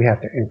we have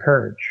to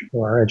encourage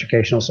for our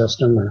educational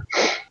system,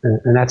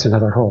 and that's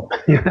another whole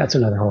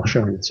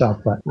show in itself.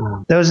 But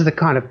those are the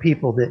kind of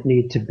people that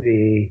need to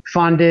be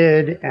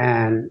funded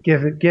and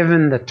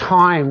given the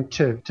time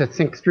to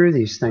think through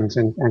these things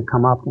and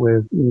come up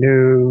with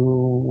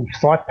new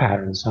thought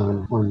patterns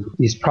on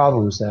these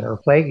problems that are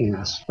plaguing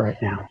us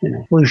right now.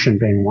 Pollution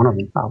being one of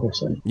them,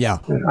 obviously. Yeah.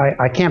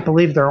 I can't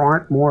believe there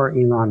aren't more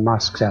Elon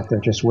Musks out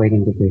there just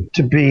waiting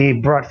to be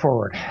brought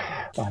forward.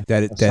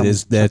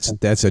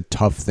 That's a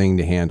tough thing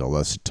to handle.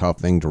 That's a tough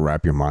thing to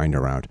wrap your mind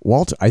around.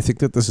 Walt, I think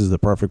that this is the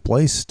perfect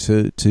place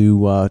to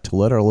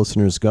let our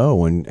listeners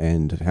go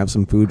and have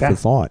some food for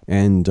thought.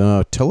 And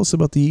tell us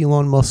about the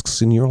Elon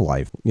Musks in your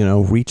life.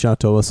 Reach out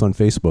to us on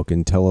Facebook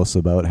and tell us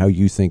about how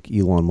you think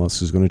Elon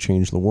Musk is going to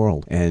change the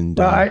world. And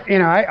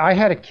I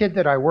had a kid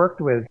that I worked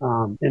with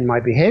in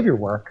my behavior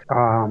work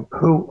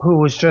who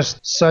was just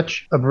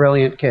such a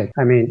brilliant kid.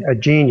 I mean, a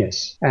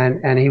genius,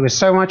 and he was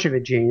so much of a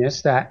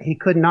genius that he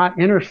could not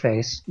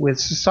interface with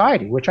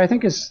society, which I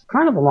think is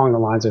kind of along the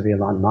lines of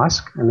Elon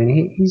Musk. I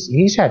mean,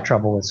 he's had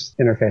trouble with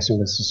interfacing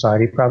with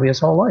society probably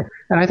his whole life,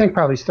 and I think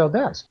probably still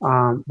does.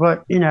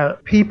 But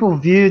people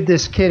viewed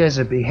this kid as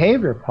a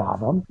behavior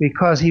problem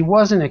because he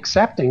wasn't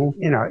accepting.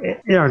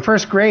 In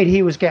first grade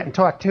he was getting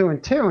taught 2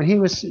 and 2, and he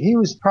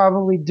was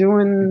probably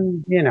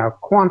doing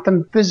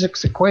quantum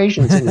physics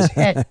equations in his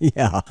head.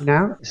 Yeah.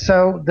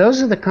 So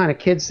those are the kind of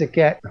kids that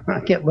get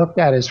looked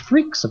at as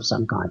freaks of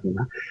some kind.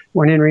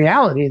 When in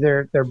reality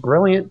they're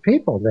brilliant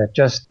people that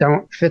just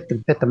don't fit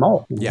the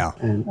mold. Yeah.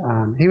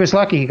 And he was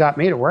lucky he got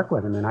me to work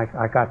with him, and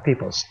I got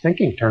people's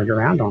thinking turned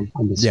around on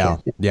this kid.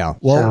 Yeah.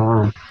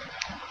 Well,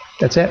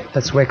 that's it.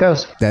 That's the way it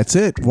goes. That's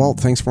it. Well,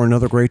 thanks for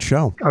another great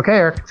show. Okay,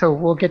 Eric. So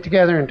we'll get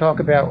together and talk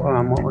about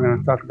what we're going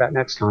to talk about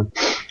next time.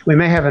 We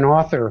may have an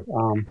author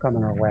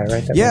coming our way,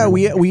 right? Yeah,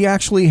 we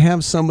actually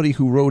have somebody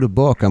who wrote a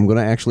book. I'm going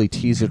to actually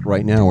tease it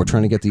right now. We're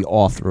trying to get the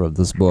author of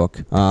this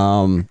book.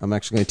 I'm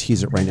actually going to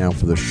tease it right now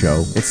for the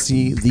show. It's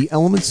the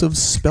Elements of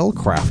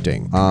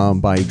Spellcrafting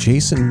by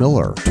Jason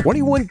Miller.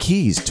 21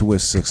 Keys to a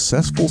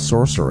Successful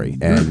Sorcery.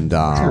 And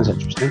sounds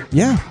interesting.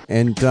 Yeah,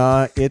 and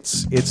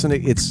it's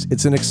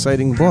an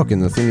exciting book.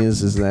 And the thing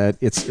is that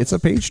it's a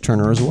page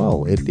turner as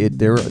well.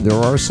 There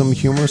are some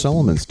humorous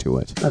elements to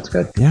it. That's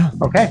good. Yeah.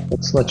 Okay,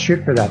 let's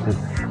shoot for that then.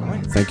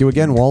 Thank you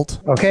again,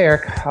 Walt. Okay,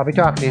 Eric. I'll be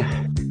talking to you.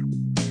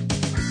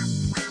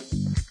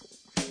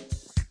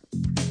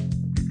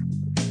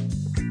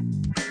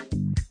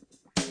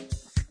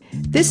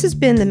 This has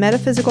been the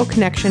Metaphysical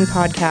Connection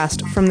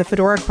podcast from the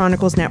Fedora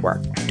Chronicles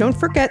Network. Don't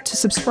forget to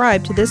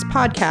subscribe to this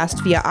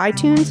podcast via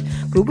iTunes,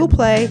 Google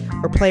Play,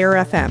 or Player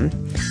FM.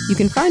 You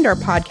can find our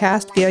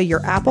podcast via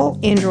your Apple,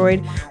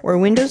 Android, or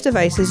Windows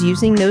devices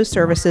using those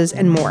services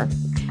and more.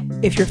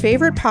 If your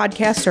favorite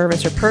podcast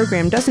service or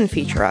program doesn't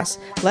feature us,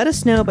 let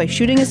us know by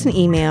shooting us an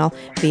email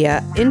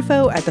via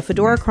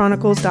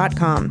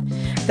info@thefedorachronicles.com.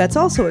 That's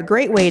also a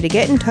great way to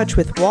get in touch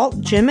with Walt,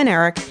 Jim, and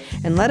Eric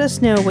and let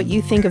us know what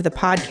you think of the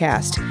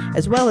podcast,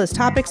 as well as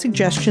topic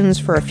suggestions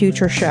for a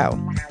future show.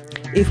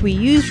 If we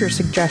use your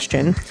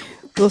suggestion,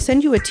 we'll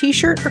send you a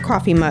t-shirt or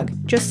coffee mug.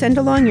 Just send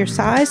along your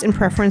size and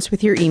preference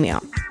with your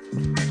email.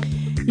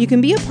 You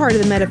can be a part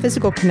of the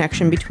metaphysical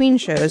connection between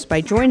shows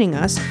by joining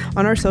us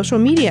on our social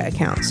media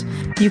accounts.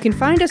 You can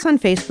find us on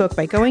Facebook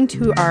by going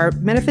to our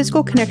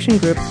Metaphysical Connection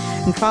group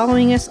and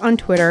following us on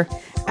Twitter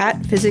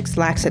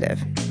 @PhysicsLaxative.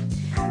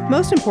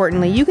 Most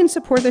importantly, you can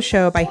support the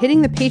show by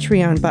hitting the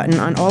Patreon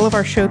button on all of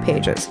our show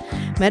pages,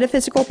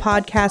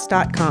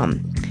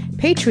 metaphysicalpodcast.com.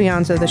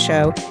 Patreons of the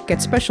show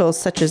get specials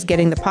such as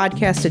getting the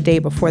podcast a day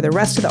before the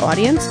rest of the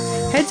audience,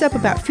 heads up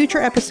about future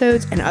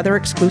episodes, and other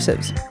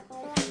exclusives.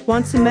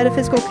 Want some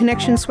Metaphysical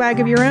Connection swag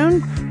of your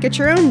own? Get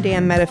your own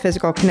damn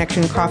Metaphysical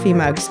Connection coffee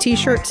mugs,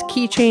 t-shirts,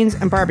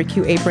 keychains, and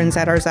barbecue aprons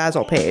at our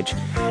Zazzle page.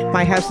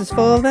 My house is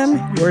full of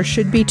them. Yours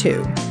should be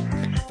too.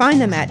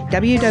 Find them at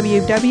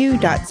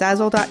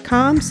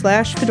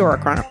www.zazzle.com/Fedora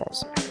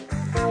Chronicles.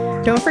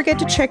 Don't forget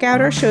to check out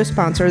our show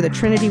sponsor, the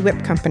Trinity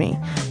Whip Company.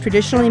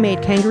 Traditionally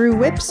made kangaroo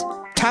whips,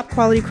 top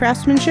quality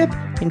craftsmanship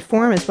in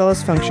form as well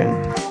as function.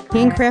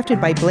 Handcrafted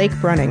by Blake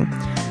Brunning.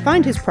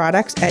 Find his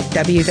products at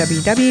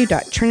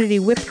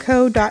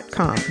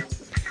www.trinitywhipco.com.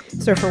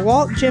 So for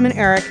Walt, Jim, and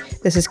Eric,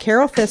 this is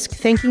Carol Fisk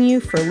thanking you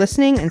for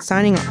listening and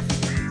signing off.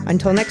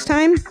 Until next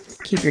time,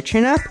 keep your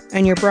chin up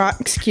and your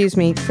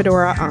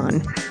fedora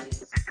on.